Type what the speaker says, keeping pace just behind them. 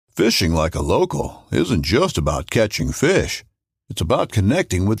Fishing like a local isn't just about catching fish. It's about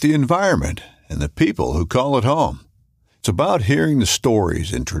connecting with the environment and the people who call it home. It's about hearing the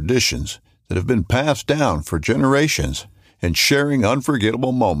stories and traditions that have been passed down for generations and sharing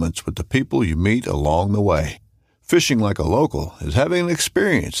unforgettable moments with the people you meet along the way. Fishing like a local is having an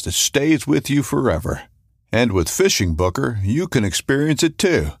experience that stays with you forever. And with Fishing Booker, you can experience it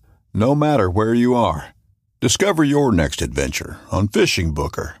too, no matter where you are. Discover your next adventure on Fishing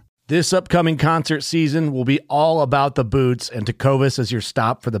Booker. This upcoming concert season will be all about the boots, and Tecovas is your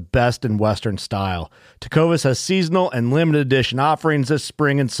stop for the best in Western style. Tecovas has seasonal and limited edition offerings this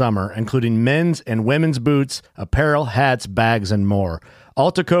spring and summer, including men's and women's boots, apparel, hats, bags, and more.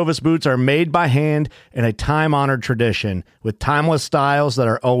 All Tecovas boots are made by hand in a time-honored tradition with timeless styles that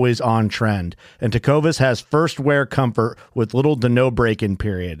are always on trend. And Tecovas has first wear comfort with little to no break-in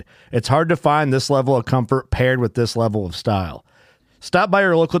period. It's hard to find this level of comfort paired with this level of style. Stop by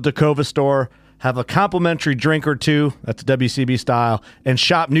your local Tecovas store, have a complimentary drink or two, that's WCB style, and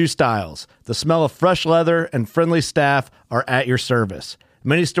shop new styles. The smell of fresh leather and friendly staff are at your service.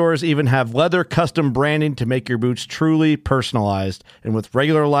 Many stores even have leather custom branding to make your boots truly personalized. And with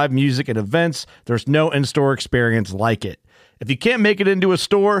regular live music and events, there's no in-store experience like it. If you can't make it into a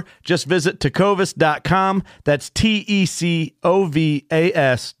store, just visit tecovas.com. That's TECOVAS.com.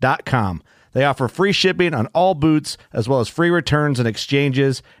 They offer free shipping on all boots, as well as free returns and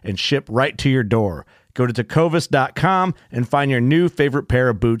exchanges, and ship right to your door. Go to tecovas.com and find your new favorite pair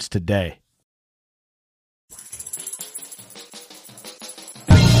of boots today.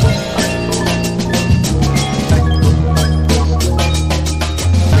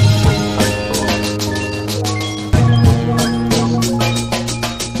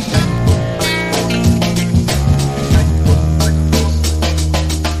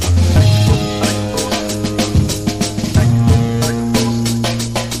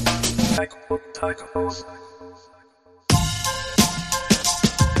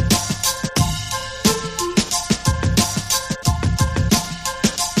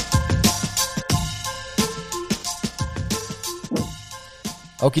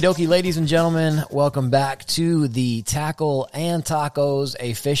 Okie dokie, ladies and gentlemen, welcome back to the Tackle and Tacos,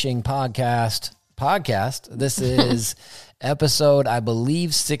 a fishing podcast. This is episode, I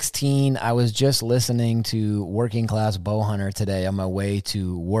believe, 16. I was just listening to Working Class Bowhunter today on my way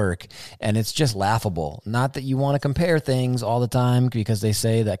to work, and it's just laughable. Not that you want to compare things all the time, because they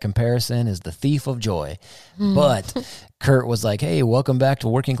say that comparison is the thief of joy. But Kurt was like, hey, welcome back to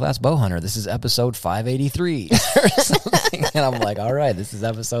Working Class Bowhunter. This is episode 583 or something. And I'm like, all right, this is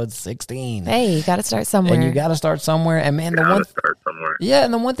episode 16. Hey, you got to start somewhere. And you got to start somewhere. And man,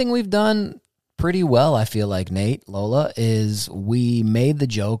 the one thing we've done pretty well, I feel like, Nate, Lola, is we made the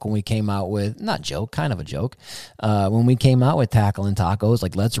joke when we came out with, not joke, kind of a joke, when we came out with Tackle and Tacos,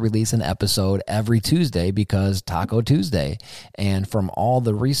 like, let's release an episode every Tuesday because Taco Tuesday. And from all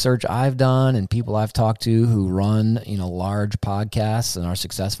the research I've done and people I've talked to who run, large podcasts and are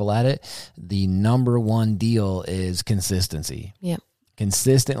successful at it, the number one deal is consistency. Yeah.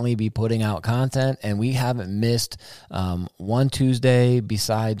 Consistently be putting out content, and we haven't missed one Tuesday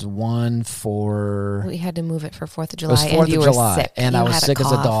besides one for... We had to move it for 4th of July. It was 4th of July, sick. and I was sick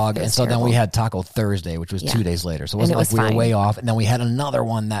as a dog, and so terrible. Then we had Taco Thursday, which was 2 days later, so it wasn't like we were way off, and then we had another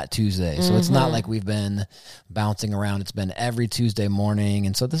one that Tuesday, so it's not like we've been bouncing around. It's been every Tuesday morning,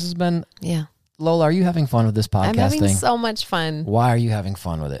 and so this has been... Yeah. Lola, are you having fun with this podcast I'm having thing? so much fun. Why are you having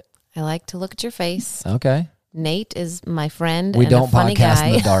fun with it? I like to look at your face. Okay. Nate is my friend. We and don't a funny podcast guy.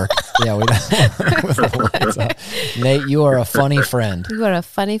 in the dark. Yeah, we don't. Nate, you are a funny friend. You are a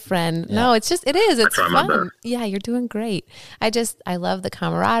funny friend. Yeah. No, it's fun. Yeah, you're doing great. I love the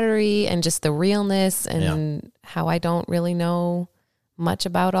camaraderie and just the realness and how I don't really know much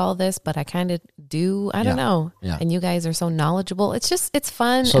about all this, but I kind of do. I don't know. Yeah. And you guys are so knowledgeable. It's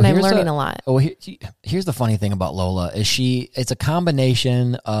fun, and I'm learning a lot. Oh, here's the funny thing about Lola is it's a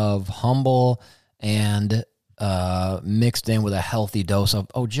combination of humble and mixed in with a healthy dose of,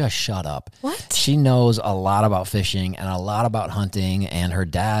 just shut up. What? She knows a lot about fishing and a lot about hunting, and her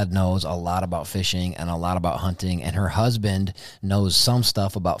dad knows a lot about fishing and a lot about hunting, and her husband knows some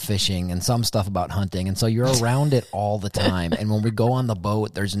stuff about fishing and some stuff about hunting, and so you're around it all the time. And when we go on the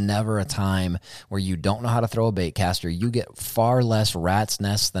boat, there's never a time where you don't know how to throw a bait caster. You get far less rat's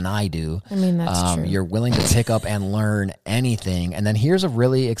nests than I do. I mean, that's true. You're willing to pick up and learn anything. And then here's a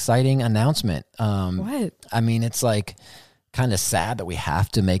really exciting announcement. What? I mean, it's like kind of sad that we have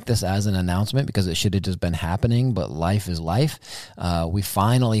to make this as an announcement because it should have just been happening, but life is life. We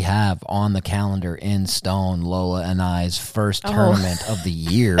finally have on the calendar in stone Lola and I's first tournament of the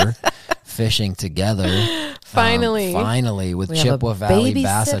year. fishing together. Finally, with we have a Chippewa Valley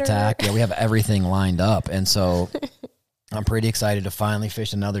Bass babysitter. Attack. Yeah, we have everything lined up. And so I'm pretty excited to finally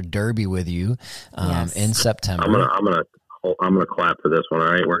fish another derby with you Yes. in September. I'm gonna clap for this one.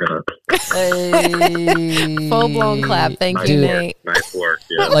 All right, we're gonna Hey. Full blown clap. Thank you, Nate. nice work.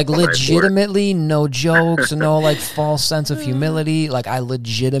 Yeah, Like nice work. legitimately, no jokes, no like false sense of humility. Like I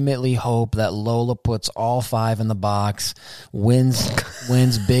legitimately hope that Lola puts all 5 in the box, wins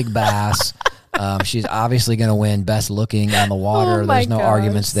big bass. She's obviously going to win best looking on the water. Oh my There's no gosh,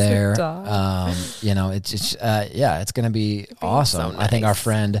 arguments there. stop. It's going to be awesome. so I think our nice.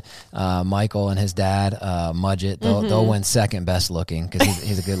 friend Michael and his dad Mudgett, they'll win second best looking because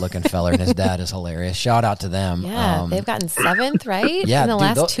he's a good looking fella and his dad is hilarious. Shout out to them. Yeah, they've gotten 7th, right? Yeah, in the dude,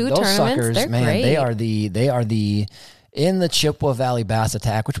 last those 2 tournaments. suckers, They're man, great. they are the in the Chippewa Valley Bass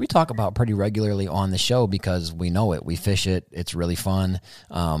Attack, which we talk about pretty regularly on the show because we know it. We fish it. It's really fun.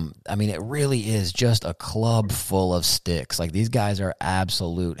 I mean, it really is just a club full of sticks. Like these guys are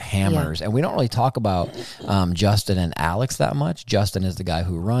absolute hammers. And we don't really talk about Justin and Alex that much. Justin is the guy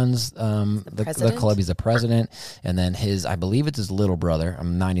who runs the club. He's the president. And then I believe it's his little brother.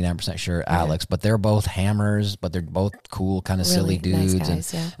 I'm 99% sure, Alex. But they're both hammers, but they're both cool, kind of silly dudes.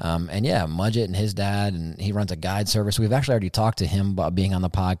 Nice guys, and Mudgett and his dad, and he runs a guide service. We've actually already talked to him about being on the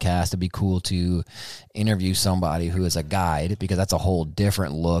podcast. It'd be cool to interview somebody who is a guide because that's a whole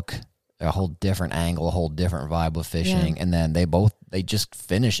different look, a whole different angle, a whole different vibe of fishing. And then they just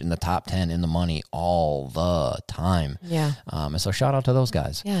finish in the top 10 in the money all the time. Yeah. And so shout out to those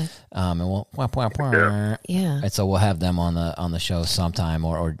guys. Yeah. And we'll Yeah. and so we'll have them on the show sometime,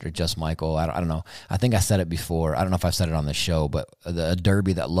 or just Michael. I don't know. I think I said it before. I don't know if I've said it on the show, but the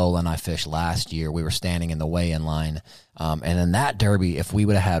derby that Lola and I fished last year, we were standing in the weigh-in line. And in that derby, if we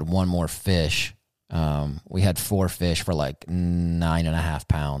would have had one more fish, we had 4 fish for like 9.5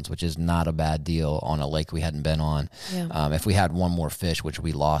 pounds, which is not a bad deal on a lake we hadn't been on. Yeah. If we had one more fish, which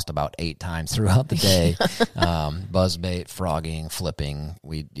we lost about 8 times throughout the day, buzzbait, frogging, flipping,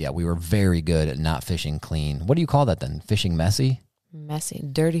 we were very good at not fishing clean. What do you call that then? Fishing messy? Messy,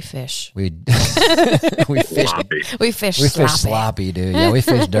 dirty fish. We fished. Sloppy. We fish We sloppy. fished sloppy, dude. Yeah, we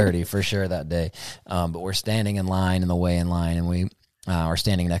fished dirty for sure that day. But we're standing in line in the weigh-in line, and we are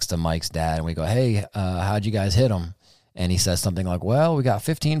standing next to Mike's dad, and we go, "Hey, how'd you guys hit him?" And he says something like, "Well, we got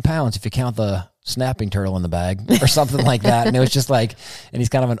 15 pounds if you count the snapping turtle in the bag," or something like that. And it was just like, and he's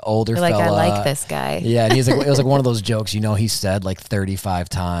kind of an older You're like, fella. I like this guy. Yeah, and he's like, it was like one of those jokes, he said like 35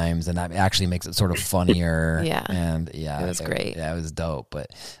 times, and that actually makes it sort of funnier. Yeah. And It was great. Yeah, it was dope.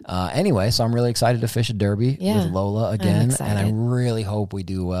 But anyway, so I'm really excited to fish a derby with Lola again, excited. and I really hope we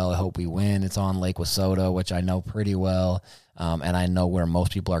do well. I hope we win. It's on Lake Wissota, which I know pretty well, and I know where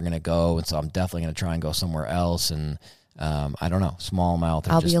most people are going to go, and so I'm definitely going to try and go somewhere else. And I don't know, smallmouth.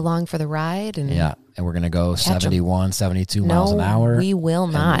 I'll be along for the ride. And and we're going to go Catch 'em. 71, 72 miles an hour. we will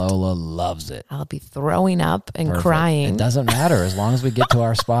not. And Lola loves it. I'll be throwing up and Perfect. crying. It doesn't matter as long as we get to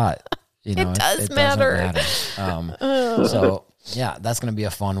our spot. It does matter. So yeah, that's going to be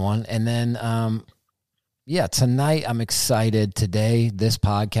a fun one. And then, tonight I'm excited. Today, this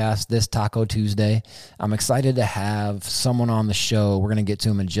podcast, this Taco Tuesday, I'm excited to have someone on the show. We're going to get to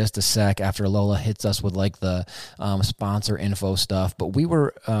him in just a sec after Lola hits us with like the sponsor info stuff. But we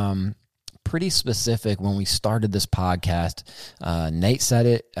were pretty specific when we started this podcast. Nate said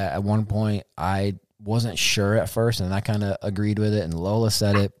it at one point. I wasn't sure at first, and I kind of agreed with it. And Lola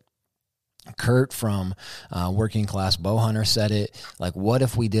said it. Kurt from Working Class Bowhunter said it. Like, what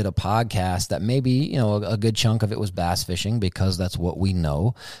if we did a podcast that maybe, a good chunk of it was bass fishing because that's what we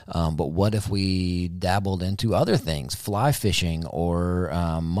know. But what if we dabbled into other things, fly fishing or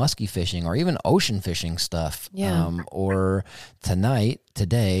musky fishing or even ocean fishing stuff? Yeah. Or today,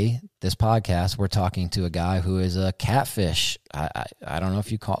 this podcast, we're talking to a guy who is a catfish. I don't know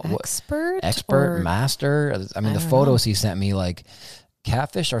if you call it expert, master. I mean, the photos he sent me, like,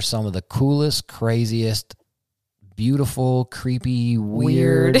 catfish are some of the coolest, craziest, beautiful, creepy,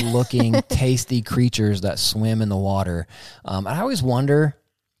 weird-looking, tasty creatures that swim in the water. I always wonder,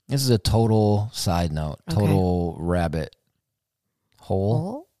 this is a total side note, total rabbit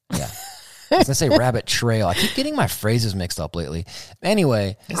hole. Yeah. I was going to say rabbit trail. I keep getting my phrases mixed up lately.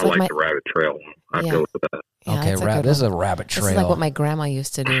 Anyway. I like the rabbit trail one. I go with that. Yeah, okay, this is a rabbit trail. This is like what my grandma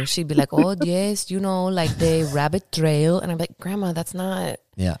used to do. She'd be like, "Oh yes, like the rabbit trail," and I'm like, "Grandma, that's not."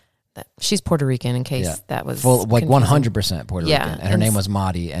 Yeah, she's Puerto Rican. In case that was like 100% Puerto Rican, and her name was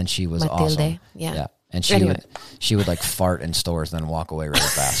Madi, and she was Matilde. awesome. Yeah, and she would like fart in stores, and then walk away really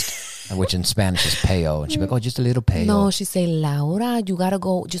fast. which in Spanish is peo. And she'd be like, oh, just a little peo. No, she say, Laura, you got to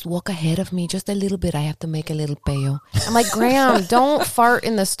go, just walk ahead of me just a little bit. I have to make a little peo. I'm like, Graham, don't fart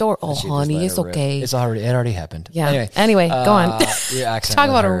in the store. Oh, honey, it's okay. It already happened. Yeah. Anyway, go on. Your accent Talk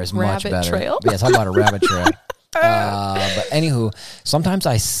about her a is much rabbit better. trail. Yeah, talk about a rabbit trail. But anywho, sometimes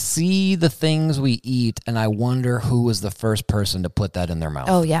I see the things we eat and I wonder who was the first person to put that in their mouth.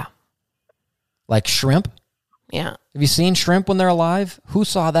 Oh, yeah. Like shrimp. Yeah. Have you seen shrimp when they're alive? Who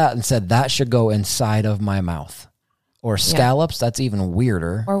saw that and said that should go inside of my mouth? Or scallops, that's even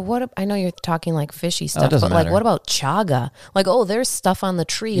weirder. Or what? I know you're talking like fishy stuff, doesn't but like, matter. what about chaga? Like, oh, there's stuff on the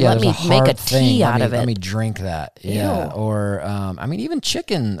tree. Yeah, Let me make a tea out of it. Let me drink that. Yeah. Ew. Or, even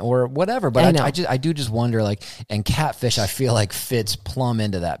chicken or whatever. But I do just wonder, like, and catfish, I feel like fits plumb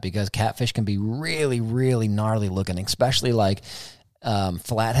into that because catfish can be really, really gnarly looking, especially like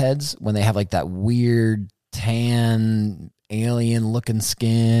flatheads when they have like that weird tan alien looking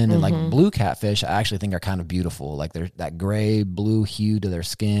skin, and like blue catfish I actually think are kind of beautiful, like they're that gray blue hue to their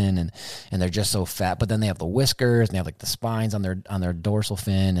skin, and they're just so fat, but then they have the whiskers and they have like the spines on their dorsal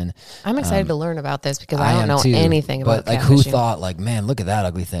fin. And I'm excited to learn about this because I don't know too, anything about but like catfishing. who thought like, man, look at that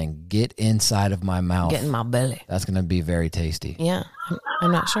ugly thing, get inside of my mouth, Get in my belly. that's gonna be very tasty. Yeah,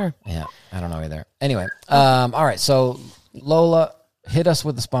 I'm not sure. Yeah, I don't know either. Anyway, all right, so Lola, hit us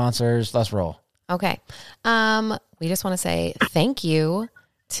with the sponsors. Let's roll. Okay. We just want to say thank you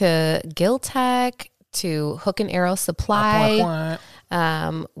to Giltech, to Hook and Arrow Supply,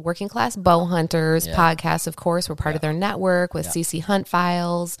 Working Class Bow Hunters podcast, of course. We're part of their network with CC Hunt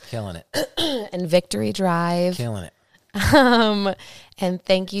Files. Killing it. And Victory Drive. Killing it. And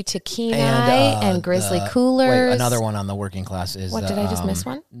thank you to Kenai and Grizzly Coolers. Wait, another one on the Working Class is... What, did I just miss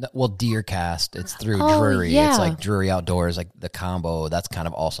one? Well, Deercast. It's through Oh, Drury. yeah. It's like Drury Outdoors, like the combo. That's kind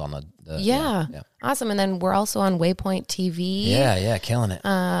of also on the Yeah. Awesome. And then we're also on Waypoint TV. Yeah, killing it.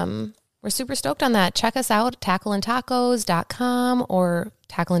 We're super stoked on that. Check us out, tackleandtacos.com or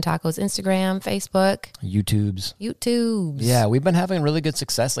Tackle and Tacos Instagram, Facebook. YouTubes. Yeah, we've been having really good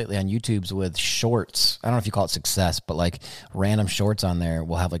success lately on YouTubes with shorts. I don't know if you call it success, but like random shorts on there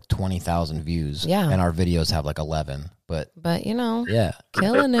will have like 20,000 views. Yeah. And our videos have like 11. But you know, yeah.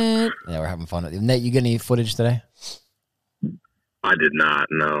 killing it. Yeah, we're having fun. Nate, you get any footage today? I did not.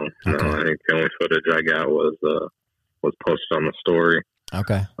 No. Okay. I think the only footage I got was posted on the story.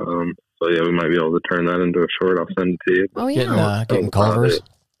 Okay. So yeah, we might be able to turn that into a short. I'll send it to you. Oh yeah. Getting Culvers.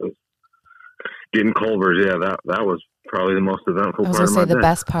 Getting Culvers. Yeah, that was probably the most eventful I was part going of to my say the day.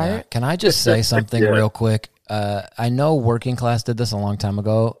 best part. Yeah. Can I just say something real quick? I know Working Class did this a long time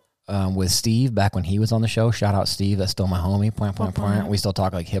ago with Steve back when he was on the show. Shout out Steve. That's still my homie. Point. We still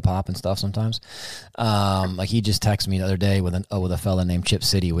talk like hip hop and stuff sometimes. Like he just texted me the other day with a fella named Chip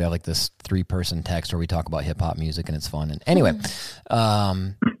City. We have like this 3-person text where we talk about hip hop music and it's fun. And anyway,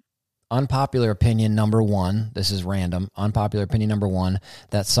 unpopular opinion number 1. This is random. Unpopular opinion number 1.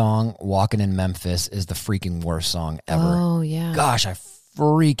 That song "Walking in Memphis" is the freaking worst song ever. Oh yeah. Gosh, I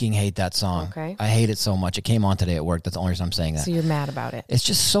freaking hate that song. Okay. I hate it so much. It came on today at work. That's the only reason I'm saying that. So you're mad about it. It's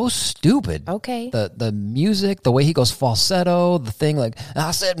just so stupid. Okay. The music, the way he goes falsetto, the thing like,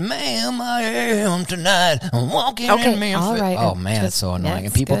 I said, ma'am, I am tonight. I'm walking in Memphis. All right. Oh, man, it's so annoying.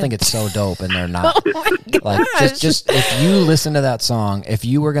 And people good. think it's so dope, and they're not. Oh my Like, gosh. just if you listen to that song, if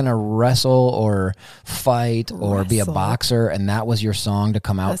you were going to wrestle or fight or be a Wrestle. boxer and that was your song to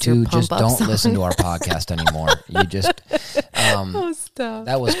come out That's your to, just pump-up don't listen song. to our podcast anymore. You just... Oh, stop.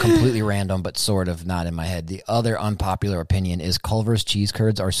 That was completely random, but sort of not in my head. The other unpopular opinion is Culver's cheese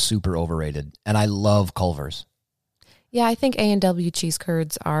curds are super overrated, and I love Culver's. Yeah, I think A&W cheese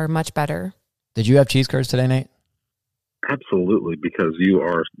curds are much better. Did you have cheese curds today, Nate? Absolutely, because you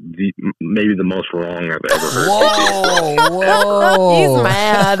are maybe the most wrong I've ever heard. Whoa! He's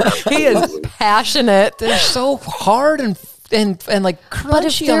mad. He is passionate. They're so hard and like But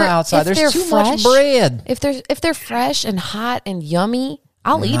if crunchy on the outside. if There's they're too fresh, much bread. If they're fresh and hot and yummy,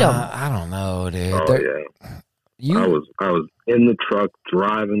 I'll eat them. I don't know, dude. Oh yeah. I was in the truck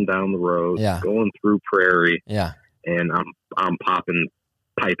driving down the road, going through prairie, and I'm piping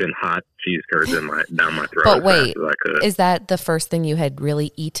hot cheese curds down my throat. But wait, as fast as I could. is that the first thing you had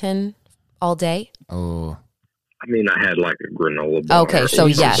really eaten all day? Oh. I mean, I had like a granola bar. Okay, so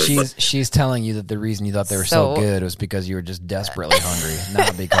yes. She's telling you that the reason you thought they were so good was because you were just desperately hungry,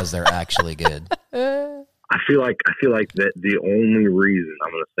 not because they're actually good. I feel like that the only reason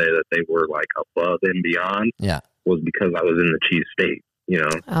I'm going to say that they were like above and beyond was because I was in the cheese state, you know.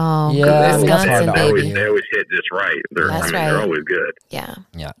 Oh, yeah, Wisconsin, hard to baby. argue. They always hit just right. They're always good. Yeah.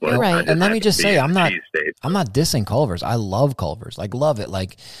 Yeah. You're right. And let me just say, I'm not dissing Culver's. I love Culver's. Like, love it.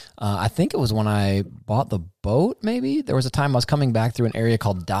 Like, I think it was when I bought the boat, maybe. There was a time I was coming back through an area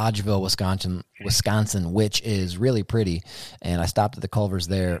called Dodgeville, Wisconsin, which is really pretty. And I stopped at the Culver's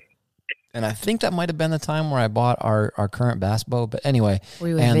there. And I think that might have been the time where I bought our current bass boat. But anyway, were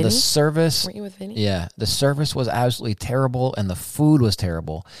you with Vinny? The service, weren't you with Vinny? Yeah, the service was absolutely terrible and the food was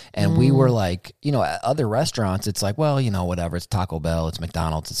terrible. And we were like, at other restaurants, it's like, well, whatever, it's Taco Bell, it's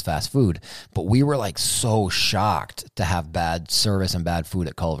McDonald's, it's fast food. But we were like so shocked to have bad service and bad food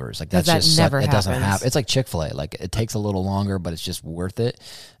at Culver's. Like that's just never it doesn't happen. It's like Chick-fil-A. Like it takes a little longer, but it's just worth it.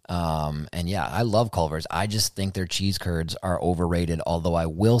 And yeah, I love Culver's. I just think their cheese curds are overrated. Although I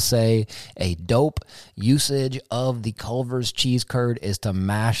will say a dope usage of the Culver's cheese curd is to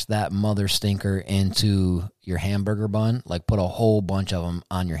mash that mother stinker into your hamburger bun. Like put a whole bunch of them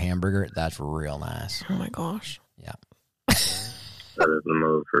on your hamburger. That's real nice. Oh my gosh. Yeah. That is the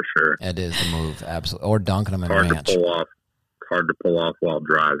move for sure. It is the move. Absolutely. Or dunking them in ranch. Hard to pull off while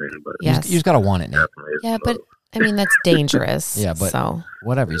driving, but you just got to want it, Nate. Yeah, but I mean, that's dangerous. Yeah, but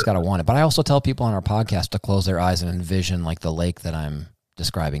whatever, you just got to want it. But I also tell people on our podcast to close their eyes and envision like the lake that I'm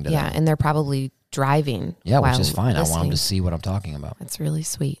describing to them. Yeah, and they're probably driving. Yeah, which is fine. Listening. I want them to see what I'm talking about. That's really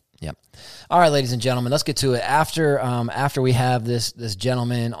sweet. Yep. All right, ladies and gentlemen, let's get to it. After we have this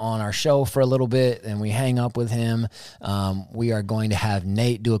gentleman on our show for a little bit and we hang up with him, we are going to have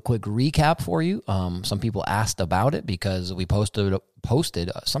Nate do a quick recap for you. Some people asked about it because we posted.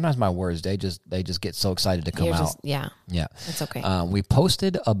 Sometimes my words they just get so excited to come out. Yeah, that's okay. We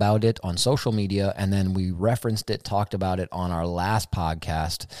posted about it on social media, and then we referenced it, talked about it on our last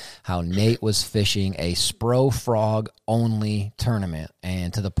podcast. How Nate was fishing a Spro frog only tournament,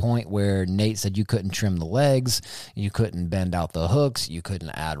 and to the point where Nate said you couldn't trim the legs, you couldn't bend out the hooks, you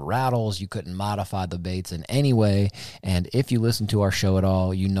couldn't add rattles, you couldn't modify the baits in any way. And if you listen to our show at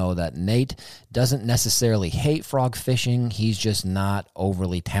all, you know that Nate doesn't necessarily hate frog fishing. He's just not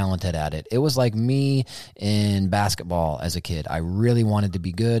overly talented at it. It was like me in basketball as a kid. I really wanted to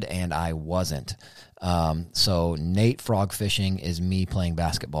be good and I wasn't. So Nate frog fishing is me playing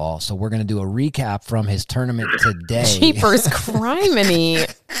basketball. So we're going to do a recap from his tournament today. Jeepers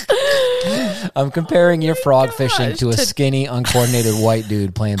criminy. I'm comparing your frog fishing to a skinny, uncoordinated white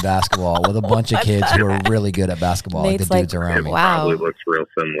dude playing basketball with a bunch of kids who are really good at basketball. Nate's like the dudes around me. Wow. Probably looks real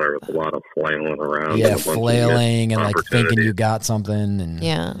similar with a lot of flailing around. Yeah, flailing and like thinking you got something. And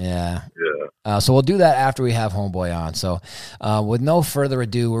yeah. So we'll do that after we have Homeboy on. So with no further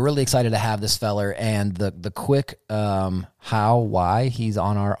ado, we're really excited to have this feller. And the quick why he's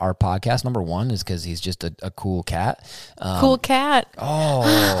on our podcast, number one, is because he's just a cool cat. Cool cat. Oh,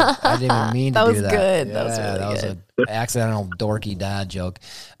 I didn't even mean to do that. That was good. Yeah, that was really that good. Was an accidental dorky dad joke.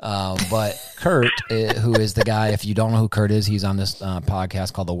 But Kurt, who is the guy, if you don't know who Kurt is, he's on this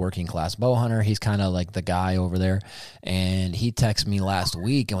podcast called The Working Class Bow Hunter. He's kind of like the guy over there. And he texted me last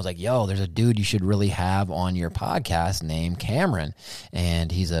week and was like, yo, there's a dude you should really have on your podcast named Cameron.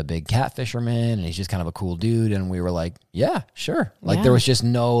 And he's a big cat fisherman and he's just kind of a cool dude. And we were like, yeah, sure. Like there was just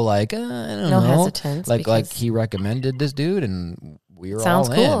no like, I don't know. Hesitance. Like he recommended this dude and we were Sounds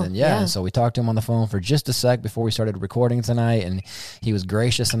all cool. in. And and so we talked to him on the phone for just a sec before we started recording tonight. And he was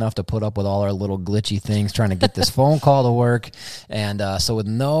gracious enough to put up with all our little glitchy things trying to get this phone call to work. And so with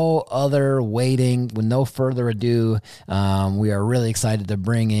no other waiting, with no further ado, we are really excited to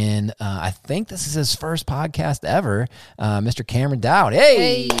bring in, I think this is his first podcast ever, Mr. Cameron Dowd.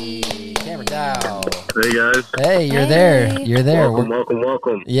 Hey! Cameron Dowd. Hey, guys. Hey, you're there. You're there.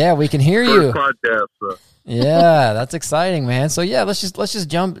 Welcome. Yeah, we can hear you. First podcast. Yeah, that's exciting, man. So yeah, let's just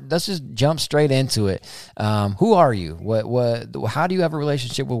jump straight into it. Who are you? How do you have a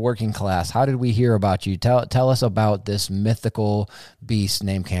relationship with Working Class? How did we hear about you? Tell us about this mythical beast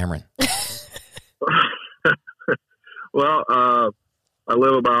named Cameron. Well, I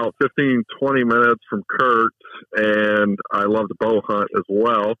live about 15, 20 minutes from Kurt, and I love to bow hunt as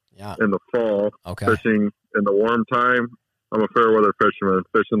well in the fall, fishing in the warm time. I'm a fair weather fisherman,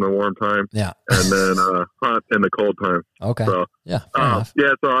 fish in the warm time, and then hunt in the cold time. Okay. So,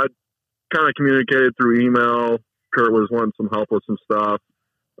 so I kind of communicated through email. Kurt was wanting some help with some stuff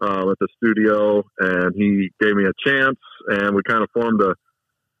at the studio, and he gave me a chance, and we kind of formed a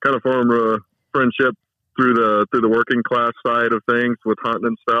friendship through the Working Class side of things with hunting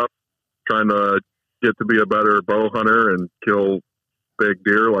and stuff, trying to get to be a better bow hunter and kill big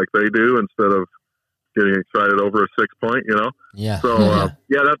deer like they do instead of getting excited over a 6 point, Yeah. So,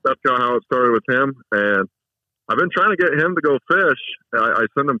 that's kind of how it started with him. And I've been trying to get him to go fish. I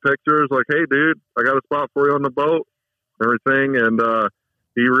send him pictures like, hey, dude, I got a spot for you on the boat, everything. And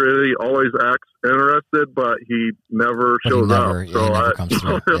he really always acts interested, but he never shows up. So he never comes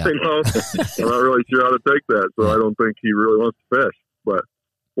through. I'm not really sure how to take that. So I don't think he really wants to fish, but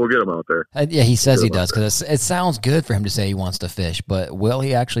we'll get him out there. Yeah, he says he does, because it sounds good for him to say he wants to fish, but will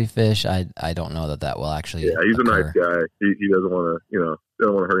he actually fish? I don't know that will actually. Yeah, he's occur. a nice guy. He doesn't want to,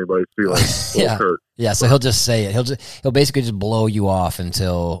 doesn't want to hurt anybody's feelings. Yeah, hurt. Yeah. So he'll just say it. He'll basically just blow you off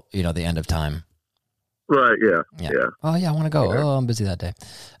until the end of time. Right. Yeah. Oh yeah, I want to go. Yeah. Oh, I'm busy that day.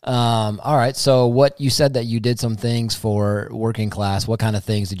 All right. So what you said that you did some things for working class. What kind of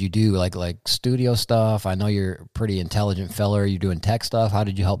things did you do? Like studio stuff? I know you're a pretty intelligent fella. You're doing tech stuff. How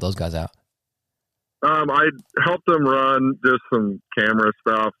did you help those guys out? I helped them run just some camera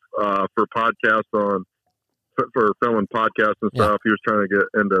stuff for podcasts for filming podcasts and stuff. He was trying to get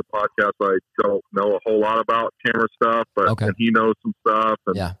into podcasts. I don't know a whole lot about camera stuff, but and he knows some stuff.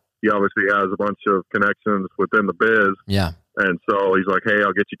 And he obviously has a bunch of connections within the biz. Yeah. And so he's like, hey,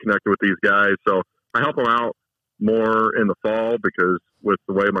 I'll get you connected with these guys. So I help them out more in the fall, because with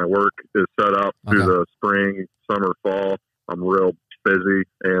the way my work is set up through the spring, summer, fall, I'm real busy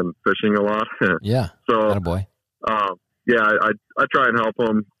and fishing a lot. Yeah. So, attaboy. I try and help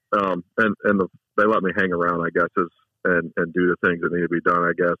them. They let me hang around, I guess, and do the things that need to be done,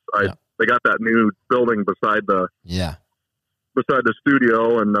 I guess. They got that new building beside the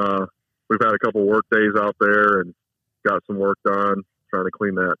studio, and we've had a couple work days out there and got some work done, trying to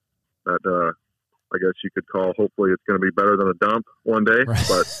clean that I guess you could call, hopefully it's going to be better than a dump one day. Right.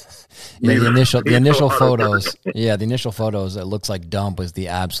 But the initial photos, the initial photos, it looks like dump was the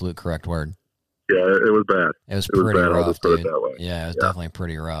absolute correct word. Yeah, it was bad. It was pretty rough. I'll just put it that way. Yeah, it was definitely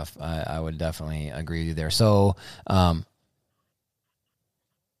pretty rough. I would definitely agree with you there. So,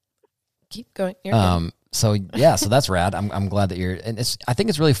 keep going. So that's rad. I'm glad that and I think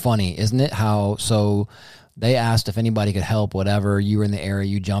it's really funny, isn't it? So they asked if anybody could help, whatever. You were in the area,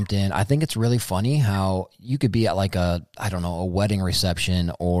 you jumped in. I think it's really funny how you could be at like a wedding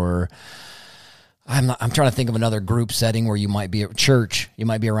reception, or I'm trying to think of another group setting where you might be at church. You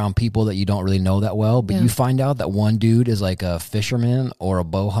might be around people that you don't really know that well, but you find out that one dude is like a fisherman or a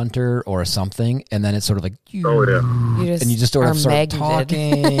bow hunter or something, and then it's sort of like, and you just sort of start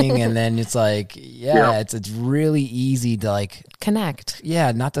talking, and then it's like, it's really easy to like connect.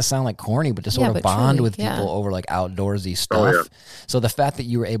 Yeah, not to sound like corny, but to sort of bond with people over like outdoorsy stuff. So the fact that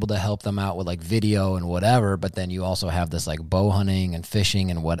you were able to help them out with like video and whatever, but then you also have this like bow hunting and fishing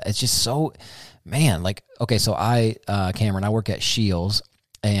and it's just so. Man, like, okay, so Cameron, I work at Shields,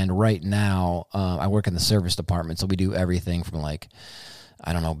 and right now I work in the service department, so we do everything from like,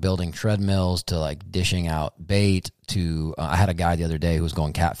 I don't know, building treadmills to like dishing out bait to, I had a guy the other day who was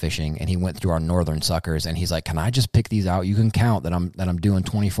going catfishing, and he went through our northern suckers, and he's like, can I just pick these out? You can count that I'm doing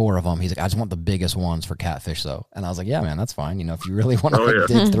 24 of them. He's like, I just want the biggest ones for catfish though. And I was like, yeah, man, that's fine. If you really want to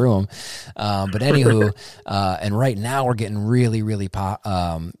dig through them. But anywho, and right now we're getting really, really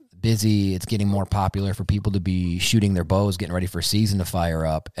busy. It's getting more popular for people to be shooting their bows, getting ready for season to fire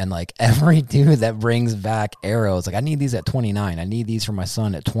up. And like every dude that brings back arrows, like I need these at 29. I need these for my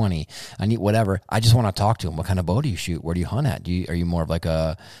son at 20. I need whatever. I just want to talk to him. What kind of bow do you shoot? Where do you hunt at? Are you more of like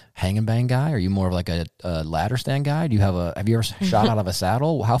a hang and bang guy? Are you more of like a ladder stand guy? Do you have you ever shot out of a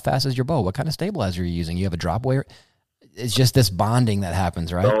saddle? How fast is your bow? What kind of stabilizer are you using? You have a drop weight? It's just this bonding that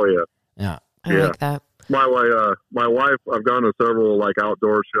happens, right? Oh yeah. Yeah. I like that. My wife, I've gone to several like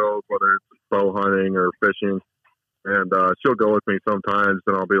outdoor shows, whether it's bow hunting or fishing, and she'll go with me sometimes,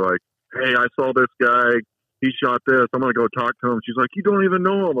 and I'll be like, hey, I saw this guy, he shot this, I'm going to go talk to him. She's like, you don't even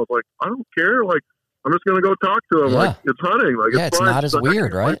know him. I was like, I don't care. Like, I'm just going to go talk to him. Like, it's hunting. Like, it's fun. Not as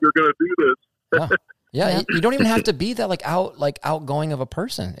weird, right? Like you're going to do this. Yeah, you don't even have to be that outgoing of a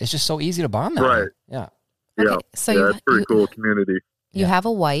person. It's just so easy to bond that way. Yeah. Okay, so it's pretty cool community. You have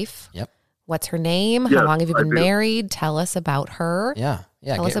a wife. Yep. What's her name? How long have you been married? Tell us about her. Yeah.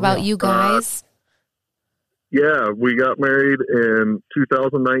 Tell us about you guys. We got married in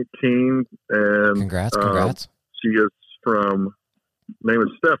 2019, and congrats. She is from, name is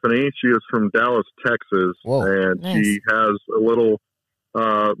Stephanie. She is from Dallas, Texas. Whoa, and she has a little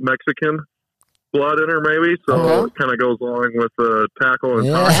Mexican blood in her, maybe. So it kind of goes along with the tackle and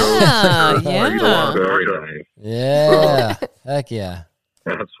tacos. Yeah. Heck yeah.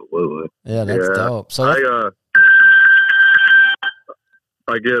 Absolutely. Yeah, that's dope. So I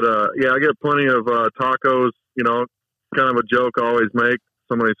get plenty of tacos, kind of a joke I always make.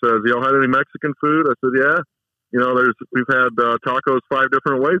 Somebody says, y'all had any Mexican food? I said, yeah. We've had tacos 5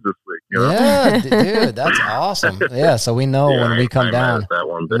 different ways this week. Yeah, dude, that's awesome. Yeah, so we know when we come down. That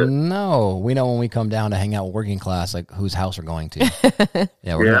one bit. No, we know when we come down to hang out with working class, like whose house we're going to.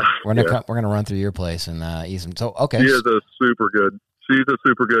 We're gonna run through your place and eat some. So okay, she is a super good she's a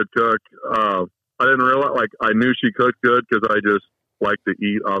super good cook. I didn't realize, like, I knew she cooked good because I just like to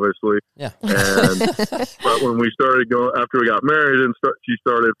eat, obviously. Yeah. But when we started going, after we got married, and she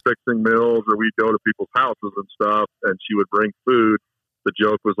started fixing meals, or we'd go to people's houses and stuff, and she would bring food. The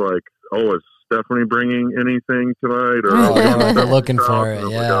joke was like, "Oh, is Stephanie bringing anything tonight?" Or they're looking for it.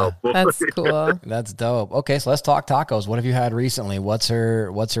 Yeah, like, oh, that's cool. That's dope. Okay, so let's talk tacos. What have you had recently? What's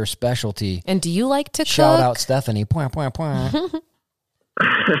her specialty? And do you like to Shout cook? out Stephanie. Point, point, point.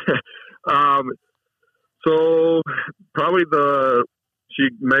 So probably she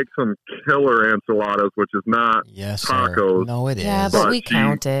makes some killer enchiladas, which is not tacos. No, it is. Yeah, but we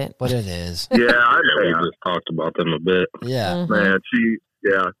count it. But it is. Yeah, we just talked about them a bit. Yeah. Man,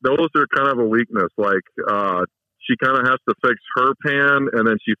 those are kind of a weakness. Like, she kind of has to fix her pan, and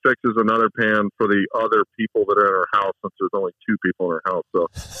then she fixes another pan for the other people that are in her house, since there's only 2 people in her house. So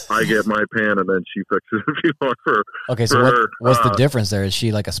I get my pan, and then she fixes a few more for Okay, so her. what's the difference there? Is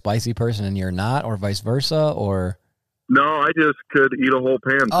she like a spicy person and you're not, or vice versa, or? No, I just could eat a whole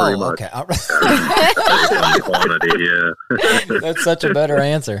pan pretty much. Okay. All right. Quantity, yeah. That's such a better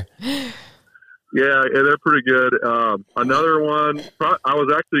answer. Yeah, they're pretty good. Another one, I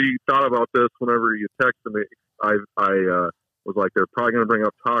was actually thought about this whenever you texted me. I was like, they're probably going to bring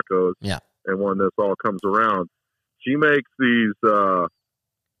up tacos. Yeah. And when this all comes around, she makes these,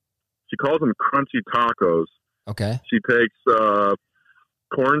 she calls them crunchy tacos. Okay. She takes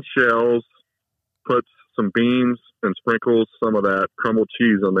corn shells, puts some beans, and sprinkles some of that crumbled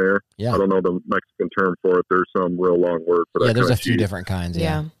cheese in there. Yeah. I don't know the Mexican term for it. There's some real long word for that. Yeah, there's kind a of few cheese. different kinds.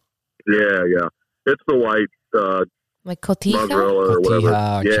 Yeah. It's the white like cotija? mozzarella or whatever.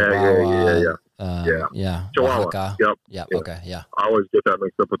 Yeah. Chihuahua. Oaxaca. Yep. Yeah. Okay. Yeah. I always get that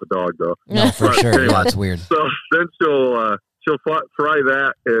mixed up with the dog, though. No, for sure. Anyway, Yeah, it's weird. So then she'll fry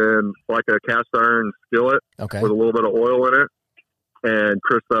that in like a cast iron skillet with a little bit of oil in it, and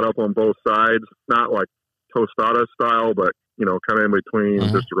crisp that up on both sides. Not like tostada style, but kind of in between,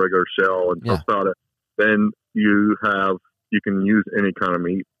 just a regular shell and tostada. Then you can use any kind of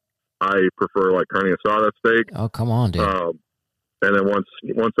meat. I prefer like carne asada steak. Oh, come on, dude. And then once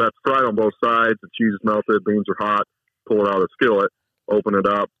that's fried on both sides, the cheese is melted, beans are hot, pull it out of the skillet, open it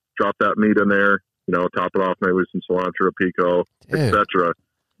up, drop that meat in there, top it off maybe with some cilantro, pico, etc.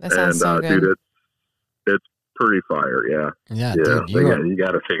 That sounds so good. Dude, it's pretty fire, yeah. Yeah, dude. You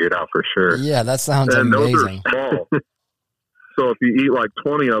got to figure it out for sure. Yeah, that sounds amazing. Those are small. So if you eat like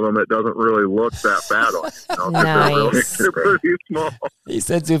 20 of them, it doesn't really look that bad on you. Nice. They're pretty small. He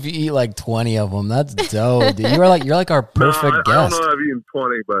said, so if you eat like 20 of them, that's dope, dude. You're like our perfect guest. I don't know if I've eaten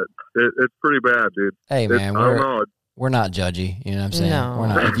 20, but it's pretty bad, dude. Hey, man, I don't know. We're not judgy. You know what I'm saying? No. We're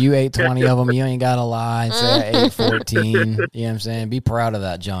not. If you ate 20 of them, you ain't got to lie and say I ate 14. You know what I'm saying? Be proud of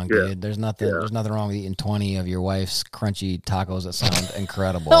that junk, dude. There's nothing wrong with eating 20 of your wife's crunchy tacos that sound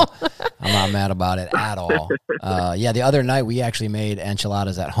incredible. I'm not mad about it at all. The other night we actually made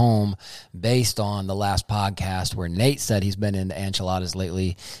enchiladas at home based on the last podcast where Nate said he's been into enchiladas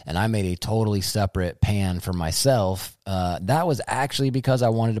lately, and I made a totally separate pan for myself. That was actually because I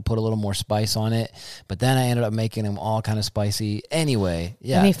wanted to put a little more spice on it, but then I ended up making them all kind of spicy. Anyway,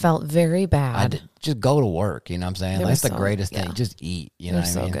 And he felt very bad. Just go to work, you know what I'm saying? That's the greatest thing. Just eat, you know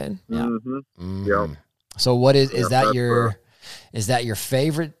what I mean? Good. Yeah. Mm-hmm. Yeah. So what is that your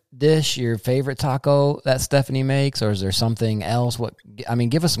favorite dish, your favorite taco that Stephanie makes, or is there something else?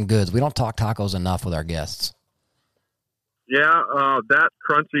 Give us some goods. We don't talk tacos enough with our guests. Yeah, that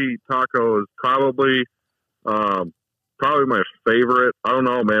crunchy taco is probably my favorite. I don't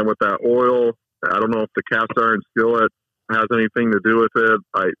know, man, with that oil. I don't know if the cast iron skillet has anything to do with it.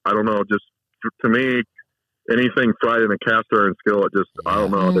 I don't know. Just to me, anything fried in a cast iron skillet, I don't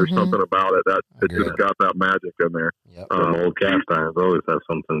know. There's something about it that it just got that magic in there. Yep. Old cast irons always have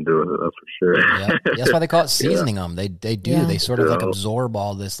something to do with it. That's for sure. Yeah. That's why they call it seasoning them. They do. Yeah. They sort of like absorb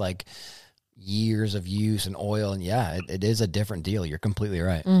all this like years of use and oil, and it is a different deal. You're completely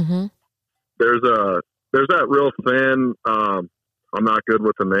right. Mm-hmm. There's that real thin. I'm not good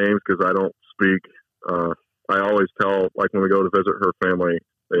with the names because I don't speak. I always tell, like when we go to visit her family,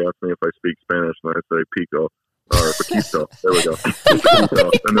 they ask me if I speak Spanish, and I say pico or poquito. There we go.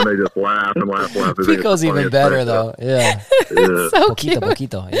 Poquito. And then they just laugh and laugh. Pico's even better though. Yeah. So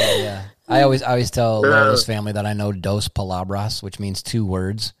poquito. Yeah. I always tell Lola's family that I know dos palabras, which means 2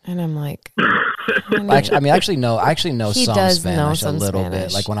 words. And I'm like, I actually know he some does Spanish know some a little Spanish.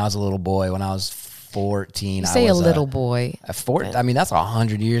 bit. Like when I was a little boy, when I was 14. You say I was a little boy. That's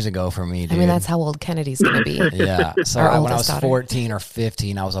 100 years ago for me, dude. I mean, that's how old Kennedy's going to be. Yeah. So when I was daughter. 14 or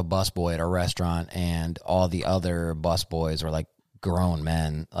 15, I was a busboy at a restaurant, and all the other busboys were like grown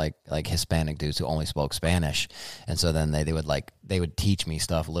men, like Hispanic dudes who only spoke Spanish. And so then they would teach me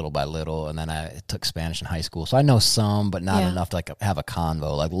stuff little by little. And then I took Spanish in high school. So I know some, but not enough to like have a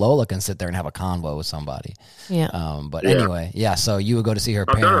convo. Like Lola can sit there and have a convo with somebody. Yeah. But anyway, so you would go to see her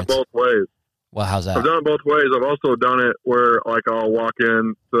parents. I've done it both ways. Well, how's that? I've done it both ways. I've also done it where like I'll walk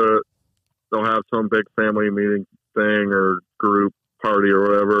in they'll have some big family meeting thing or group party or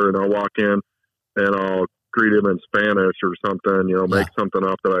whatever, and I'll walk in and I'll greet him in Spanish or something, make something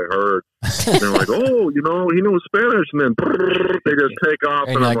up that I heard. And they're like, oh, he knows Spanish. And then they just take off.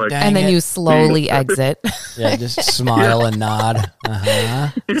 And I'm like, and then you slowly exit. Yeah, just smile and nod.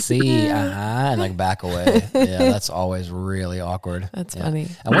 See, and like back away. Yeah, that's always really awkward. That's funny.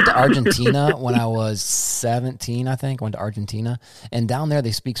 I went to Argentina when I was 17, I think. I went to Argentina. And down there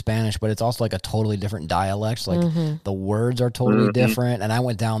they speak Spanish, but it's also like a totally different dialect. So like the words are totally different. And I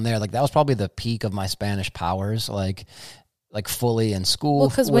went down there, like that was probably the peak of my Spanish powers, like fully in school. Well,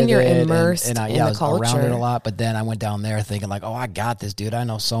 because when you're immersed in the I was culture. around it a lot, but then I went down there thinking like, oh, I got this, dude. I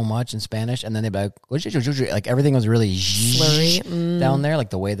know so much in Spanish. And then they'd be like everything was really slurry down there, like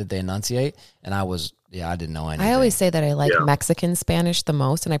the way that they enunciate. And I didn't know anything. I always say that I like Mexican Spanish the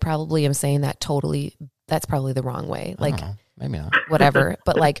most, and I probably am saying that that's probably the wrong way. Like, maybe not. Whatever.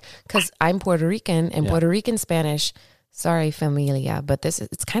 But like, because I'm Puerto Rican, and Puerto Rican Spanish, sorry, familia, but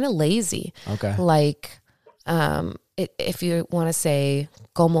it's kind of lazy. Okay. Like, if you want to say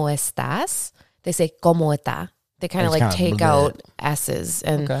 "cómo estás," they say "cómo está." They kind of like take out S's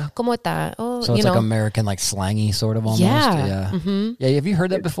and "cómo está." Oh, so it's like American, like slangy sort of almost. Yeah. Yeah. Have you heard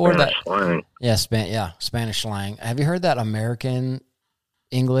that before? Slang. Spanish slang. Have you heard that American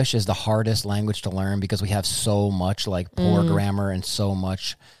English is the hardest language to learn because we have so much like poor grammar and so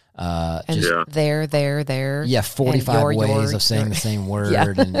much. There. Yeah, 45 ways of saying the same word.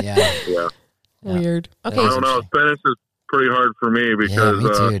 Yeah. Weird. Okay. I don't know. Spanish is pretty hard for me because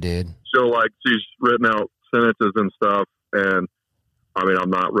me too, dude. She's written out sentences and stuff, and I mean, I'm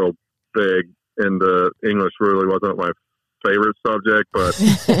not real big into English. Really wasn't my favorite subject, but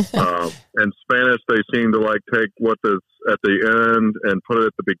in Spanish they seem to like take what is at the end and put it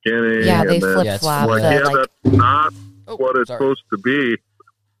at the beginning. Yeah, they and then, flip flop. that's not what it's supposed to be.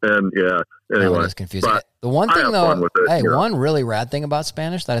 And anyway, it's confusing. The one thing though, it, one really rad thing about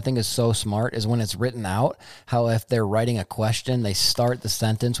Spanish that I think is so smart is when it's written out, how if they're writing a question, they start the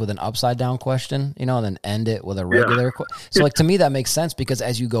sentence with an upside down question, and then end it with a regular question. So like to me, that makes sense because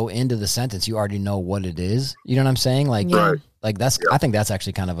as you go into the sentence, you already know what it is. You know what I'm saying? Like, like that's, I think that's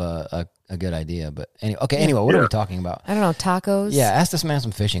actually kind of a good idea. But anyway, what are we talking about? I don't know. Tacos. Yeah. Ask this man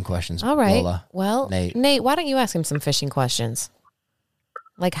some fishing questions. All right. Lola. Well, Nate, why don't you ask him some fishing questions?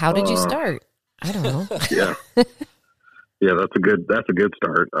 Like, how did you start? I don't know. Yeah, that's a good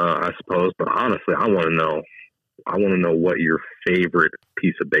start, I suppose. But honestly, I want to know what your favorite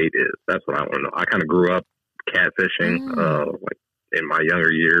piece of bait is. That's what I want to know. I kind of grew up catfishing, like in my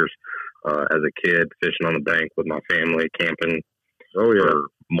younger years, as a kid, fishing on the bank with my family, camping for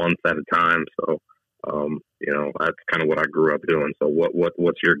months at a time. So, that's kind of what I grew up doing. So,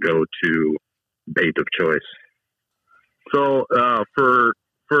 what's your go-to bait of choice? So,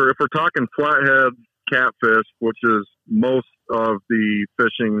 if we're talking flathead catfish, which is most of the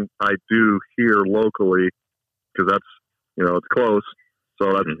fishing I do here locally, because that's, it's close.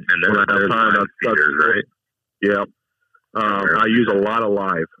 So that's, when I have time, that's right? Yeah. I use a lot of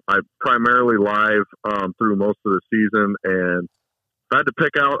live. I primarily live through most of the season, and if I had to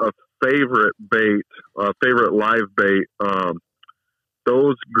pick out a favorite bait, favorite live bait,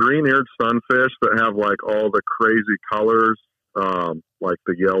 those green-eared sunfish that have like all the crazy colors, like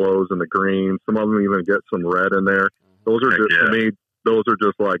the yellows and the greens. Some of them even get some red in there. Those are to me, those are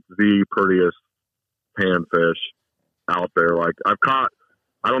just like the prettiest panfish out there. Like I've caught,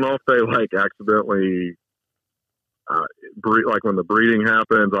 I don't know if they like accidentally breed, like when the breeding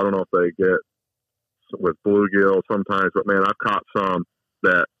happens. I don't know if they get with bluegill sometimes, but man, I've caught some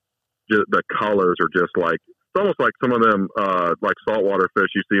that just, the colors are just like, it's almost like some of them like saltwater fish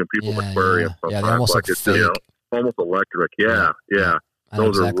you see in people's aquariums. Yeah, they almost like look fake. Almost electric. Yeah.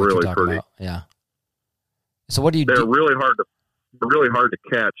 Those exactly are really pretty. About. Yeah. So what do you do? They're really hard to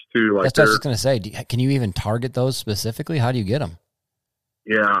catch too. Like that's what I was just going to say. Can you even target those specifically? How do you get them?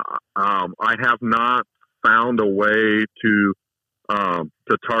 Yeah. I have not found a way to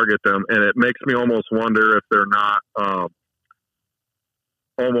target them. And it makes me almost wonder if they're not,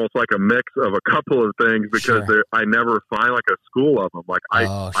 almost like a mix of a couple of things because I never find like a school of them. Like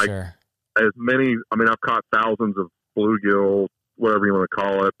as many, I mean, I've caught thousands of bluegill, whatever you want to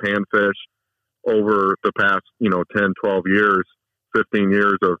call it, panfish over the past, 10, 12 years, 15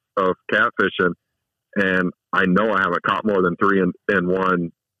 years of catfishing. And I know I haven't caught more than 3 in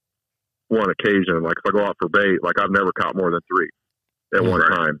one occasion. Like if I go out for bait, like I've never caught more than 3 at one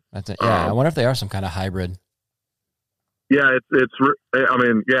time. That's it. Yeah, I wonder if they are some kind of hybrid. Yeah, I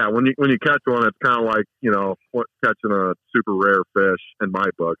mean, yeah, when you catch one, it's kind of like, you know, catching a super rare fish in my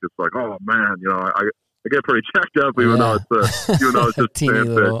book. It's like, oh man, you know, I get pretty jacked up even though it's just teeny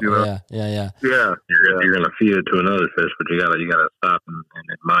sand little, fish, you know. Yeah. You're gonna feed it to another fish, but you gotta stop and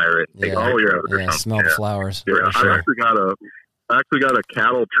admire it. Yeah. Smell the flowers. Yeah, sure. I actually got a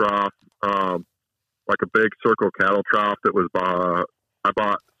cattle trough, like a big circle cattle trough that was I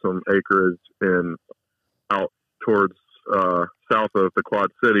bought some acreage out towards south of the Quad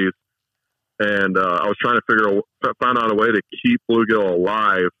Cities, and I was trying to find out a way to keep bluegill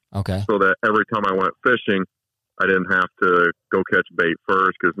alive. Okay. So that every time I went fishing, I didn't have to go catch bait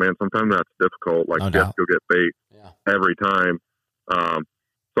first, because man, sometimes that's difficult. Like you have to go get bait every time.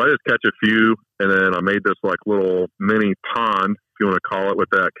 So I just catch a few, and then I made this like little mini pond, if you want to call it, with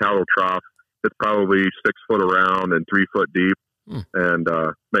that cattle trough. It's probably 6 foot around and 3 foot deep. And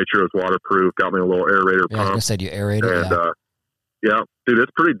made sure it was waterproof. Got me a little aerator pump. I was gonna say, you aerate it, and yeah, dude,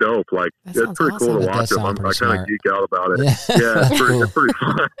 it's pretty dope. Like it's pretty cool to watch it. I kind of geek out about it. Yeah, it's pretty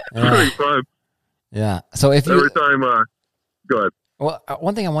fun. It's pretty fun. Yeah. So if every time, go ahead. Well,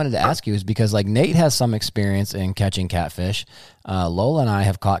 one thing I wanted to ask you is because like Nate has some experience in catching catfish. Lola and I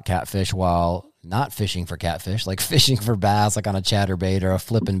have caught catfish while not fishing for catfish, like fishing for bass, like on a chatterbait or a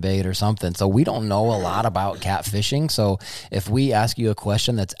flipping bait or something. So we don't know a lot about catfishing. So if we ask you a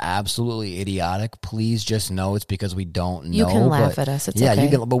question that's absolutely idiotic, please just know it's because we don't know. You can laugh at us. It's okay. You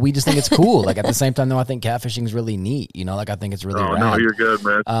can, but we just think it's cool. Like at the same time, though, I think catfishing is really neat. You know, like I think it's really rad. No, you're good,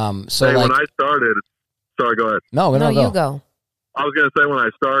 man. So hey, like, when I started, sorry, go ahead. No, you go. I was going to say, when I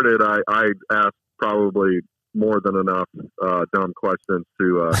started, I asked probably more than enough dumb questions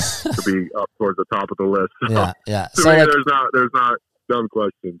to be up towards the top of the list. Yeah. To so me, like, there's not dumb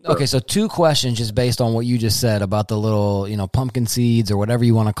questions. So. Okay, so 2 questions just based on what you just said about the little, pumpkin seeds or whatever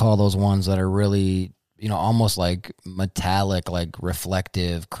you want to call those ones that are really, almost like metallic, like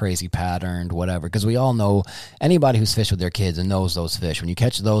reflective, crazy patterned, whatever. Because we all know, anybody who's fished with their kids and knows those fish, when you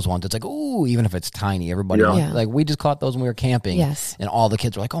catch those ones, it's like, ooh, even if it's tiny, everybody wants, like we just caught those when we were camping. Yes. And all the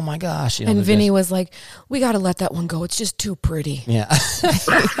kids were like, oh my gosh. And Vinny was like, we got to let that one go. It's just too pretty. Yeah.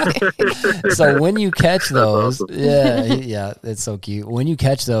 So when you catch those, awesome. yeah, it's so cute. When you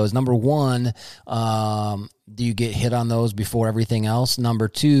catch those, number one, do you get hit on those before everything else? Number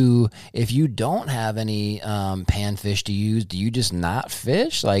 2, if you don't have any panfish to use, do you just not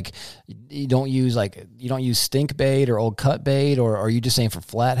fish? Like you don't use stink bait or old cut bait, or are you just saying for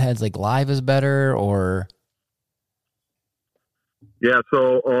flatheads like live is better? Or yeah,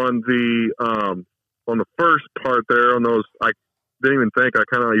 so on the first part there, on those, I didn't even think, I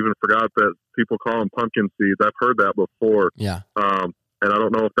kind of even forgot that people call them pumpkin seeds. I've heard that before. Yeah. And I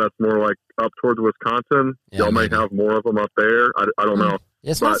don't know if that's more like up towards Wisconsin. Y'all may have more of them up there. I don't know.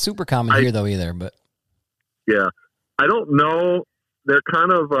 It's not super common here though either, but yeah, I don't know. They're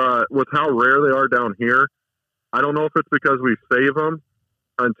kind of, with how rare they are down here, I don't know if it's because we save them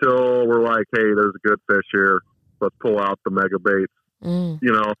until we're like, hey, there's a good fish here. Let's pull out the mega baits,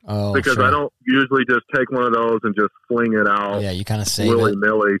 because sure. I don't usually just take one of those and just fling it out. Yeah, you kind of save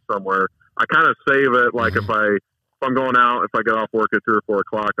willy-nilly somewhere. I kind of save it, like if I'm going out, if I get off work at 3 or 4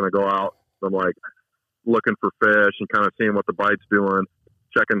 o'clock and I go out, I'm like looking for fish and kind of seeing what the bite's doing,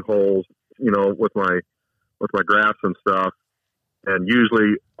 checking holes, with my graphs and stuff. And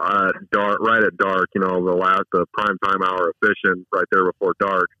usually right at dark, the prime time hour of fishing right there before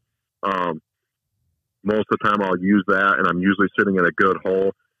dark. Most of the time I'll use that, and I'm usually sitting in a good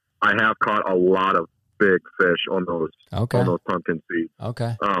hole. I have caught a lot of big fish on those pumpkin seeds.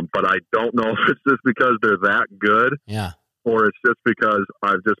 Okay. But I don't know if it's just because they're that good. Yeah. Or it's just because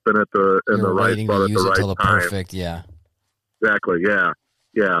I've just been in the right spot at the right time. Perfect. Yeah. Exactly. Yeah.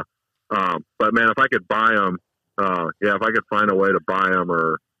 Yeah. But man, if I could buy them, if I could find a way to buy them,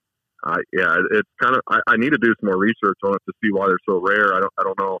 it's kind of, I need to do some more research on it to see why they're so rare. I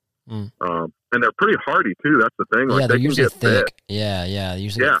don't know. And they're pretty hardy too. That's the thing. Like, they're they usually can get thick. Yeah, they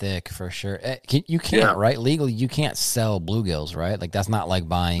usually get thick for sure. You can't, right? Legally, you can't sell bluegills, right? Like that's not like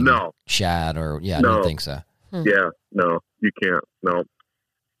buying shad or I don't think so. Yeah, no, you can't. No.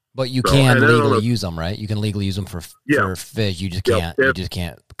 But you can legally use them, right? You can legally use them for fish. You just can't. You just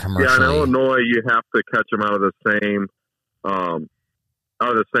can't commercially. Yeah, in Illinois, you have to catch them out of the same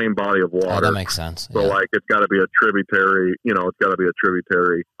body of water. Oh, that makes sense. So like, it's got to be a tributary. It's got to be a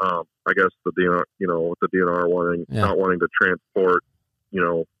tributary. I guess the DNR, with the DNR not wanting to transport,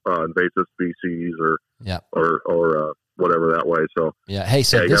 invasive species or whatever that way. So yeah. Hey,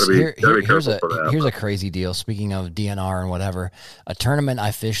 so here's a crazy deal. Speaking of DNR and whatever, a tournament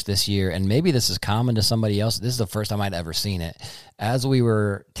I fished this year, and maybe this is common to somebody else. This is the first time I'd ever seen it. As we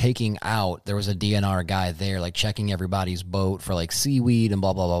were taking out, there was a DNR guy there, like checking everybody's boat for like seaweed and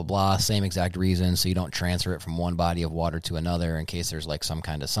blah, blah, blah, blah. Same exact reason. So you don't transfer it from one body of water to another in case there's like some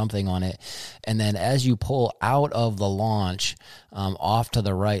kind of something on it. And then as you pull out of the launch, off to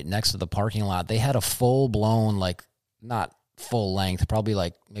the right next to the parking lot, they had a full blown, like, not full length, probably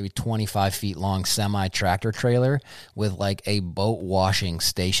like maybe 25 feet long semi tractor trailer with like a boat washing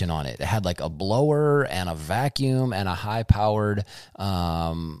station on it. It had like a blower and a vacuum and a high powered,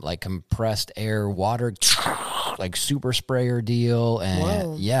 like compressed air water, like super sprayer deal.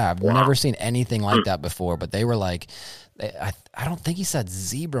 And yeah, I've never seen anything like that before, but they were like, I don't think he said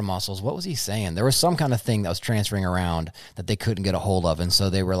zebra mussels. What was he saying? There was some kind of thing that was transferring around that they couldn't get a hold of. And so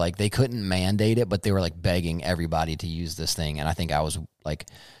they were like, they couldn't mandate it, but they were like begging everybody to use this thing. And I think I was like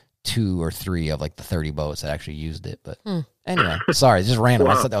 2 or 3 of like the 30 boats that actually used it. But anyway, sorry, just random.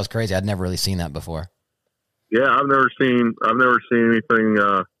 I thought that was crazy. I'd never really seen that before. Yeah, I've never seen anything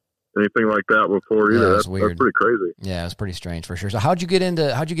like that before either. Yeah, that's weird. That's pretty crazy. Yeah, it was pretty strange for sure. So how'd you get into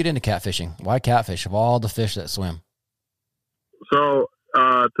catfishing? Why catfish of all the fish that swim? So,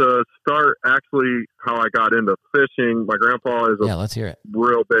 to start, actually, how I got into fishing, my grandpa is let's hear it.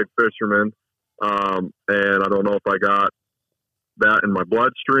 Real big fisherman, and I don't know if I got that in my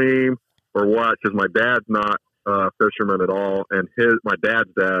bloodstream or what, because my dad's not a fisherman at all, and my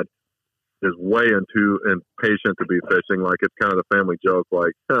dad's dad is way too impatient to be fishing. Like, it's kind of the family joke,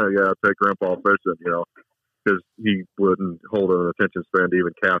 like, yeah, take Grandpa fishing, because he wouldn't hold an attention span to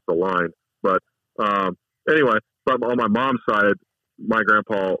even cast a line. But anyway. But on my mom's side, my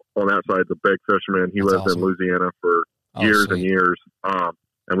grandpa on that side is a big fisherman. He lived in Louisiana for years and years.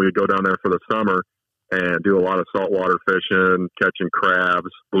 And we would go down there for the summer and do a lot of saltwater fishing, catching crabs,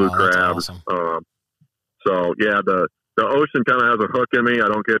 blue crabs. Awesome. So yeah, the ocean kind of has a hook in me. I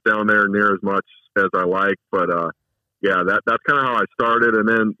don't get down there near as much as I like, but yeah, that's kind of how I started. And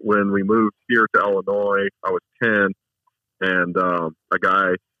then when we moved here to Illinois, I was 10, and a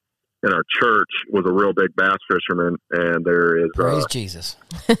guy in our church was a real big bass fisherman, and there is praise Jesus.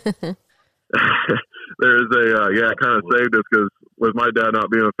 There is it kind of saved us, because with my dad not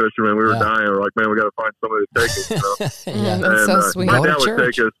being a fisherman, we were dying. We're like, man, we got to find somebody to take us. Yeah, and, that's so sweet. My dad would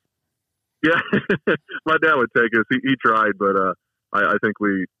take us. Yeah, my dad would take us. He tried, but I think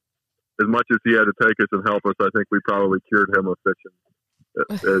as much as he had to take us and help us, I think we probably cured him of fishing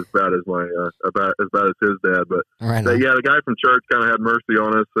as bad as as bad as his dad. But the guy from church kind of had mercy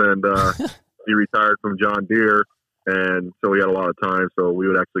on us, and he retired from John Deere, and so we had a lot of time. So we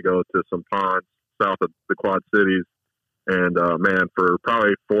would actually go to some ponds south of the Quad Cities, and man, for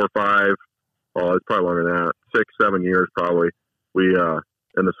probably 4 or 5, it's probably longer than that, 6, 7 years probably. We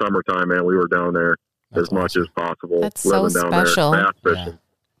in the summertime, man, we were down there as much as possible. That's living so down special. there, bass fishing.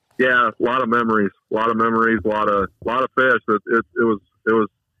 Yeah, a lot of memories, a lot of fish. It was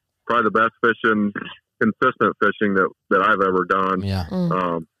probably the best fishing, consistent fishing that I've ever done. Yeah.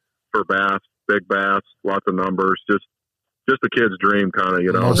 For bass, big bass, lots of numbers, just a kid's dream, kind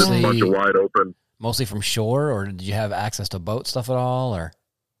of, just a bunch of wide open. Mostly from shore, or did you have access to boat stuff at all, or?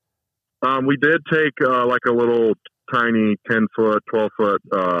 We did take like a little tiny 10-foot,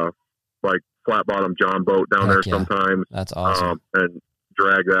 12-foot, like flat bottom John boat down there sometimes. That's awesome. And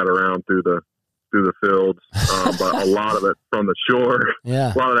drag that around through the fields, but a lot of it from the shore.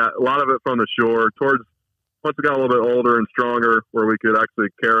 Yeah, a lot of it from the shore. Once we got a little bit older and stronger, where we could actually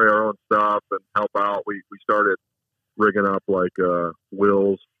carry our own stuff and help out, we started rigging up like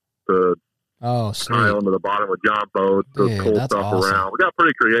wheels to tie onto the bottom of John boats to pull stuff around. We got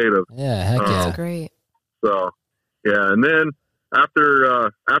pretty creative. Yeah, heck yeah, that's great. So yeah, and then after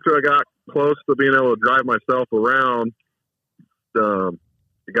I got close to being able to drive myself around, the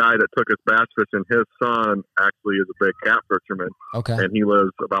guy that took us bass fishing, his son actually is a big cat fisherman. Okay. And he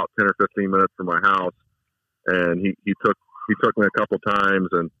lives about 10 or 15 minutes from my house. And he took me a couple times,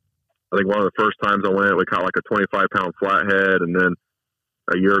 and I think one of the first times I went, we caught like a 25-pound flathead, and then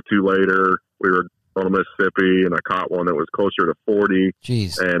a year or two later, we were on Mississippi, and I caught one that was closer to 40.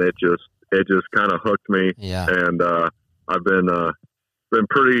 Jeez. And it just kind of hooked me. Yeah. And I've been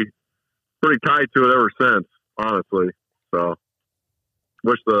pretty tied to it ever since, honestly. So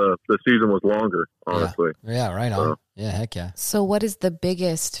wish the season was longer, honestly. Yeah, right on. Yeah, heck yeah. So what is the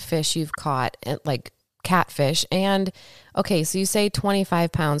biggest fish you've caught, like catfish? And okay, so you say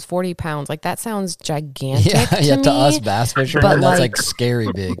 25 pounds, 40 pounds, like that sounds gigantic to us bass fishermen, but that's like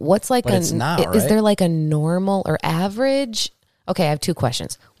scary big. What's like it's not, right? Is there like a normal or average? Okay, I have two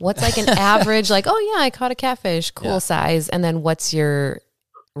questions. What's like an average, like, oh yeah, I caught a catfish, cool size, and then what's your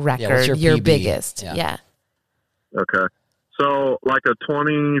record, what's your PB? biggest? Yeah. Okay. So like a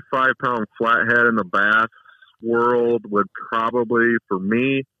 25-pound flathead in the bass world would probably, for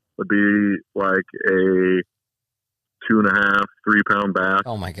me, would be like a 2.5, 3-pound bass.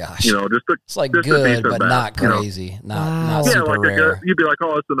 Oh my gosh! It's like just good, but bass, not crazy, not yeah, super like rare. you'd be like,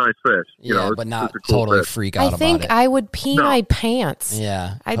 oh, it's a nice fish. But not it's a cool totally fish. freak out I about think it. I would pee my pants.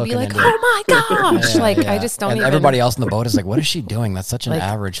 Yeah, I'd be like, into it. oh my gosh! I just don't. And even... everybody else in the boat is like, what is she doing? That's such an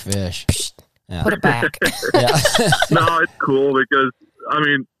average fish. Put it back. No, it's cool because I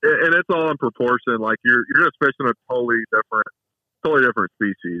mean, and it's all in proportion. Like you're just fishing a totally different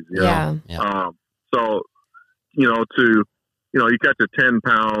species. You know? So you catch a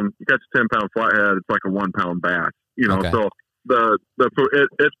 10-pound flathead, it's like a 1-pound bass. So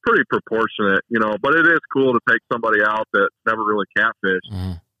it's pretty proportionate. But it is cool to take somebody out that never really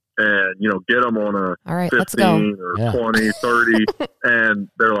catfished. And get them on a 15 or 20, 30, and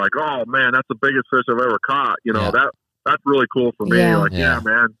they're like, "Oh man, that's the biggest fish I've ever caught." That's really cool for me. Yeah,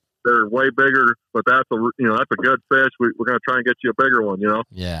 man, they're way bigger, but that's a good fish. We're gonna try and get you a bigger one.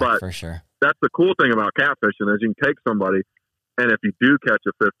 Yeah, but for sure. That's the cool thing about catfishing is you can take somebody, and if you do catch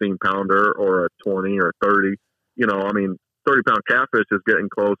a 15-pounder or a 20 or 30, 30-pound catfish is getting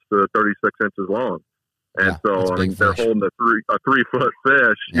close to 36 inches long. And so they're holding a 3-foot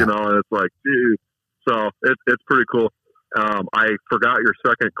fish, and it's like, dude. So it's pretty cool. I forgot your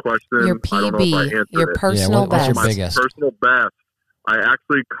second question. Your PB, I don't know if I answered your personal what's best. your biggest? Personal best. I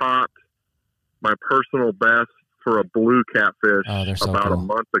actually caught my personal best for a blue catfish about a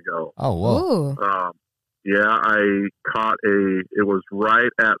month ago. Oh, whoa. I caught it was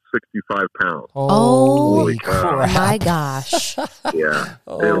right at 65 pounds. Holy crap. My gosh. Yeah. That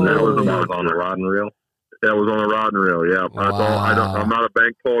was on the rod and reel. That was on a rod and reel, yeah. Wow. I'm not a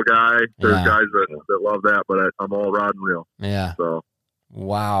bank pole guy. There's guys that love that, but I'm all rod and reel. Yeah. So.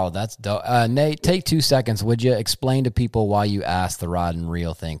 Wow, that's dope. Nate, take 2 seconds. Would you explain to people why you asked the rod and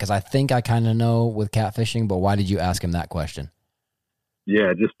reel thing? Because I think I kind of know with catfishing, but why did you ask him that question?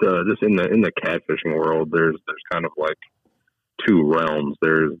 Yeah, just in the catfishing world, there's kind of like two realms.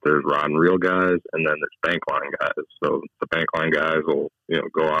 There's rod and reel guys, and then there's bank line guys. So the bank line guys will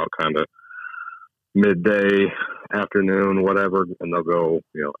go out kind of midday, afternoon, whatever, and they'll go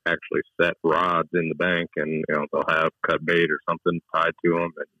actually set rods in the bank, and they'll have cut bait or something tied to them,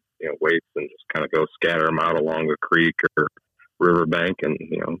 and weights, and just kind of go scatter them out along a creek or river bank, and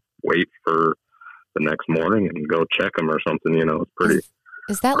wait for the next morning and go check them or something. It's pretty.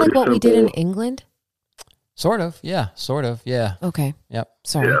 Is that like what simple. we did in England? Sort of, yeah. Okay. Yep.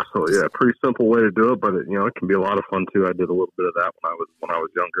 Sorry. Yeah, so pretty simple way to do it, but it can be a lot of fun too. I did a little bit of that when I was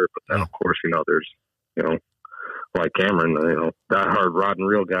younger, but then of course there's like Cameron, die hard rod and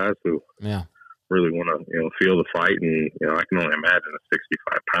reel guys who really want to feel the fight, and I can only imagine a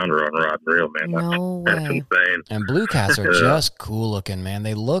 65-pounder on rod and reel, man. That's insane. And blue cats are just cool looking, man.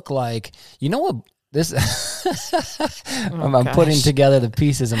 They look like what. This I'm putting together the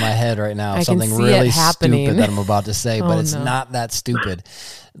pieces in my head right now. I Something really stupid that I'm about to say, but it's not that stupid.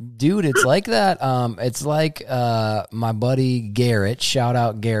 Dude, it's like that. It's like my buddy Garrett, shout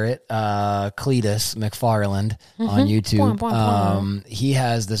out Garrett, Cletus McFarland on YouTube. He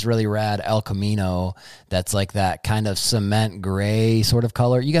has this really rad El Camino that's like that kind of cement gray sort of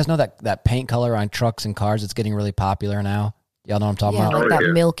color. You guys know that paint color on trucks and cars that's getting really popular now? Y'all know what I'm talking about? Like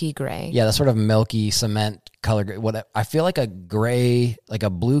that milky gray. Yeah, that sort of milky cement color. What I feel like a gray, like a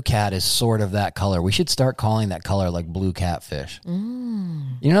blue cat is sort of that color. We should start calling that color like blue catfish. You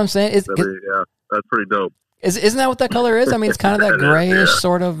know what I'm saying? Yeah, that's pretty dope. Isn't that what that color is? I mean, it's kind of that grayish,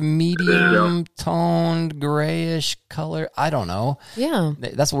 sort of medium toned grayish color. I don't know. Yeah,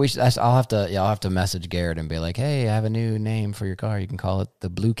 that's what we should. I'll have to message Garrett and be like, "Hey, I have a new name for your car. You can call it the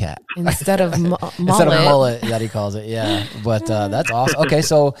Blue Cat instead of mullet." Instead of mullet, that he calls it. Yeah, but that's awesome. Okay,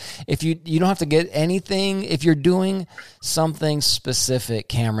 so if you don't have to get anything, if you're doing something specific,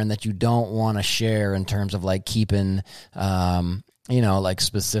 Cameron, that you don't want to share in terms of like keeping, like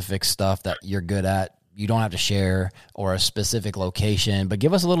specific stuff that you're good at. You don't have to share or a specific location, but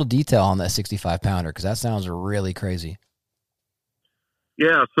give us a little detail on that 65-pounder because that sounds really crazy.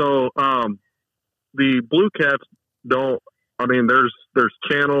 Yeah, so the blue cats don't. I mean, there's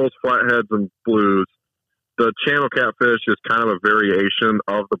channels, flatheads, and blues. The channel catfish is kind of a variation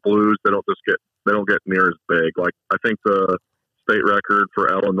of the blues. They don't get near as big. Like I think the state record for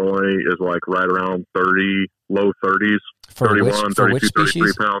Illinois is like right around 30, low 30s, 31, 32,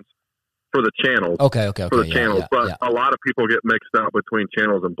 33 pounds. For the channels. Okay. For the channels. But a lot of people get mixed up between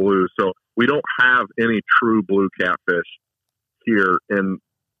channels and blues. So we don't have any true blue catfish here in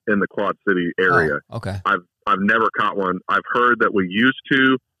the Quad City area. Oh, okay. I've never caught one. I've heard that we used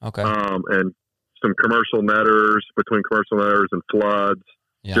to. Okay. And some commercial netters, between commercial netters and floods.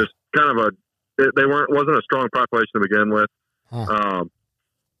 Yeah. Just kind of wasn't a strong population to begin with. Huh.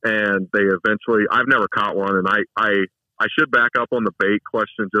 And they eventually, I've never caught one, and I should back up on the bait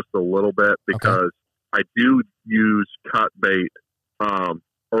question just a little bit, because I do use cut bait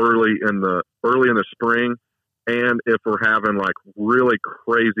early in the spring, and if we're having like really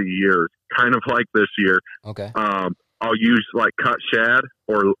crazy years, kind of like this year, I'll use like cut shad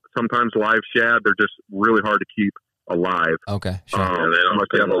or sometimes live shad. They're just really hard to keep alive. Okay, sure. They don't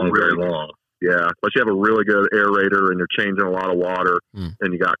stay very long. Yeah, but you have a really good aerator, and you're changing a lot of water,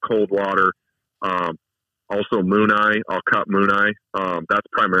 and you got cold water. Also moon eye. I'll cut moon eye. That's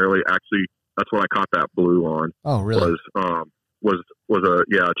primarily, actually, that's what I caught that blue on. Oh, really? Was a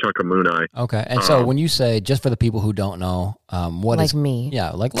chunk of moon eye. Okay, and so when you say, just for the people who don't know, what like is me?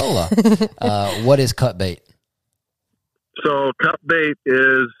 Yeah, like Lola. What is cut bait? So cut bait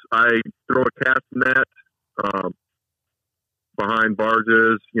is, I throw a cast net behind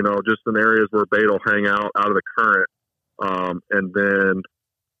barges, just in areas where bait will hang out of the current, and then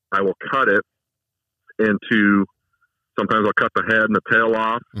I will cut it into. Sometimes I'll cut the head and the tail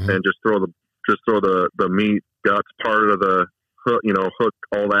off, and just throw the meat, guts, part of the hook, hook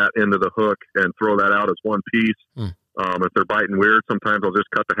all that into the hook and throw that out as one piece. If they're biting weird, sometimes I'll just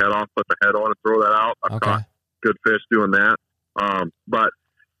cut the head off, put the head on, and throw that out. I've caught good fish doing that. But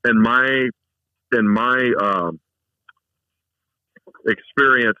in my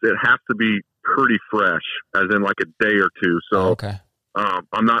experience, it has to be pretty fresh, as in like a day or two. So,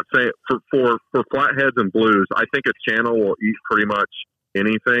 I'm not saying for flatheads and blues, I think a channel will eat pretty much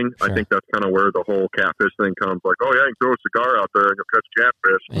anything. Sure. I think that's kind of where the whole catfish thing comes. Like, oh yeah, you can throw a cigar out there and you'll catch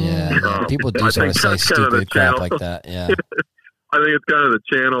catfish. Yeah, people do sort of say stupid crap like that. Yeah. I think it's kind of the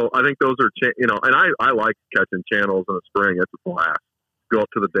channel. I think those are, and I like catching channels in the spring. It's a blast. Go up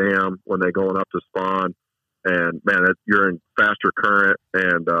to the dam when they're going up to spawn, and man, you're in faster current,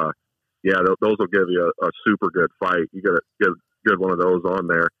 and those will give you a super good fight. You got to get a good one of those on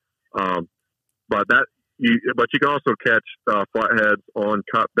there. But you can also catch flatheads on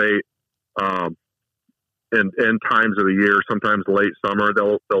cut bait, in times of the year. Sometimes late summer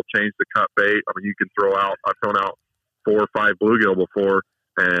they'll change the cut bait. I mean, you can throw out. I've thrown out 4 or 5 bluegill before,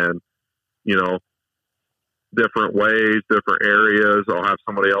 and different ways, different areas. I'll have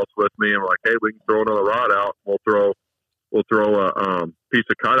somebody else with me, and we're like, hey, we can throw another rod out. We'll throw a piece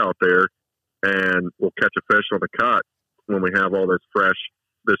of cut out there, and we'll catch a fish on the cut when we have all this fresh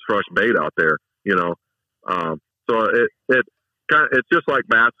bait out there. So it's just like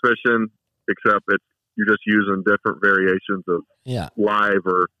bass fishing, except you're just using different variations of live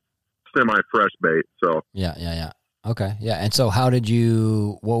or semi-fresh bait. So yeah. Okay, yeah. And so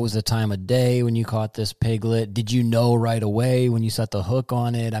what was the time of day when you caught this piglet? Did you know right away when you set the hook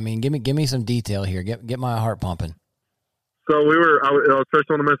on it? I mean, give me some detail here. Get my heart pumping. So I was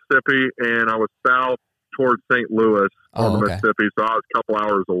fishing on the Mississippi, and I was south towards St. Louis on the Mississippi, so I was a couple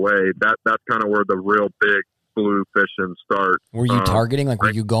hours away. That's kind of where the real big blue fishing starts. Were you targeting?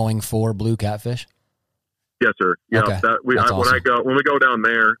 Were you going for blue catfish? Yes, sir. Yeah. Okay. Awesome. When we go down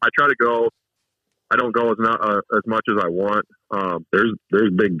there, I try to go. I don't go as much as I want. There's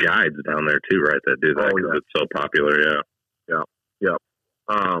big guides down there too, right? That do that because it's so popular.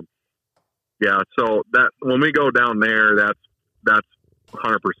 Yeah. So that when we go down there, that's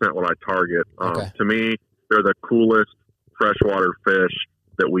 100% what I target. To me, they're the coolest freshwater fish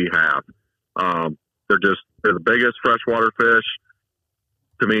that we have. They're the biggest freshwater fish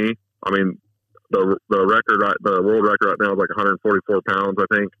to me. I mean, the world record right now is like 144 pounds, I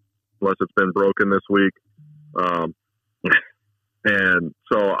think, unless it's been broken this week. And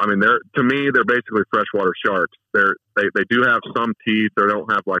so, I mean, they're basically freshwater sharks. They do have some teeth. They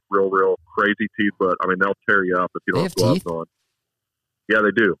don't have like real crazy teeth, but I mean, they'll tear you up if you don't have gloves on. Yeah,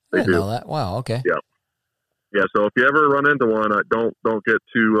 they do. I didn't know that. Wow. Okay. Yeah. So if you ever run into one, don't get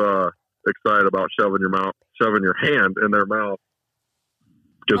too excited about shoving your hand in their mouth,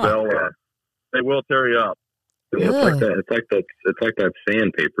 because they will tear you up. Yeah, it's like that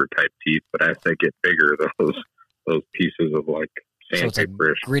sandpaper type teeth, but as they get bigger, those pieces of like sandpaper. So it's like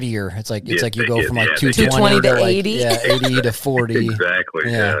grittier. It's like you go from like 220 to 80. 80 to 40.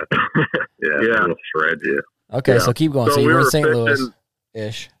 Exactly. Yeah. It'll shred you. Okay, so keep going. So you were in St. Louis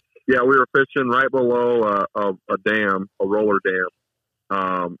ish. Yeah, we were fishing right below a dam, a roller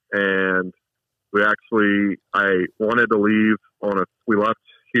dam, and I wanted to leave we left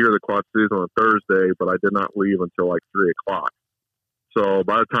here the Quad Cities on a Thursday, but I did not leave until like 3:00. So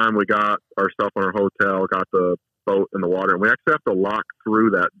by the time we got our stuff on our hotel, got the boat in the water. And we actually have to lock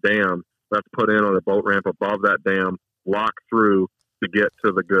through that dam. That's put in on a boat ramp above that dam, lock through to get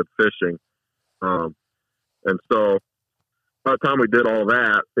to the good fishing. And so by the time we did all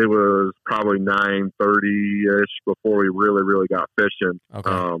that, it was probably 9:30-ish before we really, really got fishing.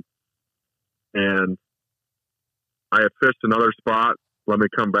 Okay. And I had fished another spot. Let me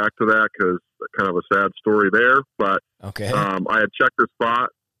come back to that because kind of a sad story there. But okay. I had checked the spot,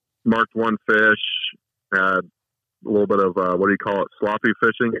 marked one fish, had a little bit of, what do you call it, sloppy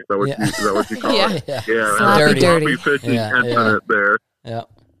fishing? Is that what you call it? Yeah. Sloppy, dirty. Fishing incident there. Yeah.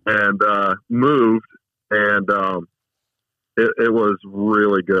 And moved, and it was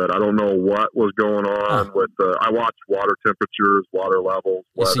really good. I don't know what was going on with the. I watched water temperatures, water levels,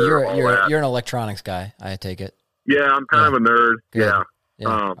 weather. So you're an electronics guy, I take it. Yeah, I'm kind of a nerd. Good.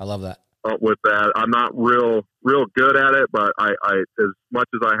 Yeah, I love that. With that, I'm not real good at it, but I as much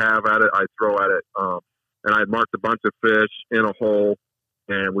as I have at it, I throw at it. And I had marked a bunch of fish in a hole,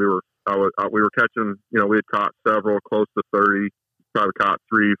 and we were catching. We had caught several, close to 30. Probably caught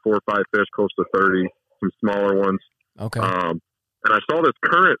 3, 4, 5 fish, close to 30. Some smaller ones. Okay. And I saw this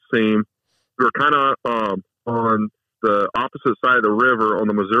current seam. We were kind of on the opposite side of the river, on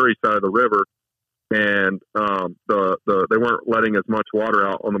the Missouri side of the river, and they weren't letting as much water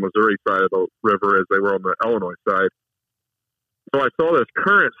out on the Missouri side of the river as they were on the Illinois side. So I saw this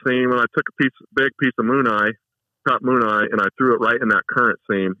current seam, and I took a big piece of caught moon eye, and I threw it right in that current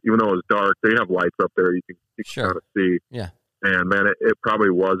seam. Even though it was dark, they have lights up there you can kind of see. Yeah. And man, it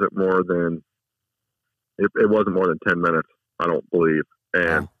probably wasn't more than. It wasn't more than 10 minutes, I don't believe.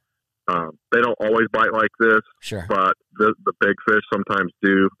 And they don't always bite like this, sure. But the big fish sometimes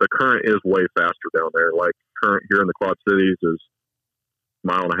do. The current is way faster down there. Like current here in the Quad Cities is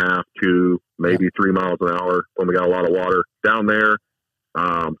 1.5 miles, 2, maybe 3 miles an hour when we got a lot of water. Down there,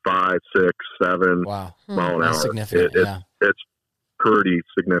 5, 6, 7 mile an hour. Significant, it's pretty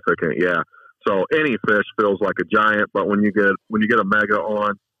significant, yeah. So any fish feels like a giant, but when you get a mega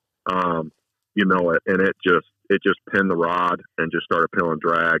on, you know it, and it just pinned the rod and just started peeling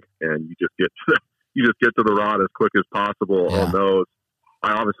drag, and you just get to the rod as quick as possible on those.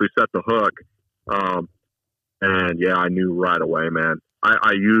 I obviously set the hook, and I knew right away, man.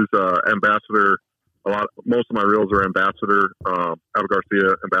 I use Ambassador a lot. Most of my reels are Ambassador, Ava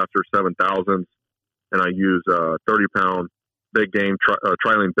Garcia Ambassador 7000s, and I use 30-pound big game,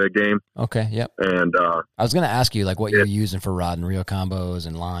 Trilene big game. Okay, yep. And I was going to ask you like what you're using for rod and reel combos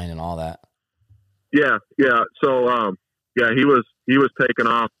and line and all that. Yeah. So, he was taking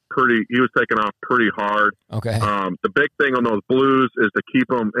off pretty hard. Okay. The big thing on those blues is to keep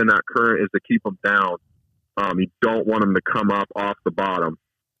them in that current, is to keep them down. You don't want them to come up off the bottom.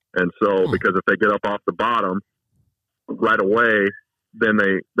 And so, because if they get up off the bottom right away, then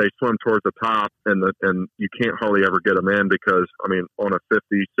they swim towards the top, and you can't hardly ever get them in because, I mean, on a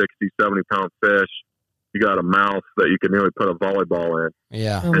 50, 60, 70 pound fish, you got a mouth that you can nearly put a volleyball in.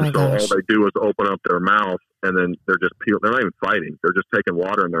 Yeah. Oh my gosh. All they do is open up their mouth, and then they're just peeling. They're not even fighting. They're just taking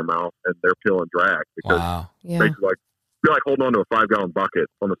water in their mouth, and they're peeling drag. Because basically, you're like holding on to a 5-gallon bucket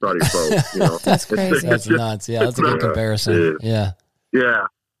on the side of your boat. You know? That's crazy. That's nuts. Yeah, that's a good comparison. Yeah. Yeah.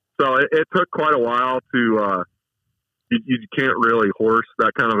 So it took quite a while to. You can't really horse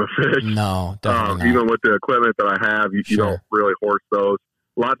that kind of a fish. No, definitely not. Even with the equipment that I have, you don't really horse those.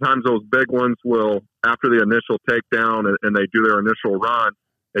 A lot of times those big ones will, after the initial takedown and they do their initial run,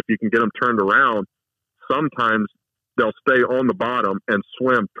 if you can get them turned around, sometimes they'll stay on the bottom and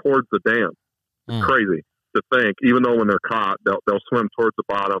swim towards the dam. It's crazy to think, even though when they're caught, they'll swim towards the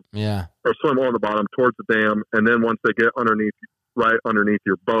bottom. Yeah. Or swim on the bottom towards the dam. And then once they get right underneath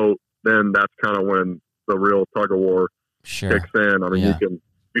your boat, then that's kind of when the real tug of war kicks in. I mean, you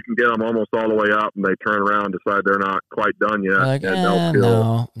can get them almost all the way up, and they turn around and decide they're not quite done yet. Like, and they'll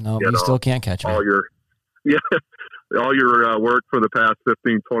kill, you still can't catch them. All your work for the past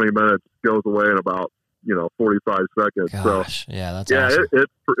 15, 20 minutes goes away in about 45 seconds. Gosh, so that's awesome.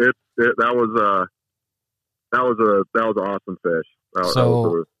 That was an awesome fish.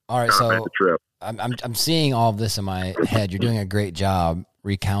 All right, so the trip. I'm seeing all of this in my head. You're doing a great job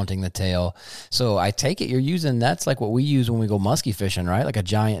recounting the tale. So I take it you're using nets like what we use when we go muskie fishing, right? Like a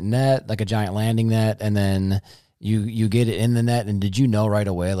giant net, like a giant landing net, and then you get it in the net. And did you know right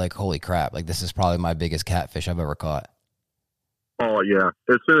away, like, holy crap, like this is probably my biggest catfish I've ever caught? Oh yeah.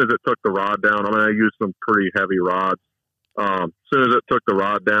 As soon as it took the rod down, I mean, I used some pretty heavy rods. As soon as it took the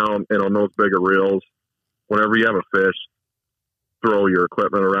rod down, and on those bigger reels, whenever you have a fish, throw your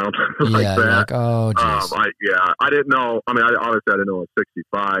equipment around like that. Like, oh, geez. I didn't know. I mean, obviously I didn't know it was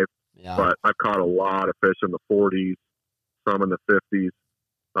 65, but I've caught a lot of fish in the 40s, some in the 50s.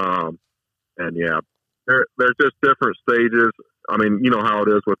 And There's just different stages. I mean, you know how it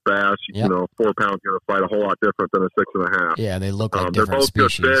is with bass. Yep. 4 pounds going to fight a whole lot different than a 6.5. Yeah, they look like they're different both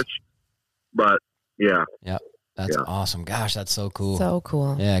species. good fish, but yeah. Yep. That's awesome. Gosh, that's so cool. So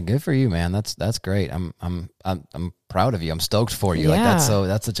cool. Yeah, good for you, man. That's great. I'm proud of you. I'm stoked for you. Yeah. Like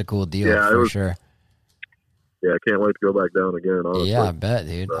that's such a cool deal for sure. Yeah, I can't wait to go back down again, honestly. Yeah, I bet,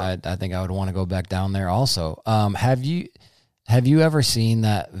 dude. So. I think I would want to go back down there also. Have you ever seen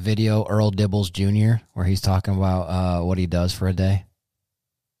that video, Earl Dibbles Jr., where he's talking about what he does for a day?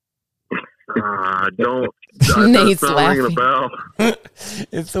 I don't. Nate's laughing.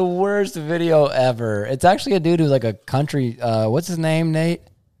 It's the worst video ever. It's actually a dude who's like a country. What's his name, Nate?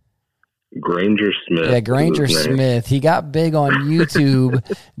 Granger Smith. Yeah, Granger Smith. He got big on YouTube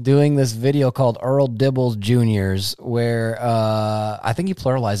doing this video called Earl Dibbles Juniors, where I think he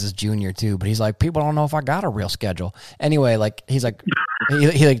pluralizes junior too, but he's like, people don't know if I got a real schedule. Anyway, like he's like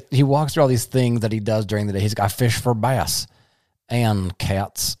he walks through all these things that he does during the day. He's like, I fish for bass and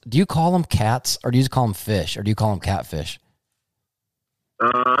cats. Do you call them cats, or do you just call them fish, or do you call them catfish?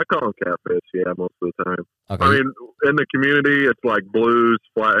 I call them catfish, yeah, most of the time. Okay. I mean, in the community, it's like blues,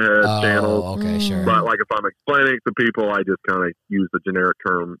 flathead, channels. Okay, sure. But like if I'm explaining it to people, I just kind of use the generic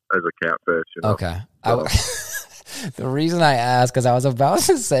term as a catfish. Okay. So. The reason I asked, because I was about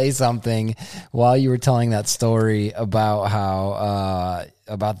to say something while you were telling that story about how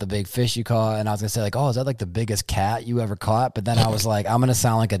about the big fish you caught, and I was gonna say like, oh, is that like the biggest cat you ever caught? But then I was like, I'm gonna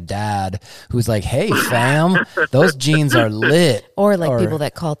sound like a dad who's like, hey fam, those jeans are lit. Or like people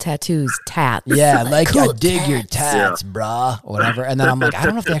that call tattoos tats. Yeah, like cool I dig your tats, brah, whatever. And then I'm like, I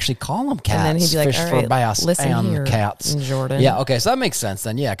don't know if they actually call them cats. And then he'd be like, fish all right, for bass listen and here, cats. Jordan. Yeah, okay, so that makes sense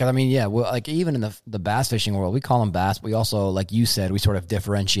then. Yeah, because I mean, yeah, well, like even in the bass fishing world, we call them bass. But we also, like you said, we sort of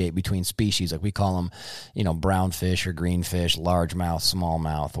differentiate between species. Like we call them, brown fish or green fish, largemouth,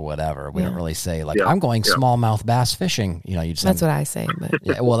 smallmouth, or whatever. We don't really say like I'm going smallmouth bass fishing. You just that's what I say. But.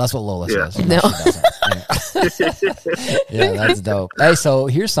 Yeah, well, that's what Lola says. No. Yeah, that's dope. Hey, so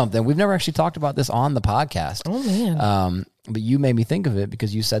here's something we've never actually talked about this on the podcast. Oh man. But you made me think of it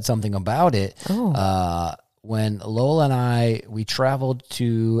because you said something about it. Oh. When Lola and we traveled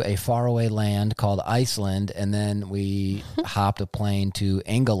to a faraway land called Iceland, and then we hopped a plane to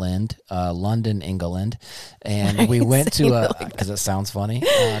England, London, England, and we went to because it sounds funny,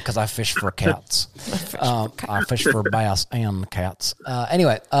 because I fish for cats. I fish for bass and cats.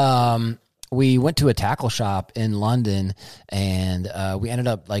 Anyway, we went to a tackle shop in London, and we ended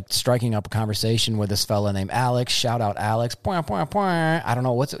up like striking up a conversation with this fella named Alex. Shout out Alex. I don't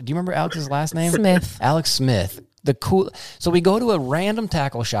know do you remember Alex's last name? Smith. Alex Smith. So we go to a random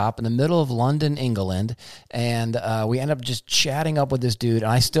tackle shop in the middle of London, England, and we end up just chatting up with this dude.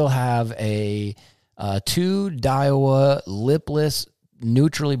 And I still have a 2 Daiwa lipless,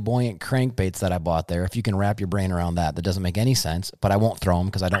 neutrally buoyant crankbaits that I bought there. If you can wrap your brain around that doesn't make any sense, but I won't throw them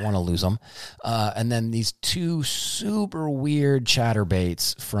because I don't want to lose them. And then these 2 super weird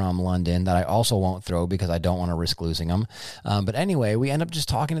chatterbaits from London that I also won't throw because I don't want to risk losing them. But anyway, we end up just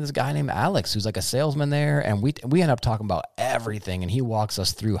talking to this guy named Alex, who's like a salesman there, and we end up talking about everything, and he walks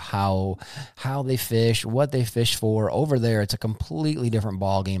us through how they fish, what they fish for. Over there, it's a completely different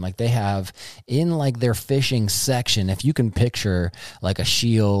ball game. Like they have in like their fishing section, if you can picture like a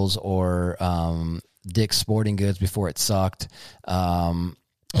Shields or Dick's Sporting Goods before it sucked. I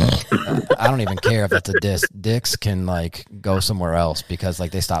don't even care if that's a diss. Dick's can like go somewhere else because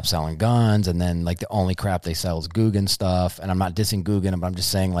like they stopped selling guns, and then like the only crap they sell is Guggen stuff. And I'm not dissing Guggen, but I'm just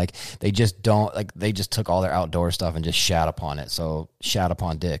saying like they just took all their outdoor stuff and just shat upon it. So shat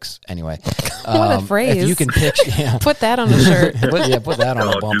upon Dick's. Anyway, what a phrase! If you can picture, put that on a shirt. Put that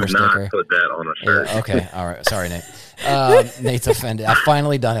on a bumper sticker. Put that on a shirt. Yeah, okay, all right. Sorry, Nate. Nate's offended. I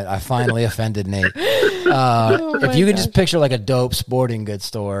finally done it. I finally offended Nate. If you can just picture like a dope sporting goods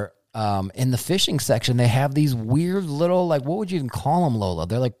store, in the fishing section, they have these weird little, like, what would you even call them, Lola?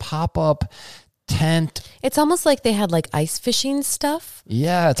 They're like pop-up tent. It's almost like they had like ice fishing stuff.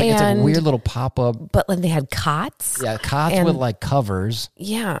 Yeah, it's a weird little pop-up. But then they had cots. Yeah, cots with like covers.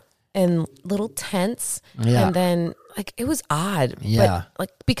 Yeah, and little tents. Yeah. And then like it was odd. Yeah. But, like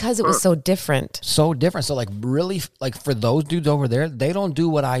because it was so different. So different. So like really like for those dudes over there, they don't do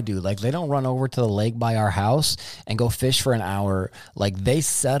what I do. Like they don't run over to the lake by our house and go fish for an hour. Like they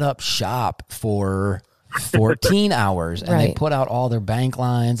set up shop for 14 hours and they put out all their bank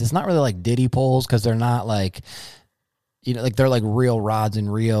lines. It's not really like diddy poles because they're not like, like they're like real rods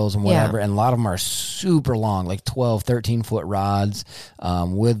and reels and whatever. Yeah. And a lot of them are super long, like 12, 13-foot rods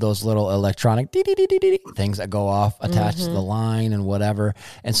with those little electronic things that go off attached to the line and whatever.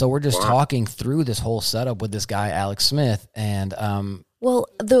 And so we're just talking through this whole setup with this guy, Alex Smith. And Well,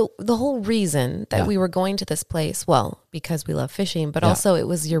 the whole reason that we were going to this place, well, because we love fishing, but also it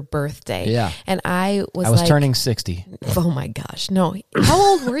was your birthday. Yeah. And I was like, turning 60. Oh my gosh. No. How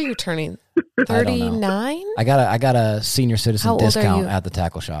old were you turning? 39? I got a senior citizen discount at the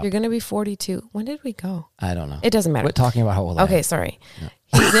tackle shop. You're going to be 42. When did we go? I don't know. It doesn't matter. We're talking about how old I am. Okay, sorry. Yeah.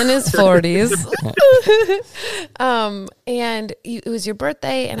 He's in his 40s. And it was your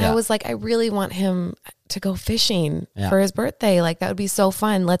birthday, and I was like, I really want him to go fishing for his birthday. Like, that would be so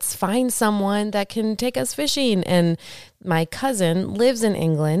fun. Let's find someone that can take us fishing. And my cousin lives in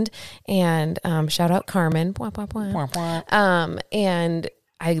England, and shout out Carmen. And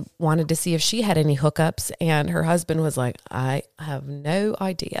I wanted to see if she had any hookups, and her husband was like, I have no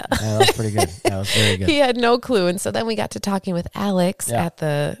idea. Yeah, that was pretty good. That was very good. He had no clue. And so then we got to talking with Alex at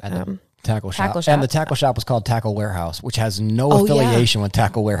the tackle shop. And the tackle shop was called Tackle Warehouse, which has no affiliation with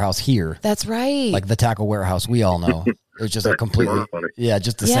Tackle Warehouse here. That's right. Like the Tackle Warehouse we all know. It was just a completely,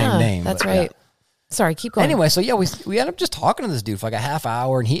 just the same name. That's right. Sorry, keep going. Anyway, so we ended up just talking to this dude for like a half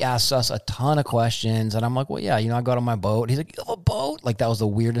hour, and he asks us a ton of questions, and I'm like, well, yeah, I got on my boat. He's like, you have a boat? Like, that was the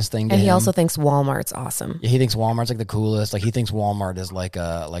weirdest thing to him. And he also thinks Walmart's awesome. Yeah, he thinks Walmart's like the coolest. Like, he thinks Walmart is like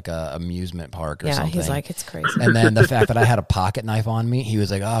a amusement park or something. Yeah, he's like, it's crazy. And then the fact that I had a pocket knife on me, he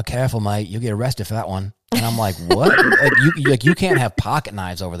was like, oh, careful, mate, you'll get arrested for that one. And I'm like, what? you can't have pocket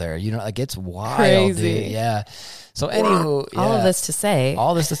knives over there. Like, it's wild, crazy. Dude. Yeah. So anywho, all of this to say,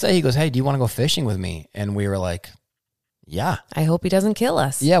 he goes, hey, do you want to go fishing with me? And we were like, yeah. I hope he doesn't kill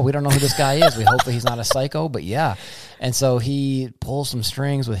us. Yeah, we don't know who this guy is. We hope that he's not a psycho, but yeah. And so he pulls some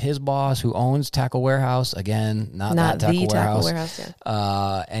strings with his boss, who owns Tackle Warehouse. Again, not that Tackle Warehouse.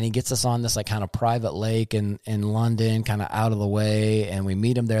 And he gets us on this like kind of private lake in London, kind of out of the way. And we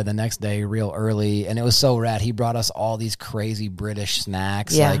meet him there the next day real early. And it was so rad. He brought us all these crazy British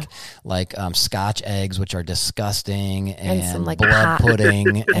snacks, like Scotch eggs, which are disgusting, and some like blood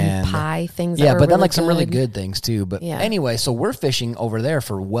pudding and pie things. Yeah, but then really some really good things too. But anyway, so we're fishing over there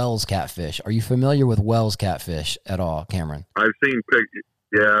for Wells catfish. Are you familiar with Wells catfish at all, Cameron? I've seen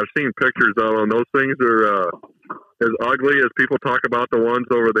pictures of them. Those things are as ugly as people talk about the ones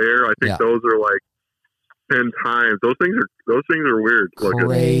over there. I think those are like 10 times. Those things are weird looking.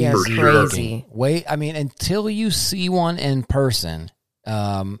 Crazy. Wait, I mean, until you see one in person.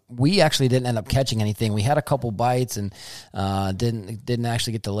 We actually didn't end up catching anything. We had a couple bites and didn't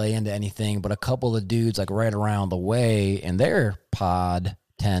actually get to lay into anything, but a couple of dudes like right around the way in their pod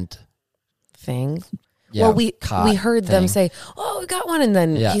tent thing. Yeah, well, we heard them say, "Oh, we got one," and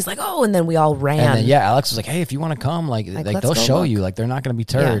then he's like, "Oh," and then we all ran. And then, Alex was like, "Hey, if you want to come, like they'll show you. Like, they're not going to be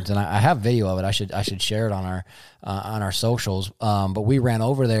turds." And I have video of it. I should share it on our socials. But we ran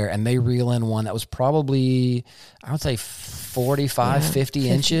over there, and they reel in one that was probably, I would say, 45, 50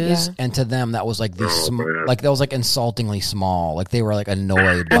 inches, and to them that was like that was like insultingly small. Like, they were like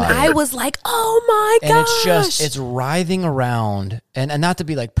annoyed by it. And I was like, "Oh my gosh!" And it's writhing around, and not to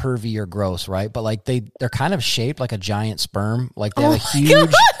be like pervy or gross, right? But like they're kind of shaped like a giant sperm. Like, they have a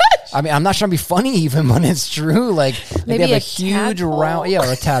huge. I mean, I'm not trying to be funny even, but it's true. Like maybe they have a huge tadpole? round,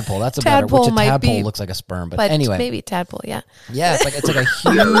 or a tadpole. That's a tadpole better. Which a tadpole looks like a sperm, but anyway, maybe tadpole. Yeah, it's like a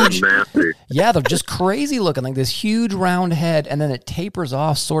huge. Yeah, they're just crazy looking, like this huge round head, and then it tapers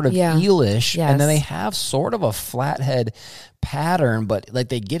off, sort of eelish, and then they have sort of a flathead pattern, but like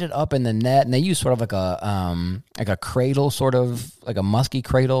they get it up in the net, and they use sort of like a cradle, sort of like a musky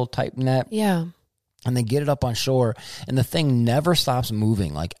cradle type net. Yeah. And they get it up on shore, and the thing never stops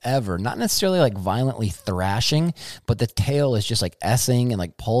moving, like ever. Not necessarily like violently thrashing, but the tail is just like S-ing and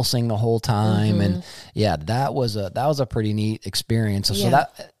like pulsing the whole time. Mm-hmm. And yeah, that was a pretty neat experience. So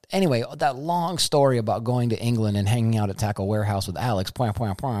that, anyway, that long story about going to England and hanging out at Tackle Warehouse with Alex,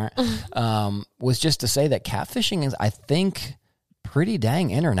 was just to say that catfishing is, I think, pretty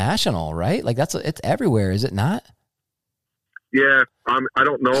dang international, right? Like it's everywhere, is it not? Yeah, I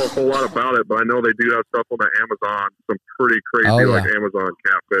don't know a whole lot about it, but I know they do have stuff on the Amazon, some pretty crazy like Amazon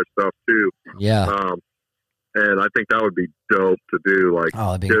catfish stuff too. Yeah, and I think that would be dope to do. Like,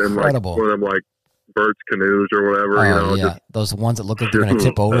 that'd be incredible. Like one of them like birch canoes or whatever. Just, those ones that look like they're going to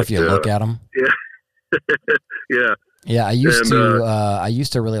tip over if you look at them. Yeah. Yeah, I used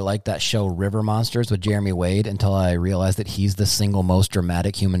to really like that show River Monsters with Jeremy Wade until I realized that he's the single most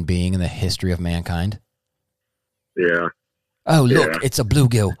dramatic human being in the history of mankind. Yeah. Oh, look, it's a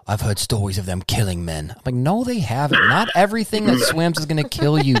bluegill. I've heard stories of them killing men. I'm like, no, they haven't. Not everything that swims is going to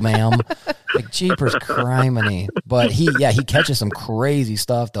kill you, ma'am. Like, jeepers criminy. But he catches some crazy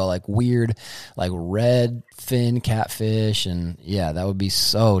stuff, though, like weird, like red fin catfish. And yeah, that would be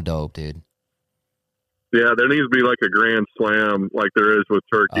so dope, dude. Yeah, there needs to be like a grand slam, like there is with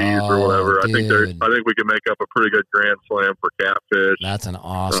turkeys or whatever. Dude. I think we can make up a pretty good grand slam for catfish. That's an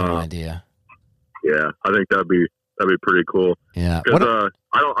awesome idea. Yeah, I think that'd be pretty cool. Yeah, because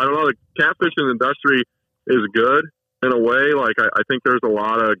I don't know. The catfishing industry is good in a way. Like I think there's a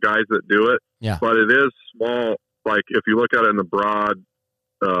lot of guys that do it. Yeah, but it is small. Like if you look at it in the broad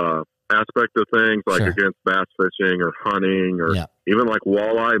aspect of things, like against bass fishing or hunting or even like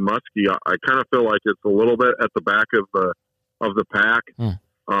walleye, muskie, I kind of feel like it's a little bit at the back of the pack.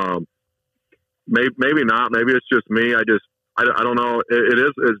 Maybe not. Maybe it's just me. I don't know.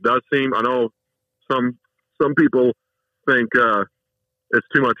 It does seem. I know some people think it's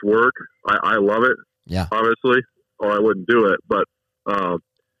too much work. I love it. Yeah, obviously, or I wouldn't do it. But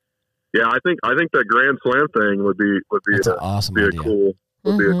yeah, I think that Grand Slam thing would be an awesome idea.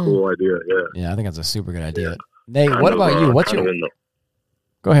 Would be a cool idea. Yeah. Yeah, I think that's a super good idea. Yeah. Nate, what about you? What's your?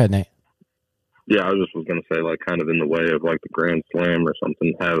 Go ahead, Nate. Yeah, I was just going to say, like, kind of in the way of like the Grand Slam or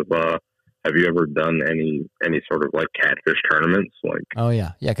something. Have you ever done any sort of like catfish tournaments? Like, oh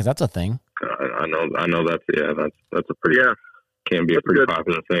yeah, because that's a thing. I know that's a pretty can be a pretty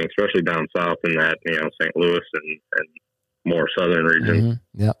popular thing, especially down south in that St. Louis and more southern region.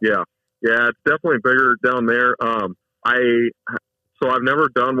 Mm-hmm. Yeah, it's definitely bigger down there. So I've never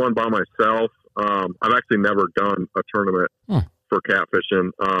done one by myself. I've actually never done a tournament for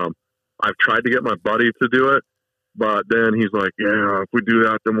catfishing. I've tried to get my buddy to do it, but then he's like, yeah, if we do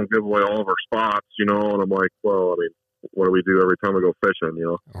that, then we'll give away all of our spots, And I'm like, well, I mean, what do we do every time we go fishing,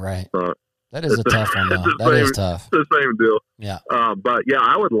 Right. That is a tough one, though. That is tough. It's the same deal. Yeah. But yeah,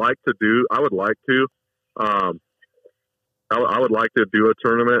 I would like to do a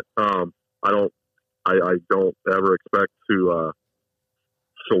tournament. I don't ever expect to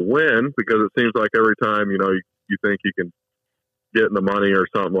win, because it seems like every time, you think you can get in the money or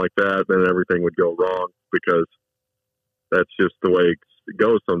something like that, then everything would go wrong, because that's just the way it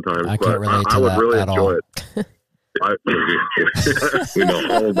goes sometimes. I can't relate to I would that really at enjoy all. it. We know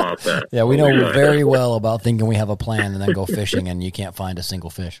all about that. Yeah, we know very well about thinking we have a plan and then go fishing and you can't find a single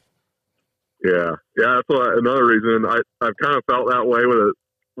fish. Yeah. That's another reason I've kind of felt that way with it.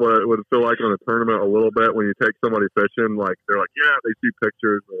 What it would feel like on a tournament a little bit when you take somebody fishing. Like they're like, yeah, they see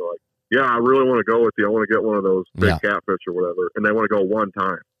pictures and they're like, yeah, I really want to go with you. I want to get one of those big catfish or whatever, and they want to go one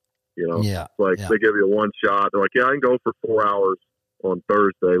time. They give you one shot. They're like, yeah, I can go for 4 hours on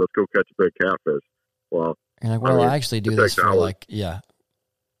Thursday. Let's go catch a big catfish. Well, you're like, I actually do this for hours. It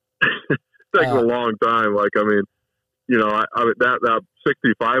takes a long time. Like, I mean, that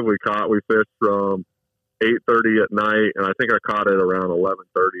 65 we caught, we fished from 8:30 at night, and I think I caught it around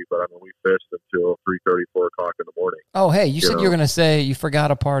 11:30. But I mean, we fished until 3:30, 4 o'clock in the morning. Oh, hey, you said you were going to say you forgot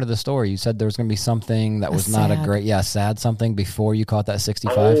a part of the story. You said there was going to be something that was not a great, sad something before you caught that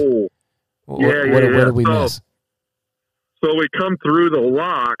 65. Oh, what did we miss? So we come through the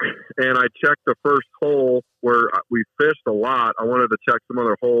lock, and I checked the first hole where we fished a lot. I wanted to check some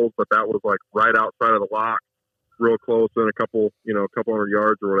other holes, but that was like right outside of the lock, real close in a couple 100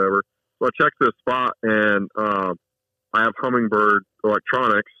 yards or whatever. So I checked this spot, and I have Humminbird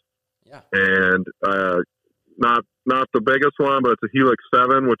electronics, and not the biggest one, but it's a Helix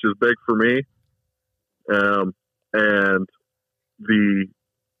 7, which is big for me. And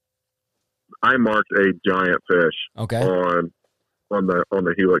I marked a giant fish on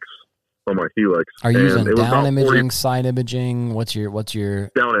the Helix, on my Helix. Are you using down imaging, side imaging? What's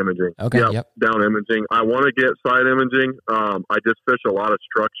your down imaging? Okay, yep. Down imaging. I want to get side imaging. I just fish a lot of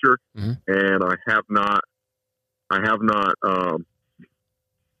structure, and I have not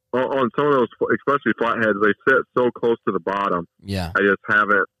on some of those, especially flatheads. They sit so close to the bottom. Yeah, I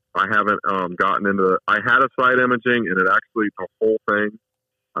haven't gotten into it. I had a side imaging, and it actually, the whole thing,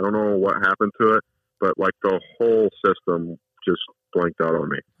 I don't know what happened to it, but like the whole system just blanked out on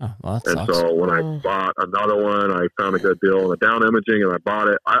me. Oh, well, that and sucks. so when I bought another one, I found a good deal on the down imaging, and I bought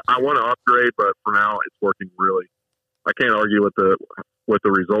it. I want to upgrade, but for now it's working really. I can't argue with the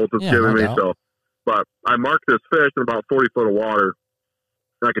results it's giving me. So, but I marked this fish in about 40 foot of water,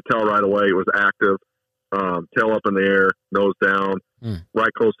 and I could tell right away it was active. Tail up in the air, nose down,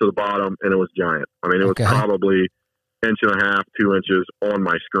 right close to the bottom, and it was giant. I mean, it was probably 1.5 inches, 2 inches on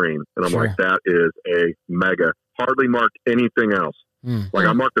my screen. And I'm like, that is a mega. Hardly marked anything else. Like,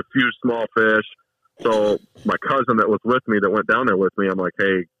 I marked a few small fish. So my cousin that was with me, that went down there with me, I'm like,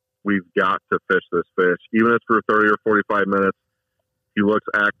 hey, we've got to fish this fish. Even if it's for 30 or 45 minutes, he looks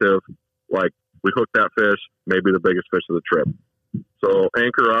active. Like, we hooked that fish, maybe the biggest fish of the trip. So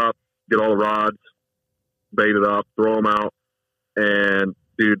anchor up, get all the rods, bait it up, throw them out. And,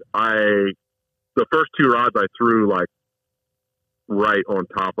 dude, the first 2 rods I threw like right on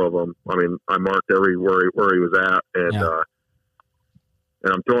top of him. I mean, I marked where he was at, and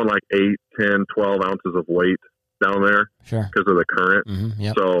I'm throwing like 8, 10, 12 ounces of weight down there because of the current. Mm-hmm,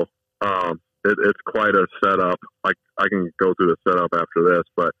 yep. So it's quite a setup. I can go through the setup after this,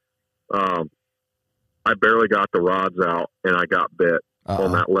 but I barely got the rods out, and I got bit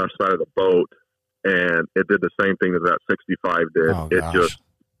on that left side of the boat, and it did the same thing as that 65 did. Oh,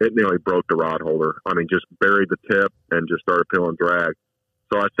 it nearly broke the rod holder. I mean, just buried the tip and just started peeling drag.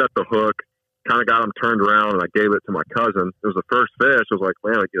 So I set the hook, kind of got him turned around, and I gave it to my cousin. It was the first fish. I was like,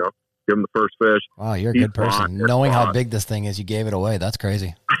 man, give him the first fish. Wow, you're a good person. Knowing how big this thing is, you gave it away. That's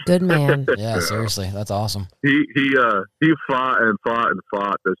crazy. Good man. Yeah, seriously. That's awesome. He fought and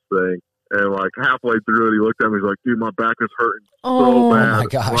fought this thing. And like halfway through it, he looked at me. He's like, "Dude, my back is hurting so bad." Oh my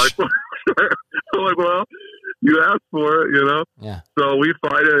gosh! I'm like, "Well, you asked for it, Yeah. So we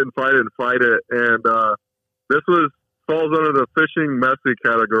fight it, and this falls under the fishing messy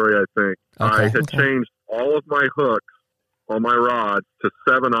category. I think I had changed all of my hooks on my rods to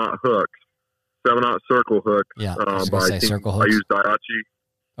 7/0 hooks, 7/0 circle hooks. Yeah, circle hooks. I use Daiichi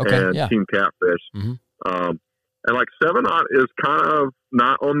and Team Catfish. Mm-hmm. And like 7/0 is kind of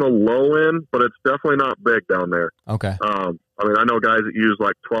not on the low end, but it's definitely not big down there. Okay. I mean, I know guys that use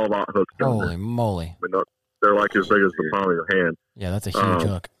like 12/0 hooks. Holy moly! I mean, they're like as big as the palm of your hand. Yeah, that's a huge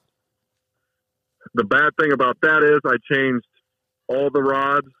hook. The bad thing about that is I changed all the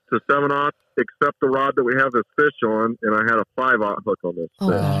rods to 7/0 except the rod that we have this fish on, and I had a 5/0 hook on this fish.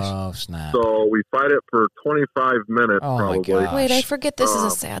 Oh, snap. So we fight it for 25 minutes probably. Wait, I forget this is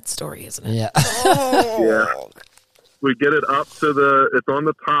a sad story, isn't it? Yeah. Yeah. We get it up to it's on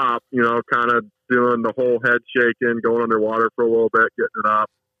the top, kind of doing the whole head shaking, going underwater for a little bit, getting it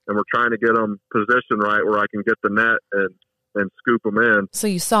up. And we're trying to get them positioned right where I can get the net and scoop them in. So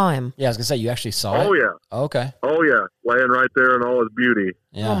you saw him? Yeah, I was going to say, you actually saw it? Oh, yeah. Okay. Oh, yeah. Laying right there in all his beauty.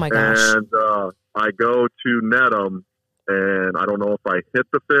 Yeah. Oh, my gosh. And I go to net him, and I don't know if I hit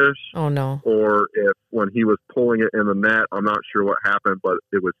the fish. Oh, no. Or if when he was pulling it in the net, I'm not sure what happened, but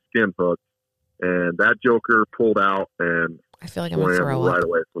it was skin hooked. And that joker pulled out and I feel like I'm going to throw right up.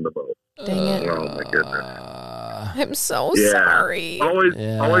 away from the boat. Dang it. Oh, my goodness. I'm so sorry. Always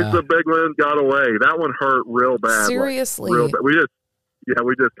the big one got away. That one hurt real bad. Seriously. Real bad. We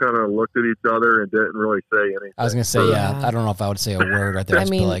just kind of looked at each other and didn't really say anything. I was going to say, I don't know if I would say a word right there. I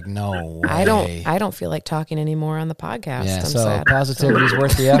mean, like, no way. I don't feel like talking anymore on the podcast. Yeah, I'm so sad. positivity is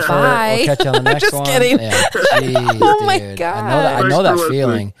worth the effort. Bye. We'll catch you on the next Just one. kidding. Yeah, geez, Oh, my dude. God. I know that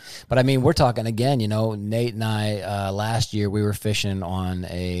feeling. But, I mean, we're talking again, Nate and I, last year, we were fishing on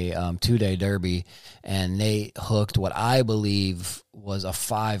a 2-day derby, and Nate hooked what I believe was a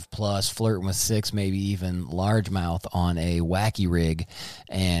 5+, flirting with 6, maybe even largemouth on a wacky rig,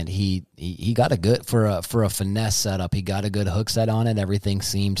 and he got a good for a finesse setup. He got a good hook set on it. Everything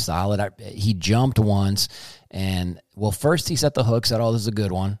seemed solid. He jumped once, and first he set the hook, said, "Oh, this is a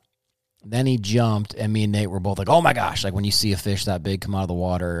good one." Then he jumped, and me and Nate were both like, "Oh my gosh!" Like when you see a fish that big come out of the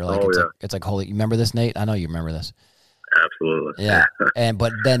water, like it's like holy. You remember this, Nate? I know you remember this. Absolutely. Yeah.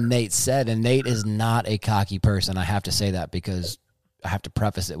 But then Nate said, and Nate is not a cocky person. I have to say that because I have to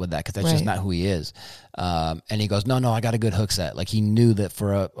preface it with that because that's just not who he is. And he goes, no, I got a good hook set. Like he knew that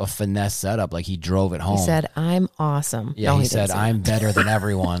for a finesse setup, like he drove it home. He said, "I'm awesome." Yeah, he said, "I'm better than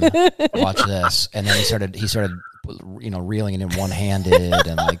everyone." Watch this. And then he started reeling it in one-handed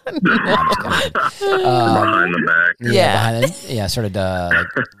and like behind the back. Started like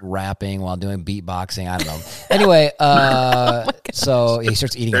rapping while doing beatboxing. I don't know. Anyway, so he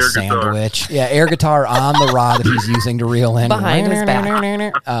starts eating a sandwich. Yeah, air guitar on the rod that he's using to reel in behind his back.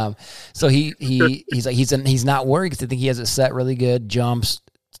 So he's not worried because I think he has it set really good.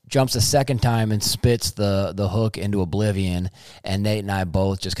 Jumps a second time and spits the hook into oblivion, and Nate and I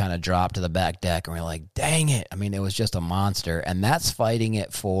both just kind of dropped to the back deck, and we're like, dang it. I mean, it was just a monster, and that's fighting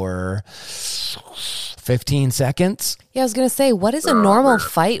it for 15 seconds. Yeah, I was going to say, what is a normal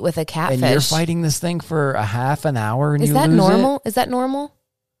fight with a catfish? And you're fighting this thing for a half an hour, and is you that lose normal? it? Is that normal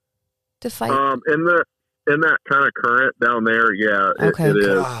to fight? In that kind of current down there, yeah, it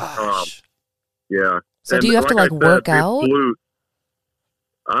is. Yeah. So do you have to work out?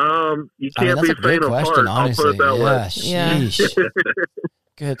 You can't be faint of heart. I'll put it that way. Yeah.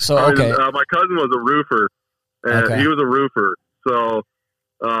 Good. So my cousin was a roofer, and he was a roofer. So,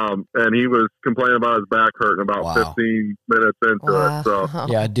 and he was complaining about his back hurting about 15 minutes into it. So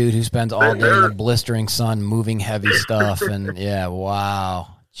yeah, a dude who spends all day in the blistering sun moving heavy stuff, and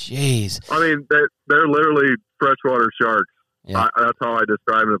jeez. I mean, they're literally freshwater sharks. Yeah. That's how I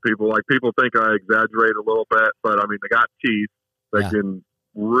describe them to people. Like people think I exaggerate a little bit, but I mean they got teeth that can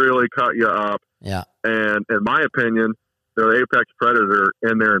really cut you up. Yeah. And in my opinion, they're the apex predator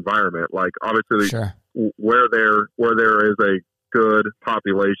in their environment. Like obviously Sure. where there is a good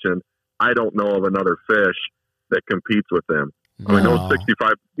population, I don't know of another fish that competes with them. No. I mean, those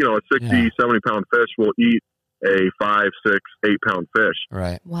 65, a 60, 70 pound fish will eat a 5, 6, 8 pound fish.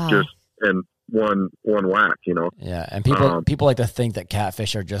 Right. Wow. Just in one whack, Yeah, and people like to think that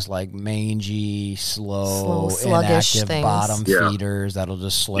catfish are just like mangy, slow sluggish inactive things. bottom feeders that'll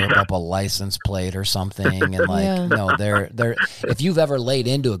just slurp up a license plate or something. And like, no, they're. If you've ever laid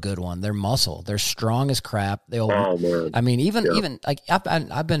into a good one, they're muscle. They're strong as crap. They'll. Oh man. I mean, even like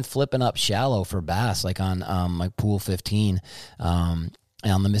I've been flipping up shallow for bass, like on like pool 15, on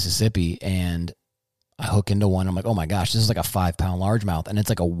the Mississippi, and I hook into one. I'm like, oh my gosh, this is like a 5 pound largemouth, and it's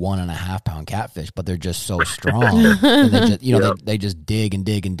like a 1.5 pound catfish, but they're just so strong. And they just, they just dig and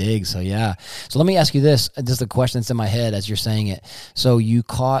dig and dig. So yeah. So let me ask you this. This is a question that's in my head as you're saying it. So you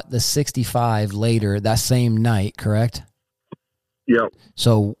caught the 65 later that same night, correct? Yep.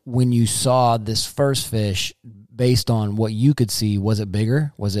 So when you saw this first fish, based on what you could see, was it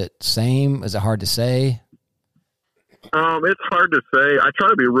bigger? Was it same? Is it hard to say? It's hard to say. I try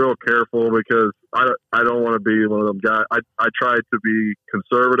to be real careful because I don't want to be one of them guys. I try to be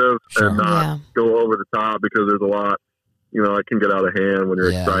conservative and not go over the top because there's a lot, it can get out of hand when you're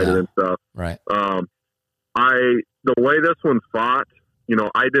excited and stuff. Right. The way this one fought,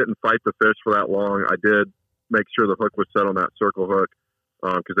 I didn't fight the fish for that long. I did make sure the hook was set on that circle hook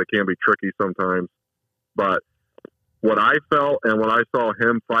because they can be tricky sometimes. But what I felt and when I saw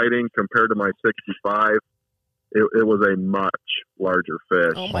him fighting compared to my 65, it was a much larger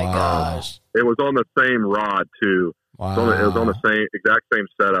fish. Oh my gosh! It was on the same rod too. Wow. It was on the exact same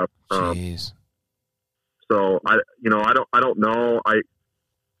setup. Jeez. So I don't know.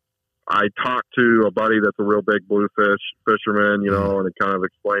 I talked to a buddy that's a real big bluefish fisherman, and it kind of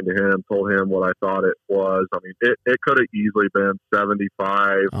explained to him, told him what I thought it was. I mean, it could have easily been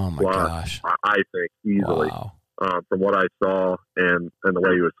 75 Oh my plus, gosh! I think easily from what I saw and the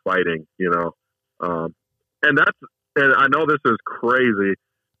way he was fighting, And I know this is crazy,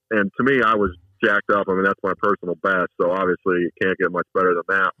 and to me, I was jacked up. I mean, that's my personal best, so obviously it can't get much better than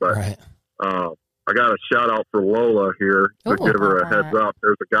that. But I got a shout out for Lola here to give her a heads up.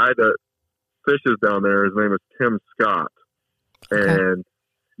 There's a guy that fishes down there. His name is Tim Scott, and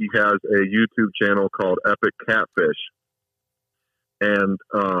he has a YouTube channel called Epic Catfish. And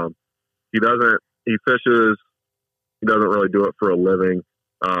he fishes. He doesn't really do it for a living,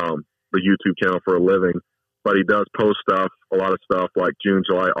 the YouTube channel for a living. But he does post stuff, a lot of stuff like June,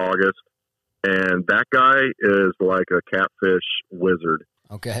 July, August. And that guy is like a catfish wizard.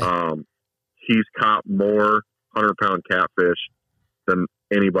 Okay. He's caught more 100-pound catfish than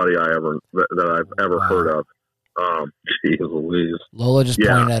anybody that I've ever heard of. Jeez Louise. Lola just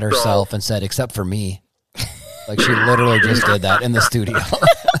pointed at herself and said, except for me. Like she literally just did that in the studio.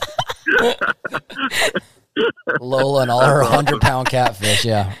 Lola and all her 100-pound catfish,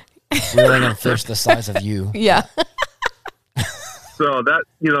 reeling in fish the size of you. Yeah. So that's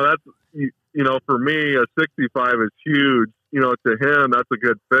for me, a 65 is huge. To him, that's a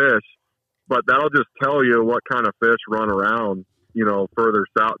good fish. But that'll just tell you what kind of fish run around, further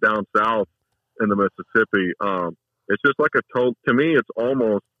down south in the Mississippi. It's just like to me, it's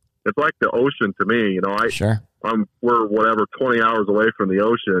like the ocean to me. We're whatever 20 hours away from the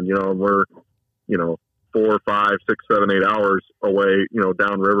ocean, and we're, 4, 5, 6, 7, 8 hours away,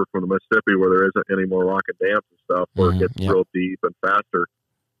 downriver from the Mississippi where there isn't any more rock and dams and stuff where it gets real deep and faster.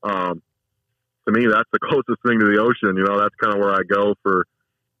 To me, that's the closest thing to the ocean. That's kind of where I go for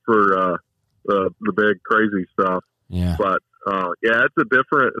the big crazy stuff. Yeah. But it's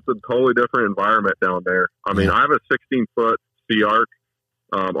a totally different environment down there. I mean, I have a 16-foot Sea Arc,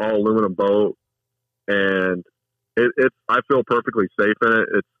 all aluminum boat, and I feel perfectly safe in it.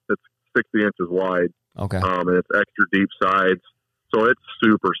 It's 60 inches wide. Okay. And it's extra deep sides. So it's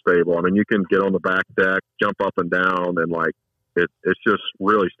super stable. I mean, you can get on the back deck, jump up and down, and it's just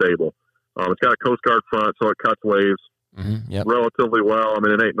really stable. It's got a Coast Guard front, so it cuts waves relatively well. I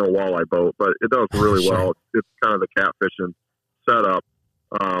mean, it ain't no walleye boat, but it does really well. It's kind of the catfishing setup.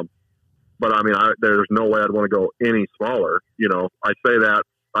 But I mean, there's no way I'd want to go any smaller. I say that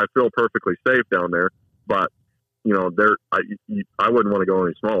I feel perfectly safe down there, but I wouldn't want to go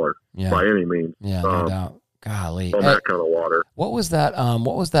any smaller by any means. Yeah, no doubt. Golly, on that kind of water. What was that?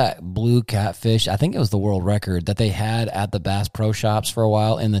 What was that blue catfish? I think it was the world record that they had at the Bass Pro Shops for a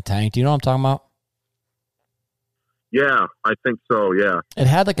while in the tank. Do you know what I'm talking about? Yeah, I think so. Yeah, it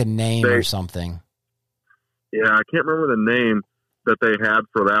had like a name or something. Yeah, I can't remember the name that they had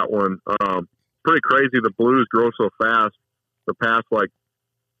for that one. Pretty crazy. The blues grow so fast. The past 3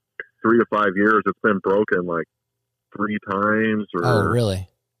 to 5 years, it's been broken 3 times. Or oh, really?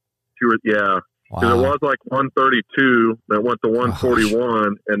 2 or yeah. Because it was like 132, that went to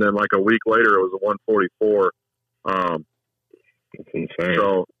 141, and then like a week later it was a 144. It's insane.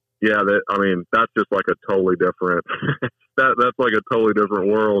 So yeah, that's just like a totally different. That's like a totally different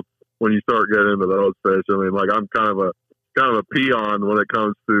world when you start getting into those fish. I mean, like I'm kind of a peon when it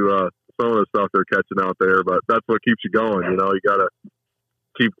comes to some of the stuff they're catching out there, but that's what keeps you going. You know, you got to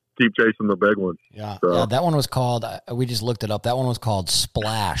keep chasing the big ones. Yeah. So. Yeah, that one was called, we just looked it up. That one was called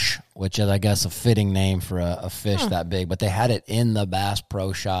Splash, which is, I guess, a fitting name for a fish that big. But they had it in the Bass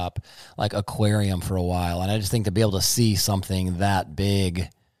Pro Shop, like aquarium for a while. And I just think to be able to see something that big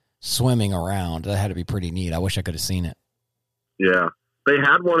swimming around, that had to be pretty neat. I wish I could have seen it. Yeah. They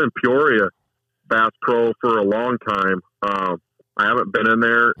had one in Peoria, Bass Pro, for a long time. I haven't been in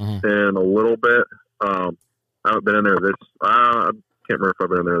there in a little bit. I haven't been in there can't remember if I've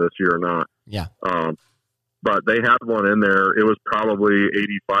been there this year or not. Yeah. But they had one in there. It was probably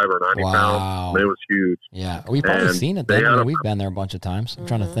 85 or 90 pounds. It was huge. Yeah. We've probably seen it then. We've been there a bunch of times. I'm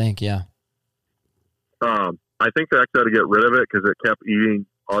trying to think. Yeah. I think they actually had to get rid of it because it kept eating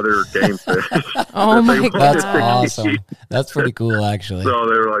other game fish. Oh my God. That's awesome. That's pretty cool, actually. So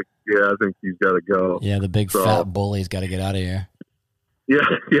they were like, yeah, I think he's got to go. Yeah. The big fat bully's got to get out of here. Yeah,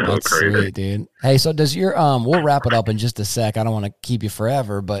 that's crazy. Sweet, dude. Hey, so does your we'll wrap it up in just a sec. I don't want to keep you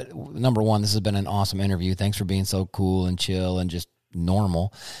forever, but number one, this has been an awesome interview. Thanks for being so cool and chill and just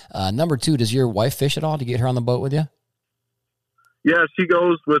normal. Number two, does your wife fish at all? Do you get her on the boat with you? Yeah, she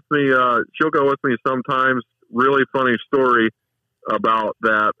goes with me. She'll go with me sometimes. Really funny story about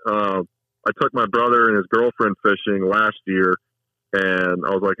that. I took my brother and his girlfriend fishing last year, and I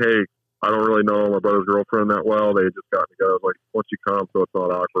was like, hey, I don't really know my brother's girlfriend that well. They had just gotten together. I was like, once you come, so it's not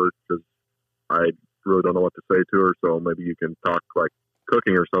awkward, because I really don't know what to say to her, so maybe you can talk like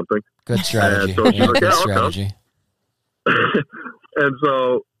cooking or something. Good strategy. And so good strategy. And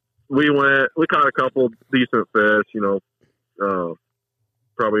so we caught a couple decent fish,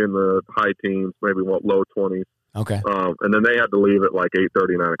 probably in the high teens, maybe low 20s. Okay. And then they had to leave at like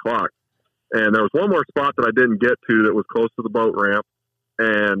 8:30, 9 o'clock. And there was one more spot that I didn't get to that was close to the boat ramp.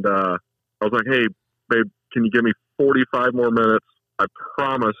 And I was like, hey, babe, can you give me 45 more minutes? I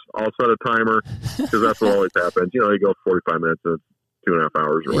promise I'll set a timer, because that's what always happens. You go 45 minutes and 2.5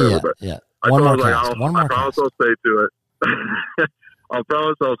 hours or whatever. Yeah. I promise I'll stay to it. I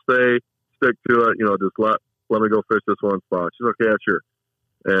promise I'll stick to it. Just let me go fish this one spot. She's like, yeah, sure.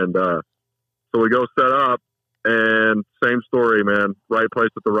 And so we go set up, and same story, man. Right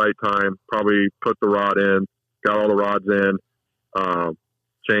place at the right time. Probably put the rod in, got all the rods in,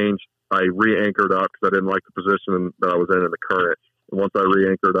 changed. I re-anchored up because I didn't like the position that I was in the current. And once I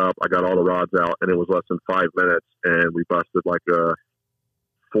re-anchored up, I got all the rods out, and it was less than 5 minutes, and we busted like a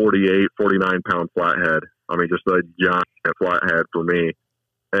 48, 49-pound flathead. I mean, just a giant flathead for me.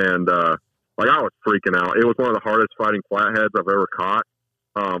 And I was freaking out. It was one of the hardest fighting flatheads I've ever caught.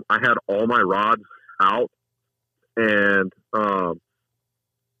 I had all my rods out, and I caught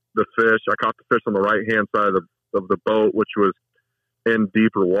the fish on the right-hand side of the boat, which was in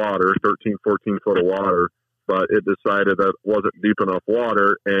deeper water, 13, 14 foot of water, but it decided that it wasn't deep enough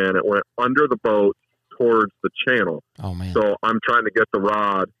water, and it went under the boat towards the channel. Oh, man. So I'm trying to get the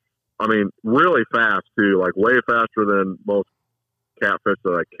rod, really fast, too, like way faster than most catfish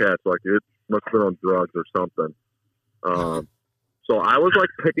that I catch. Like, it must have been on drugs or something. So I was, like,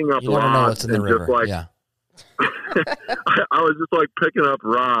 picking up rods and just, like, yeah. I was just, like, picking up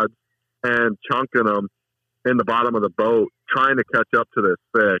rods and chunking them in the bottom of the boat, trying to catch up to this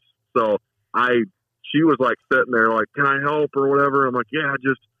fish. So she was like sitting there like, can I help or whatever? I'm like, yeah,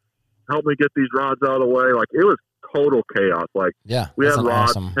 just help me get these rods out of the way. Like, it was total chaos. Like, we had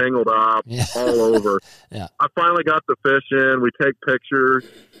rods tangled up all over. Yeah. I finally got the fish in. We take pictures,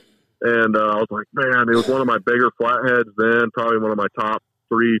 and I was like, man, it was one of my bigger flatheads then, probably one of my top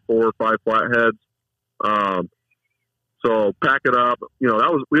 3, 4, 5 flatheads. So pack it up. We'd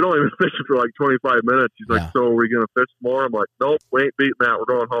only been fishing for like 25 minutes. She's like, so are we going to fish more? I'm like, nope, we ain't beating that. We're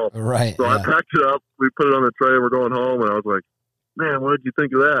going home. Right. So I packed it up. We put it on the tray. We're going home. And I was like, man, what did you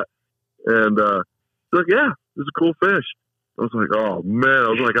think of that? And she's like, yeah, it was a cool fish. I was like, oh man. I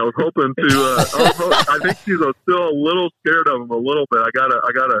was hoping to, I think she's still a little scared of him a little bit. I gotta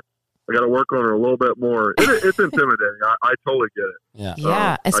work on her a little bit more. It's intimidating. I totally get it. Yeah.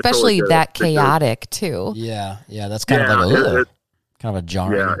 Yeah. Especially totally that chaotic too. Yeah. Yeah. That's kind of like kind of a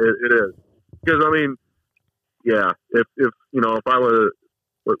jarring. Yeah, it is. Because if I was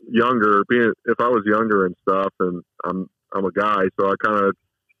younger, if I was younger and stuff, and I'm a guy, so us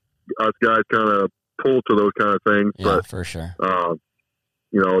guys kind of pull to those kind of things. Yeah, but for sure.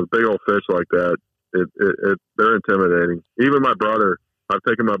 big old fish like that, they're intimidating. Even my brother, I've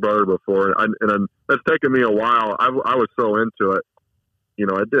taken my brother before, and it's taken me a while. I was so into it. You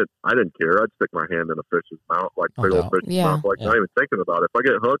know, I didn't care. I'd stick my hand in a fish's mouth, like big old fish's mouth, not even thinking about it. If I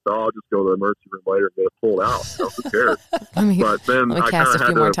get hooked, I'll just go to the emergency room later and get it pulled out. You know, who cares? But then I kind of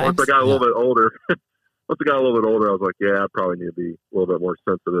had to, once I got a little bit older, I was like, yeah, I probably need to be a little bit more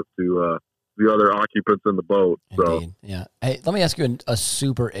sensitive to the other occupants in the boat. Indeed. So, yeah. Hey, let me ask you a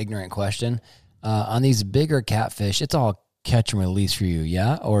super ignorant question. On these bigger catfish, it's all catch and release for you,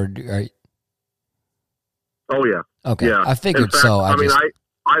 yeah? Or Oh yeah. Okay. Yeah. I figured fact, so.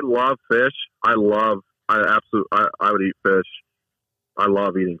 I love fish. I would eat fish. I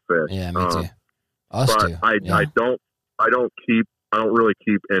love eating fish. Yeah, me too. Us but too. I don't really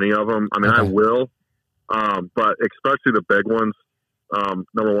keep any of them. I mean, I will. But especially the big ones.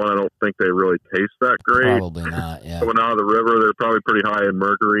 Number one, I don't think they really taste that great. Probably not. Yeah. Coming out of the river, they're probably pretty high in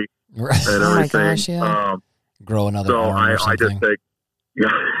mercury and everything. Oh my gosh, yeah. Grow another arm or something. I just take,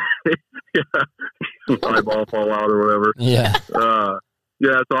 eyeball fall out or whatever. Yeah. So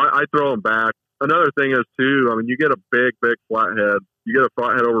I throw them back. Another thing is too, I mean, you get a big flathead. You get a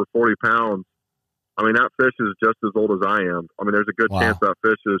flathead over 40 pounds. I mean, that fish is just as old as I am. I mean, there's a good chance that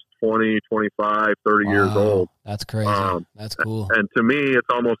fish is 20, 25, 30 years old. That's crazy. That's cool. And to me, it's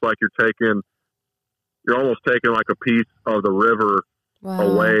almost like you're almost taking like a piece of the river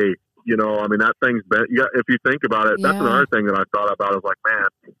away. You know, I mean, that thing's been, if you think about it, that's another thing that I thought about is like, man,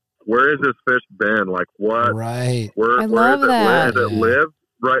 where has this fish been? Like what? Right. Where has it lived?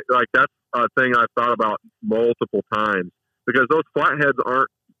 Right. Like that's a thing I've thought about multiple times because those flatheads aren't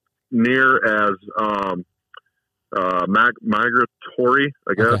near as migratory,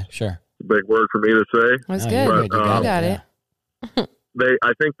 I guess. Okay, sure. It's a big word for me to say. That's good. But, you got it.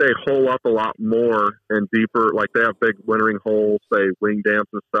 I think they hole up a lot more and deeper. Like they have big wintering holes, say wing dams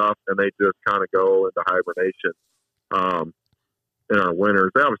and stuff, and they just kind of go into hibernation. In our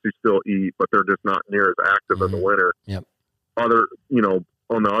winters, they obviously still eat, but they're just not near as active in the winter. Yep. On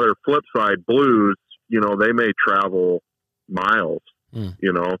the other flip side, blues, you know, they may travel miles.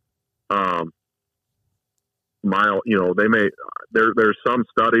 You know, they may. There's some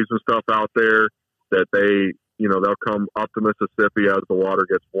studies and stuff out there that they'll come up to Mississippi as the water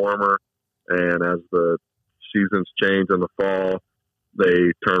gets warmer, and as the seasons change in the fall,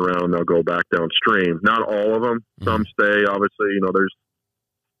 they turn around and they'll go back downstream. Not all of them. Some stay, obviously, you know,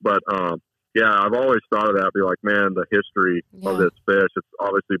 I've always thought of that, be like, man, the history of this fish, it's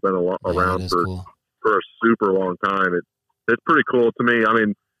obviously been around for a super long time. It's pretty cool to me. I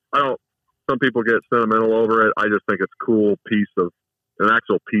mean, some people get sentimental over it. I just think it's a cool an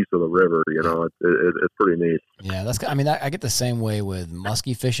actual piece of the river, you know, it's pretty neat. Yeah. I get the same way with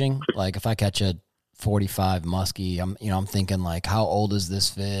muskie fishing. Like if I catch a 45 muskie, I'm thinking like, how old is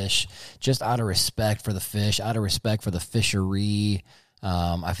this fish? Just out of respect for the fish, out of respect for the fishery.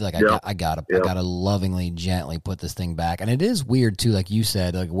 I feel like I gotta lovingly, gently put this thing back. And it is weird too, like you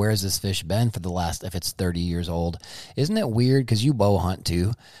said, like where's this fish been for the last, if it's 30 years old? Isn't it weird? Because you bow hunt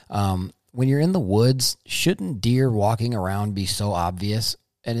too. When you're in the woods, shouldn't deer walking around be so obvious?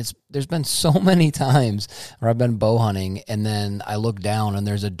 And there's been so many times where I've been bow hunting and then I look down and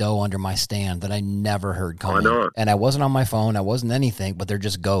there's a doe under my stand that I never heard coming. And I wasn't on my phone. I wasn't anything, but they're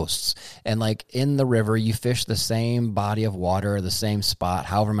just ghosts. And like in the river, you fish the same body of water, the same spot,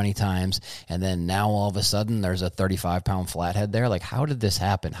 however many times. And then now all of a sudden there's a 35-pound flathead there. Like, how did this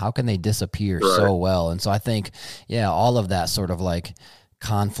happen? How can they disappear so well? And so I think, all of that sort of like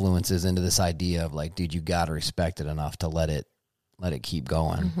confluences into this idea of like, dude, you got to respect it enough to let it keep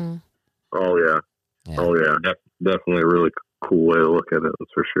going. Mm-hmm. Oh yeah. Definitely a really cool way to look at it.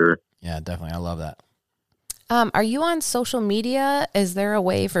 That's for sure. Yeah, definitely. I love that. Are you on social media? Is there a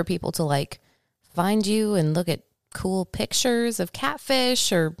way for people to like find you and look at cool pictures of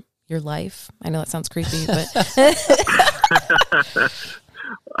catfish or your life? I know that sounds creepy, but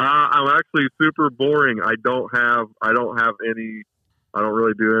I'm actually super boring. I don't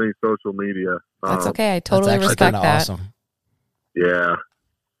really do any social media. That's okay. I totally respect that. Awesome. Yeah.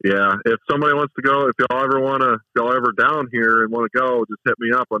 If somebody wants to go, if y'all ever down here and want to go, just hit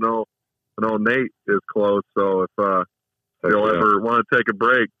me up. I know Nate is close, so if you'll ever want to take a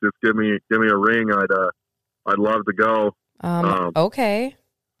break, just give me a ring. I'd love to go. Okay,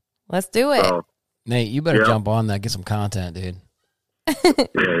 let's do it. So, Nate, you better jump on that. Get some content, dude. We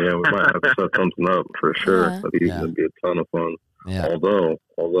might have to set something up for sure. That'd be a ton of fun. Yeah. Although,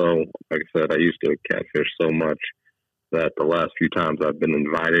 like I said, I used to catfish so much that the last few times I've been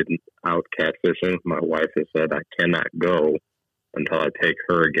invited out catfishing, my wife has said I cannot go until I take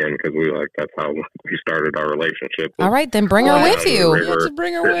her again, because that's how we started our relationship. All right, then bring her with you. You have to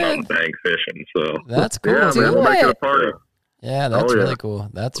bring her with. On the bank fishing, so that's cool. Yeah, man, we'll make it a party. Yeah, that's really cool.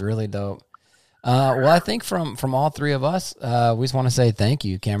 That's really dope. Well, I think from all three of us, we just want to say thank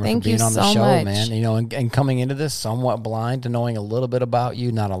you, Cameron, for being on the show, much. man. You know, and coming into this somewhat blind to knowing a little bit about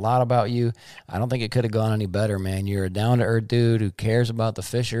you, not a lot about you. I don't think it could have gone any better, man. You're a down-to-earth dude who cares about the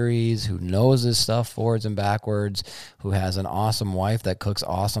fisheries, who knows his stuff forwards and backwards, who has an awesome wife that cooks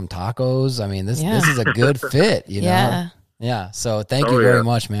awesome tacos. I mean, this is a good fit, you know? Yeah. So thank you very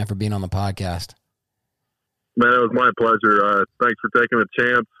much, man, for being on the podcast. Man, it was my pleasure. Thanks for taking a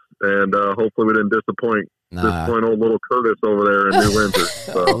chance. And hopefully we didn't disappoint old little Curtis over there in New Windsor.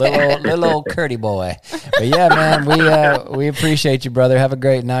 So. little old Curdy boy. But yeah, man, we appreciate you, brother. Have a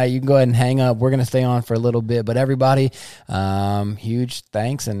great night. You can go ahead and hang up. We're going to stay on for a little bit. But everybody, huge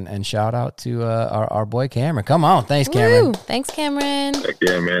thanks and shout out to our boy Cameron. Come on. Thanks, Cameron. Woo. Thanks, Cameron. Heck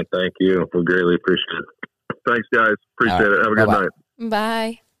yeah, man. Thank you. We greatly appreciate it. Thanks, guys. Appreciate it. Have a good night.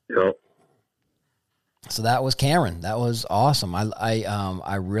 Bye. Yep. So that was Cameron. That was awesome.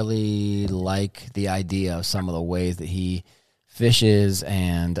 I really like the idea of some of the ways that he fishes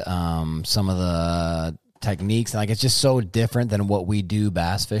and some of the techniques. Like, it's just so different than what we do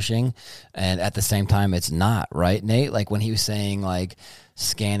bass fishing, and at the same time, it's not, right, Nate? Like when he was saying like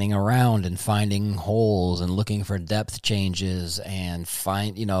scanning around and finding holes and looking for depth changes and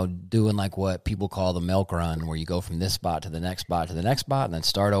doing like what people call the milk run, where you go from this spot to the next spot to the next spot and then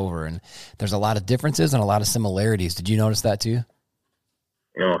start over. And there's a lot of differences and a lot of similarities. Did you notice that too?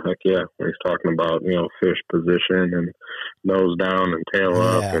 Oh, heck yeah. When he's talking about, fish position and nose down and tail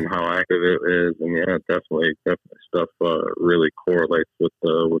up and how active it is. And yeah, definitely stuff really correlates with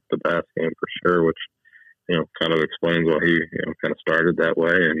the bass game for sure, which kind of explains why he, kind of started that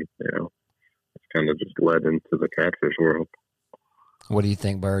way, and, it's kind of just led into the catfish world. What do you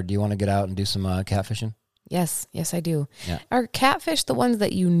think, Bird? Do you want to get out and do some catfishing? Yes, I do. Yeah. Are catfish the ones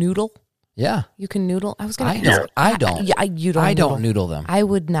that you noodle? Yeah. You can noodle? I was going to ask. I don't. Yeah, you don't. I don't noodle them. I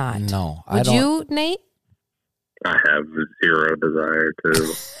would not. No. Would you, Nate? I have zero desire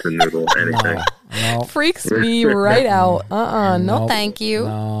to noodle anything. No. Freaks me right out. No, thank you.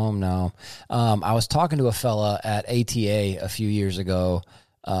 No. I was talking to a fella at ATA a few years ago.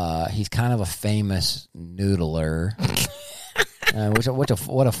 He's kind of a famous noodler.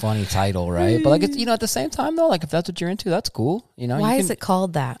 What a funny title, right? But like, it's, at the same time though, like if that's what you're into, that's cool. Why is it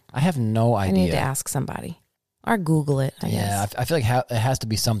called that? I have no idea. I need to ask somebody or Google it. I guess. I feel like it has to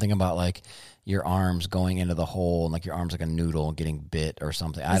be something about like your arms going into the hole and like your arms like a noodle and getting bit or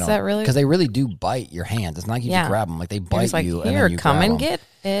something. I don't. Is that really? Because they really do bite your hands. It's not like you just grab them. Like they bite you. Here, and then you come grab and them. get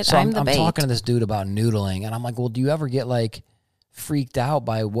it. So I'm bait. talking to this dude about noodling, and I'm like, well, do you ever get like freaked out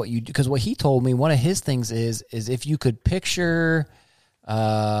by what you do? Because what he told me, one of his things is if you could picture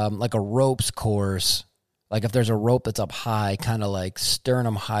like a ropes course, like if there's a rope that's up high, kind of like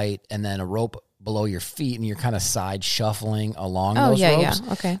sternum height, and then a rope below your feet, and you're kind of side shuffling along those ropes.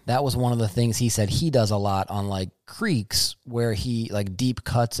 Yeah. Okay. That was one of the things he said he does a lot on like creeks, where he like deep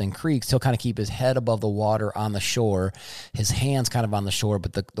cuts and creeks. He'll kind of keep his head above the water on the shore, his hands kind of on the shore,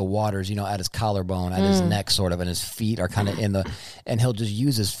 but the water's, at his collarbone, at his neck sort of, and his feet are kind of and he'll just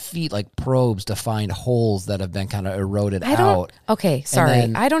use his feet like probes to find holes that have been kind of eroded out. Okay,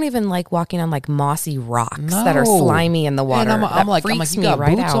 sorry. I don't even like walking on like mossy rocks that are slimy in the water. And I'm like, you got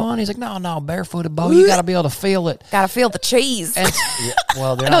right boots out. on? He's like, no, barefooted, Bo. You got to be able to feel it. Got to feel the cheese. And,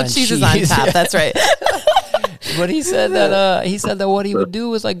 well, they're no, not cheese is on top. Yeah. That's right. But he said that what he would do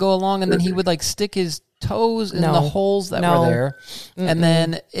was like go along, and then he would like stick his toes in the holes that were there. And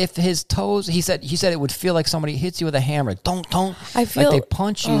then if his toes, he said it would feel like somebody hits you with a hammer. Don't. I feel like they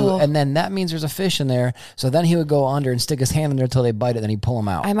punch you, and then that means there's a fish in there. So then he would go under and stick his hand in there until they bite it, then he'd pull them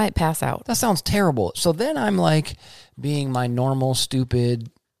out. I might pass out. That sounds terrible. So then I'm like, being my normal, stupid,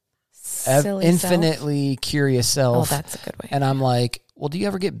 infinitely curious self. Oh, that's a good way. And I'm like, well, do you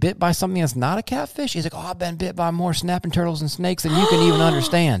ever get bit by something that's not a catfish? He's like, I've been bit by more snapping turtles and snakes than you can even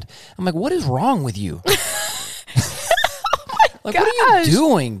understand. I'm like, what is wrong with you? Like, what are you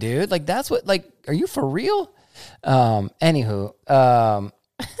doing, dude? Like, that's what, like, are you for real? Anywho,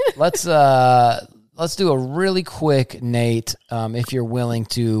 let's do a really quick, Nate, if you're willing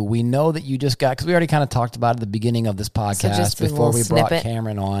to. We know that you just got, because we already kind of talked about it at the beginning of this podcast before we brought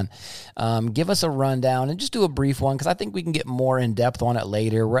Cameron on. Give us a rundown and just do a brief one, because I think we can get more in depth on it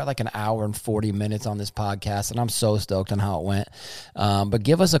later. We're at like an hour and 40 minutes on this podcast, and I'm so stoked on how it went. But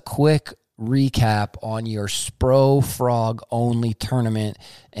give us a quick recap on your Spro frog only tournament,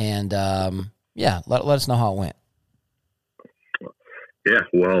 and let us know how it went. Yeah,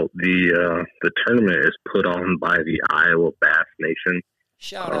 well, the tournament is put on by the Iowa Bass Nation.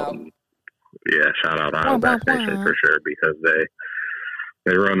 Shout out. Yeah, shout out Iowa Bass Nation for sure, because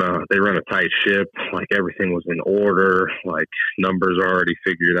they run a tight ship. Like, everything was in order. Like, numbers are already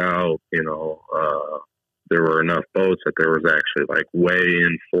figured out. There were enough boats that there was actually like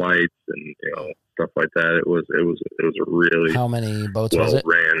weigh-in flights and stuff like that. It was a really how many boats was it?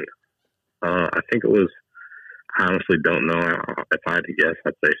 Ran. I think it was. I honestly don't know. If I had to guess,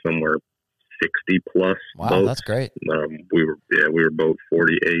 I'd say somewhere 60 plus. Wow, boats. That's great. We were both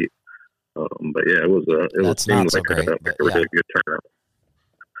 48. But yeah, it seemed like a really good turnout.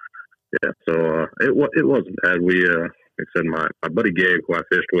 Yeah, so it wasn't bad. We like I said, my buddy Gabe, who I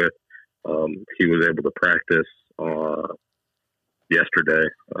fished with, he was able to practice yesterday,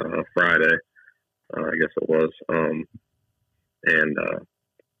 Friday, I guess it was, and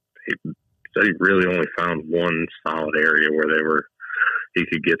he said he really only found one solid area where he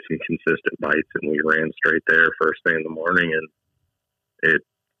could get some consistent bites, and we ran straight there first thing in the morning, and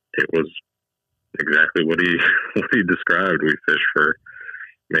it was exactly what he described. We fished for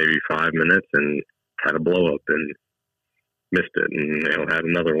maybe 5 minutes and had a blow up and missed it, and had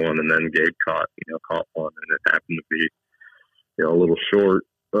another one, and then Gabe caught one, and it happened to be a little short,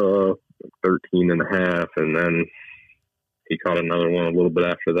 13 and a half, and then he caught another one a little bit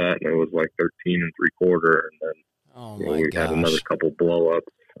after that, and it was like 13 and 3/4, and then we had another couple blow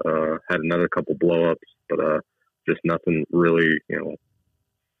ups, but just nothing really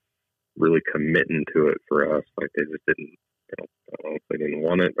really committing to it for us. Like, they just didn't, I don't know if they didn't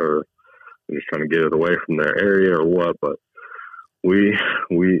want it or they're just trying to get it away from their area or what, but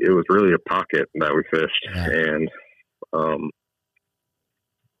it was really a pocket that we fished, and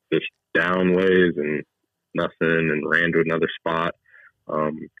just downways and nothing, and ran to another spot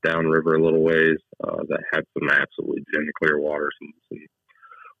downriver a little ways that had some absolutely gem clear water, some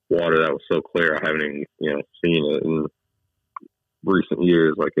water that was so clear I haven't even seen it in recent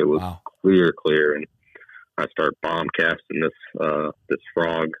years. Like, it was clear, and I start bomb casting this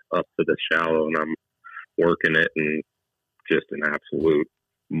frog up to the shallow, and I'm working it, and just an absolute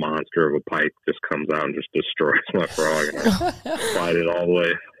monster of a pike just comes out and just destroys my frog, and I fight it all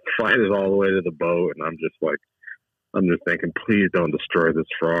the way to the boat, and I'm just thinking, please don't destroy this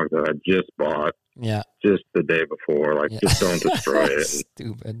frog that I just bought just the day before. Like, just don't destroy it.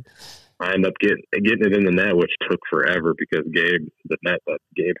 Stupid. I end up getting it in the net, which took forever because the net that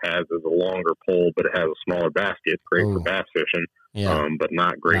Gabe has is a longer pole, but it has a smaller basket. Great for bass fishing, but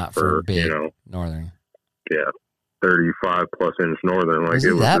not great for big northern. Yeah, 35 plus inch northern. Like,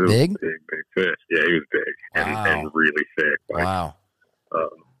 it was that big? Big fish. Yeah, he was big and really thick. Like, wow.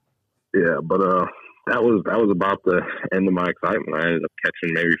 Yeah, but that was about the end of my excitement. I ended up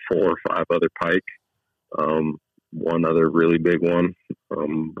catching maybe 4 or 5 other pike. One other really big one,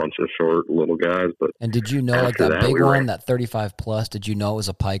 bunch of short little guys. But and did you know, like, that big one, that 35 plus? Did you know it was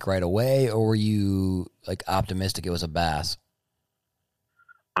a pike right away, or were you like optimistic it was a bass?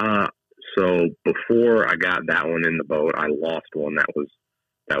 So before I got that one in the boat, I lost one that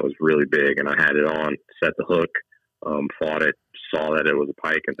was really big, and I had it on, set the hook, fought it, saw that it was a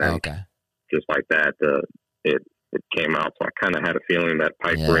pike, and then just like that, it came out. So I kind of had a feeling that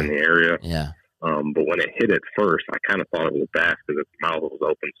pike were in the area. Yeah. But when it hit it first, I kind of thought it was a bass because its mouth was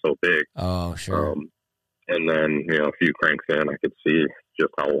open so big. Oh, sure. And then, a few cranks in, I could see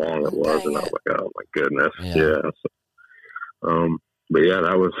just how long it was, and I was like, oh my goodness. Yeah. So, but yeah,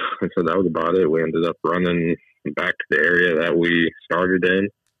 that was about it. We ended up running back to the area that we started in.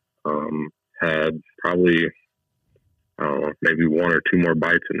 Had probably, I don't know, maybe 1 or 2 more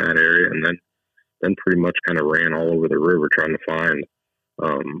bites in that area, and then pretty much kind of ran all over the river trying to find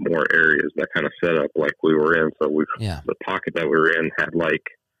more areas that kind of set up like we were in. So the pocket that we were in had like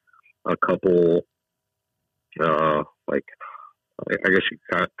a couple, like, I guess you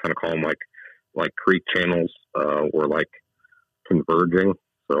kind of call them like creek channels, were like converging.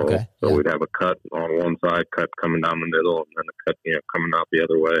 So we'd have a cut on one side, cut coming down the middle, and then a cut coming out the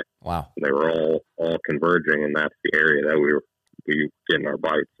other way. Wow. And they were all converging, and that's the area that we were getting our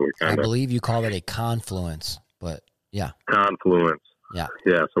bites. So I believe you call it a confluence, but yeah. Confluence. Yeah.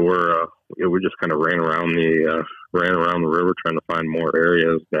 Yeah. So we just kind of ran around the river trying to find more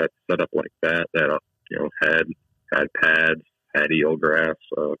areas that set up like that had pads, had eelgrass,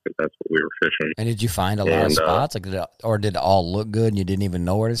 because that's what we were fishing. And did you find a lot of spots? Like, did it all look good and you didn't even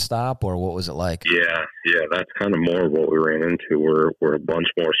know where to stop, or what was it like? Yeah. That's kind of more of what we ran into. Were a bunch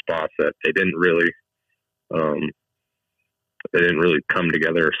more spots that they didn't really come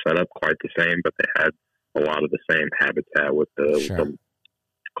together or set up quite the same, but they had a lot of the same habitat with the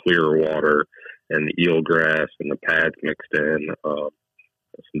clearer water and the eelgrass and the pads mixed in.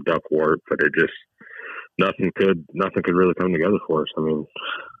 duckwort, but it just nothing could really come together for us. I mean,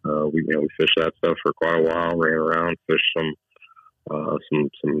 we fished that stuff for quite a while, ran around, fished some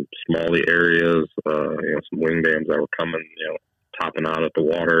smally areas, some wing dams that were coming, topping out at the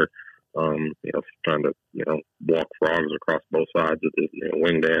water, trying to walk frogs across both sides of the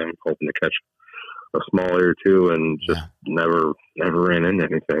wing dam, hoping to catch a small area or two, and just never ran into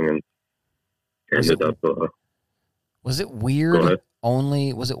anything, and ended up. Was it weird?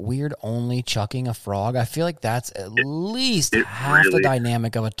 Only chucking a frog? I feel like that's at least half the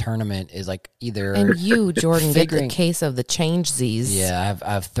dynamic of a tournament is like either. And you, Jordan, get the case of the change Z's. Yeah,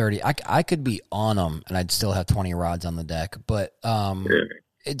 I have 30. I could be on them and I'd still have 20 rods on the deck. But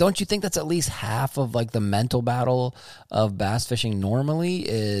don't you think that's at least half of like the mental battle of bass fishing normally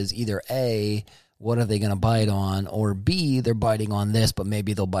is either A, what are they going to bite on? Or B, they're biting on this, but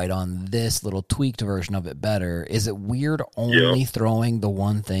maybe they'll bite on this little tweaked version of it better. Is it weird only throwing the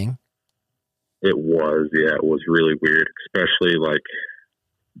one thing? It was, yeah. It was really weird, especially like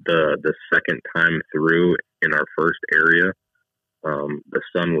the second time through in our first area. The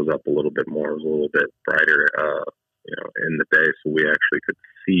sun was up a little bit more. It was a little bit brighter, in the day, so we actually could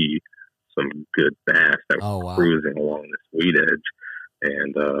see some good bass that were cruising along this weed edge.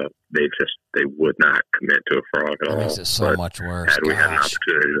 And they would not commit to a frog at all. That makes it so much worse. Had we had an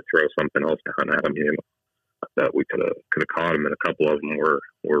opportunity to throw something else down at them, I bet we could have caught them. And a couple of them were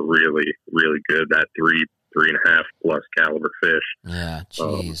really, really good. That 3.5 plus caliber fish. Yeah,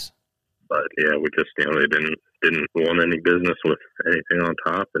 jeez. But yeah, we just they didn't want any business with anything on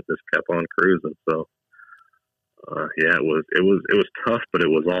top. It just kept on cruising. So it was tough, but it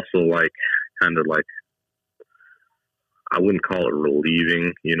was also like kind of like. I wouldn't call it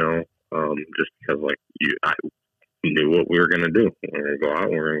relieving, just because I knew what we were going to do. We're going to go out,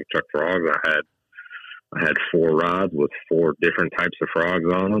 we're going to chuck frogs. I had 4 rods with 4 different types of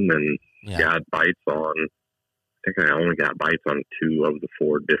frogs on them, and got bites on. I think I only got bites on 2 of the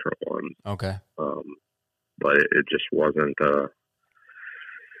 4 different ones. Okay. But it just wasn't.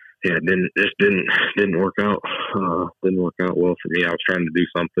 It didn't work out. Didn't work out well for me. I was trying to do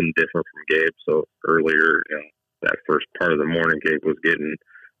something different from Gabe. So earlier, that first part of the morning, Gabe was getting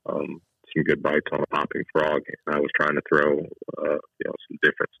some good bites on a popping frog. And I was trying to throw, some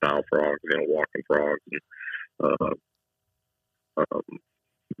different style frogs, walking frogs and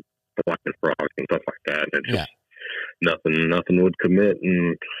flying frogs and stuff like that. And it just nothing would commit.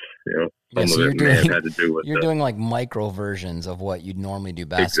 And some of it may have had to do with doing like micro versions of what you'd normally do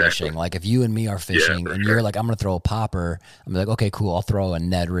bass fishing. Like if you and me are fishing and you're like, I'm going to throw a popper, I'm like, okay, cool. I'll throw a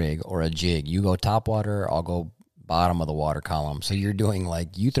Ned rig or a jig. You go top water, I'll go bottom of the water column. So you're doing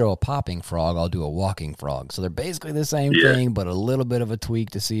like, you throw a popping frog, I'll do a walking frog. So they're basically the same thing, but a little bit of a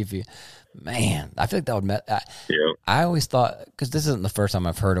tweak to see if you, man, I feel like that would, I always thought, because this isn't the first time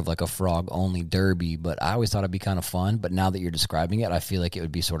I've heard of like a frog only derby, but I always thought it'd be kind of fun. But now that you're describing it, I feel like it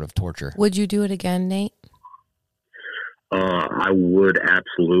would be sort of torture. Would you do it again, Nate? I would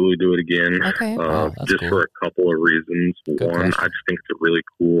absolutely do it again. Okay. Just cool. For a couple of reasons. Good One, question. I just think it's a really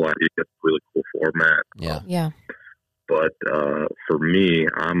cool idea. It's a really cool format. Yeah. But for me,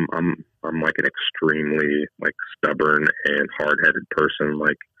 I'm like an extremely like stubborn and hard-headed person.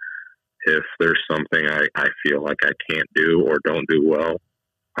 Like if there's something I feel like I can't do or don't do well,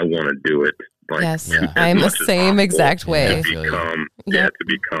 I want to do it. Like, yes, I'm the same exact way. To become,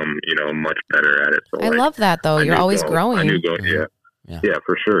 much better at it. So I love that though. You're always growing. I knew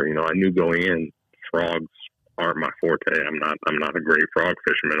for sure. I knew going in, frogs aren't my forte. I'm not a great frog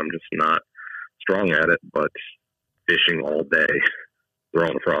fisherman. I'm just not strong at it. But fishing all day,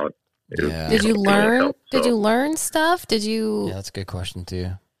 throwing a frog. Did you learn? Did you learn stuff? Did you? Yeah, that's a good question too.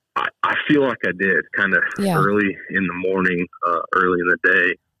 I feel like I did kind of early in the morning, early in the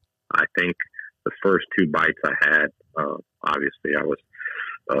day. I think the first 2 bites I had, obviously I was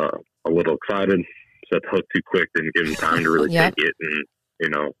a little excited, set the hook too quick, didn't give him time to really take it. And,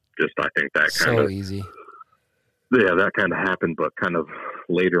 just I think that kind of easy. Yeah, that kind of happened, but kind of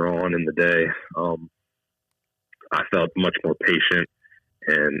later on in the day, I felt much more patient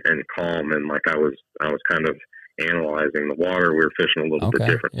and calm, and like I was kind of analyzing the water. We were fishing a little bit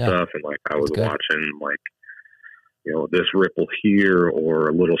different stuff, and like I was watching like this ripple here or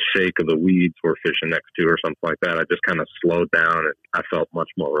a little shake of the weeds we're fishing next to or something like that. I just kind of slowed down and I felt much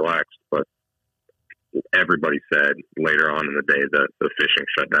more relaxed. But everybody said later on in the day that the fishing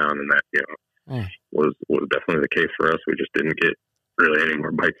shut down, and that was definitely the case for us. We just didn't get really any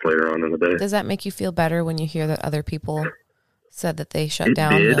more bites later on in the day. Does that make you feel better when you hear that other people said that they shut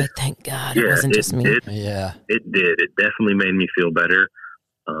down? Did. Like, thank God it wasn't just me. It did. It definitely made me feel better.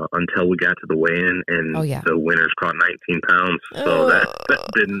 until we got to the weigh-in, and the winners caught 19 pounds. So that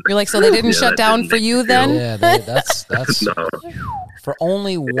didn't. You're like, so they didn't shut down for you then? Yeah, that's no. For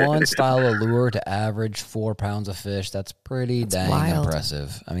only one style of lure to average 4 pounds of fish. That's pretty dang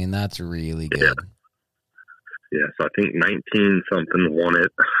impressive. I mean, that's really good. Yeah, so I think 19 something won it.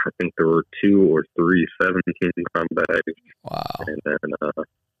 I think there were 2 or 3 17-pound bags. Wow. And then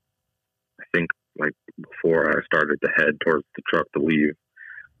I think like before I started to head towards the truck to leave,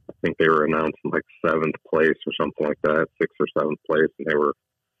 I think they were announcing like 7th place or something like that, 6th or 7th place, and they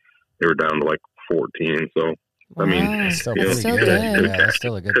were down to like 14. So I mean, still good. That's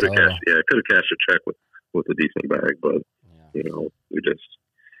still a good total. Could have cashed a check with a decent bag, but you know,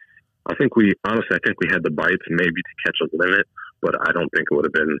 I think we had the bites maybe to catch a limit, but I don't think it would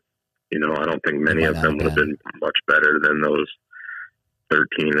have been, you know, I don't think many of them would have been much better than those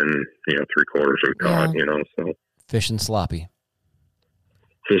 13 and 3/4 we caught, you know. So fishing sloppy.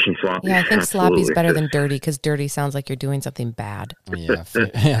 Yeah, I think sloppy's better than dirty, because dirty sounds like you're doing something bad. Yeah,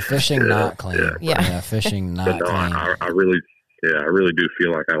 fishing not clean. Yeah, fishing not clean. I really do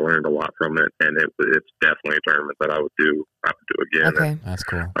feel like I learned a lot from it, and it's definitely a tournament that I would do again. Okay, and that's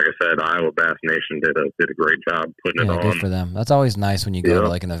cool. Like I said, Iowa Bass Nation did a great job putting it on. Good for them. That's always nice when you go to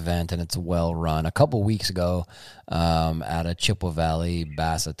like an event and it's well run. A couple weeks ago, at a Chippewa Valley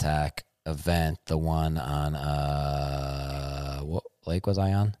Bass Attack event, the one on what lake was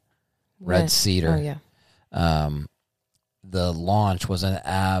I on? Red Cedar. Oh yeah. The launch was an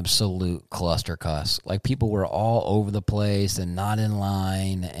absolute cluster cuss. Like, people were all over the place and not in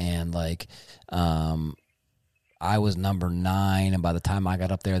line, and like I was number 9, and by the time I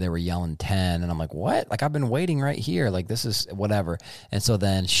got up there, they were yelling 10, and I'm like, what? Like, I've been waiting right here. Like, this is whatever. And so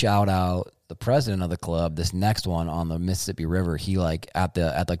then shout out the president of the club, this next one on the Mississippi River, he like at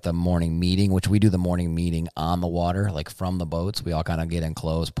the morning meeting, which we do the morning meeting on the water, like from the boats, we all kind of get in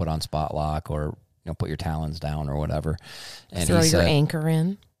close, put on spot lock, or put your talons down or whatever. And throw your anchor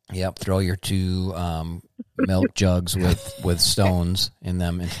in. Yep, throw your 2 milk jugs with stones in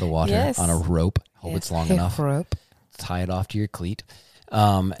them into the water on a rope. Hope it's long enough. Rope. Tie it off to your cleat.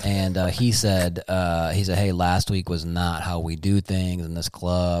 And he said, hey, last week was not how we do things in this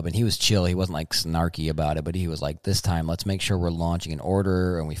club. And he was chill. He wasn't like snarky about it, but he was like, this time, let's make sure we're launching in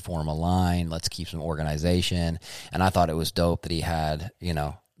order and we form a line. Let's keep some organization. And I thought it was dope that he had,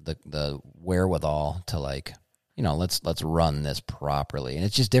 the wherewithal to like, let's run this properly. And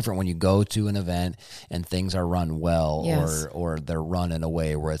it's just different when you go to an event and things are run well, or they're run in a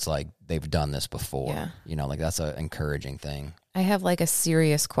way where it's like they've done this before. Yeah. Like that's an encouraging thing. I have like a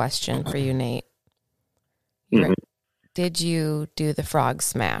serious question for you, Nate. Mm-hmm. Did you do the frog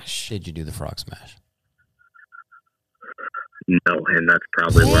smash? Did you do the frog smash? No, and that's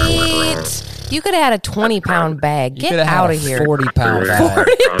probably where I went wrong. You could have had a 20-pound bag. Get out of here. 40-pound bag.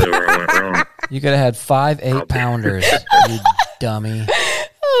 Probably where I went wrong. You could have had 5 8-pounders, you dummy.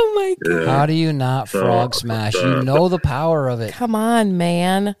 Oh, my God. How do you not frog smash? You know the power of it. Come on,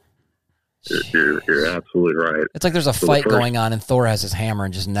 man. You're absolutely right. It's like there's a fight going on, and Thor has his hammer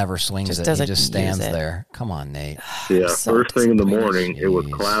and just never swings it. He just stands it. there. Come on, Nate. Yeah, first thing in the morning, it was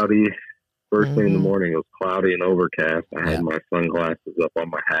cloudy. First thing in the morning, it was cloudy and overcast. I had my sunglasses up on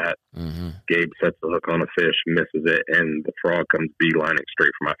my hat. Mm-hmm. Gabe sets the hook on a fish, misses it, and the frog comes beelining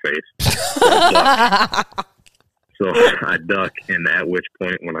straight for my face. So I duck, and at which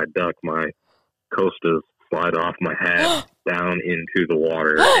point, when I duck, my costas slide off my hat down into the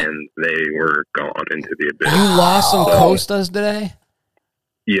water, and they were gone into the abyss. You lost some costas today?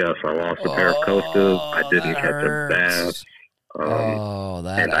 Yes, I lost a pair of costas. I didn't catch a bass.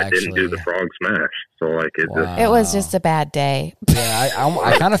 And I didn't do the frog smash. So, like, it was just a bad day. Yeah,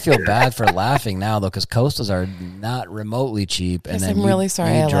 I kind of feel bad for laughing now, though, because costas are not remotely cheap. And then I'm really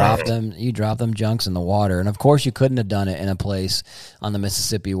sorry you drop them junks in the water. And, of course, you couldn't have done it in a place on the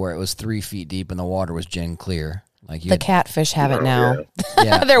Mississippi where it was 3 feet deep and the water was gin clear. Like the catfish have it now.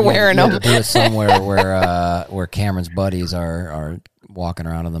 Yeah, they're wearing them. Do it somewhere where Cameron's buddies are walking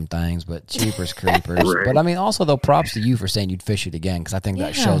around on them things, but cheapers creepers. Right. But I mean, also though, props to you for saying you'd fish it again, because I think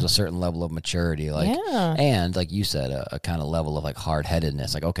that shows a certain level of maturity, and like you said, a kind of level of like hard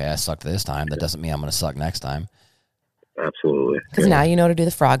headedness. Like, okay, I sucked this time. That doesn't mean I'm going to suck next time. Absolutely. Because now you know to do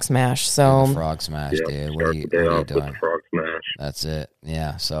the frog smash. So frog smash, dude. What are you doing? Frog smash. That's it.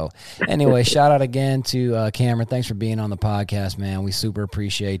 Yeah. So anyway, shout out again to Cameron. Thanks for being on the podcast, man. We super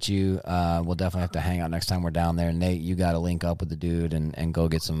appreciate you. We'll definitely have to hang out next time we're down there. Nate, you got to link up with the dude and go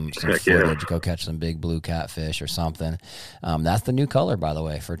get some footage. Yeah. Go catch some big blue catfish or something. That's the new color, by the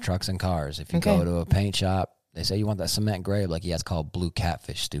way, for trucks and cars. If you go to a paint shop, they say you want that cement gray. Like, yeah, it's called blue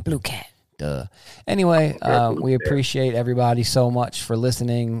catfish, stupid. Blue cat. Duh. Anyway, we appreciate everybody so much for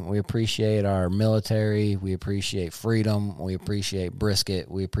listening. We appreciate our military. We appreciate freedom. We appreciate brisket.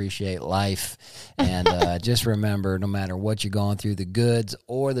 We appreciate life. And just remember, no matter what you're going through, the goods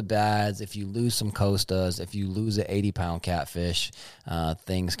or the bads, if you lose some costas, if you lose an 80-pound catfish,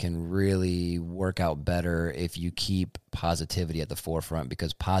 things can really work out better if you keep positivity at the forefront,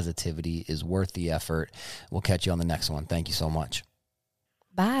 because positivity is worth the effort. We'll catch you on the next one. Thank you so much.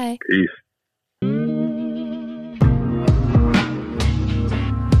 Bye. Peace.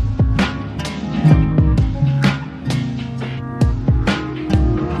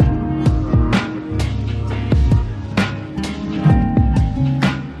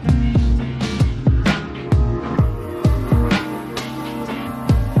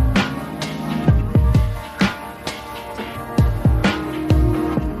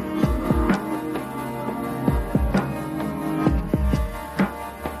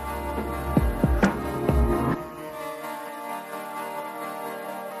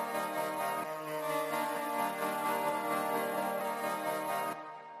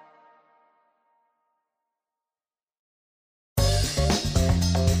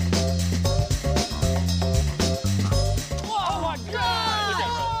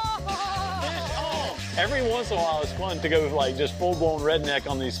 Every once in a while, it's fun to go like just full-blown redneck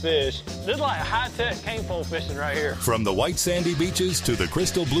on these fish. This is like high-tech cane pole fishing right here. From the white sandy beaches to the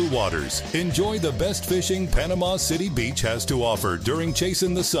crystal blue waters, enjoy the best fishing Panama City Beach has to offer during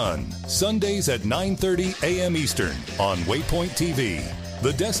Chasing the Sun. Sundays at 9:30 a.m. Eastern on Waypoint TV,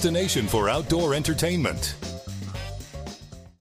 the destination for outdoor entertainment.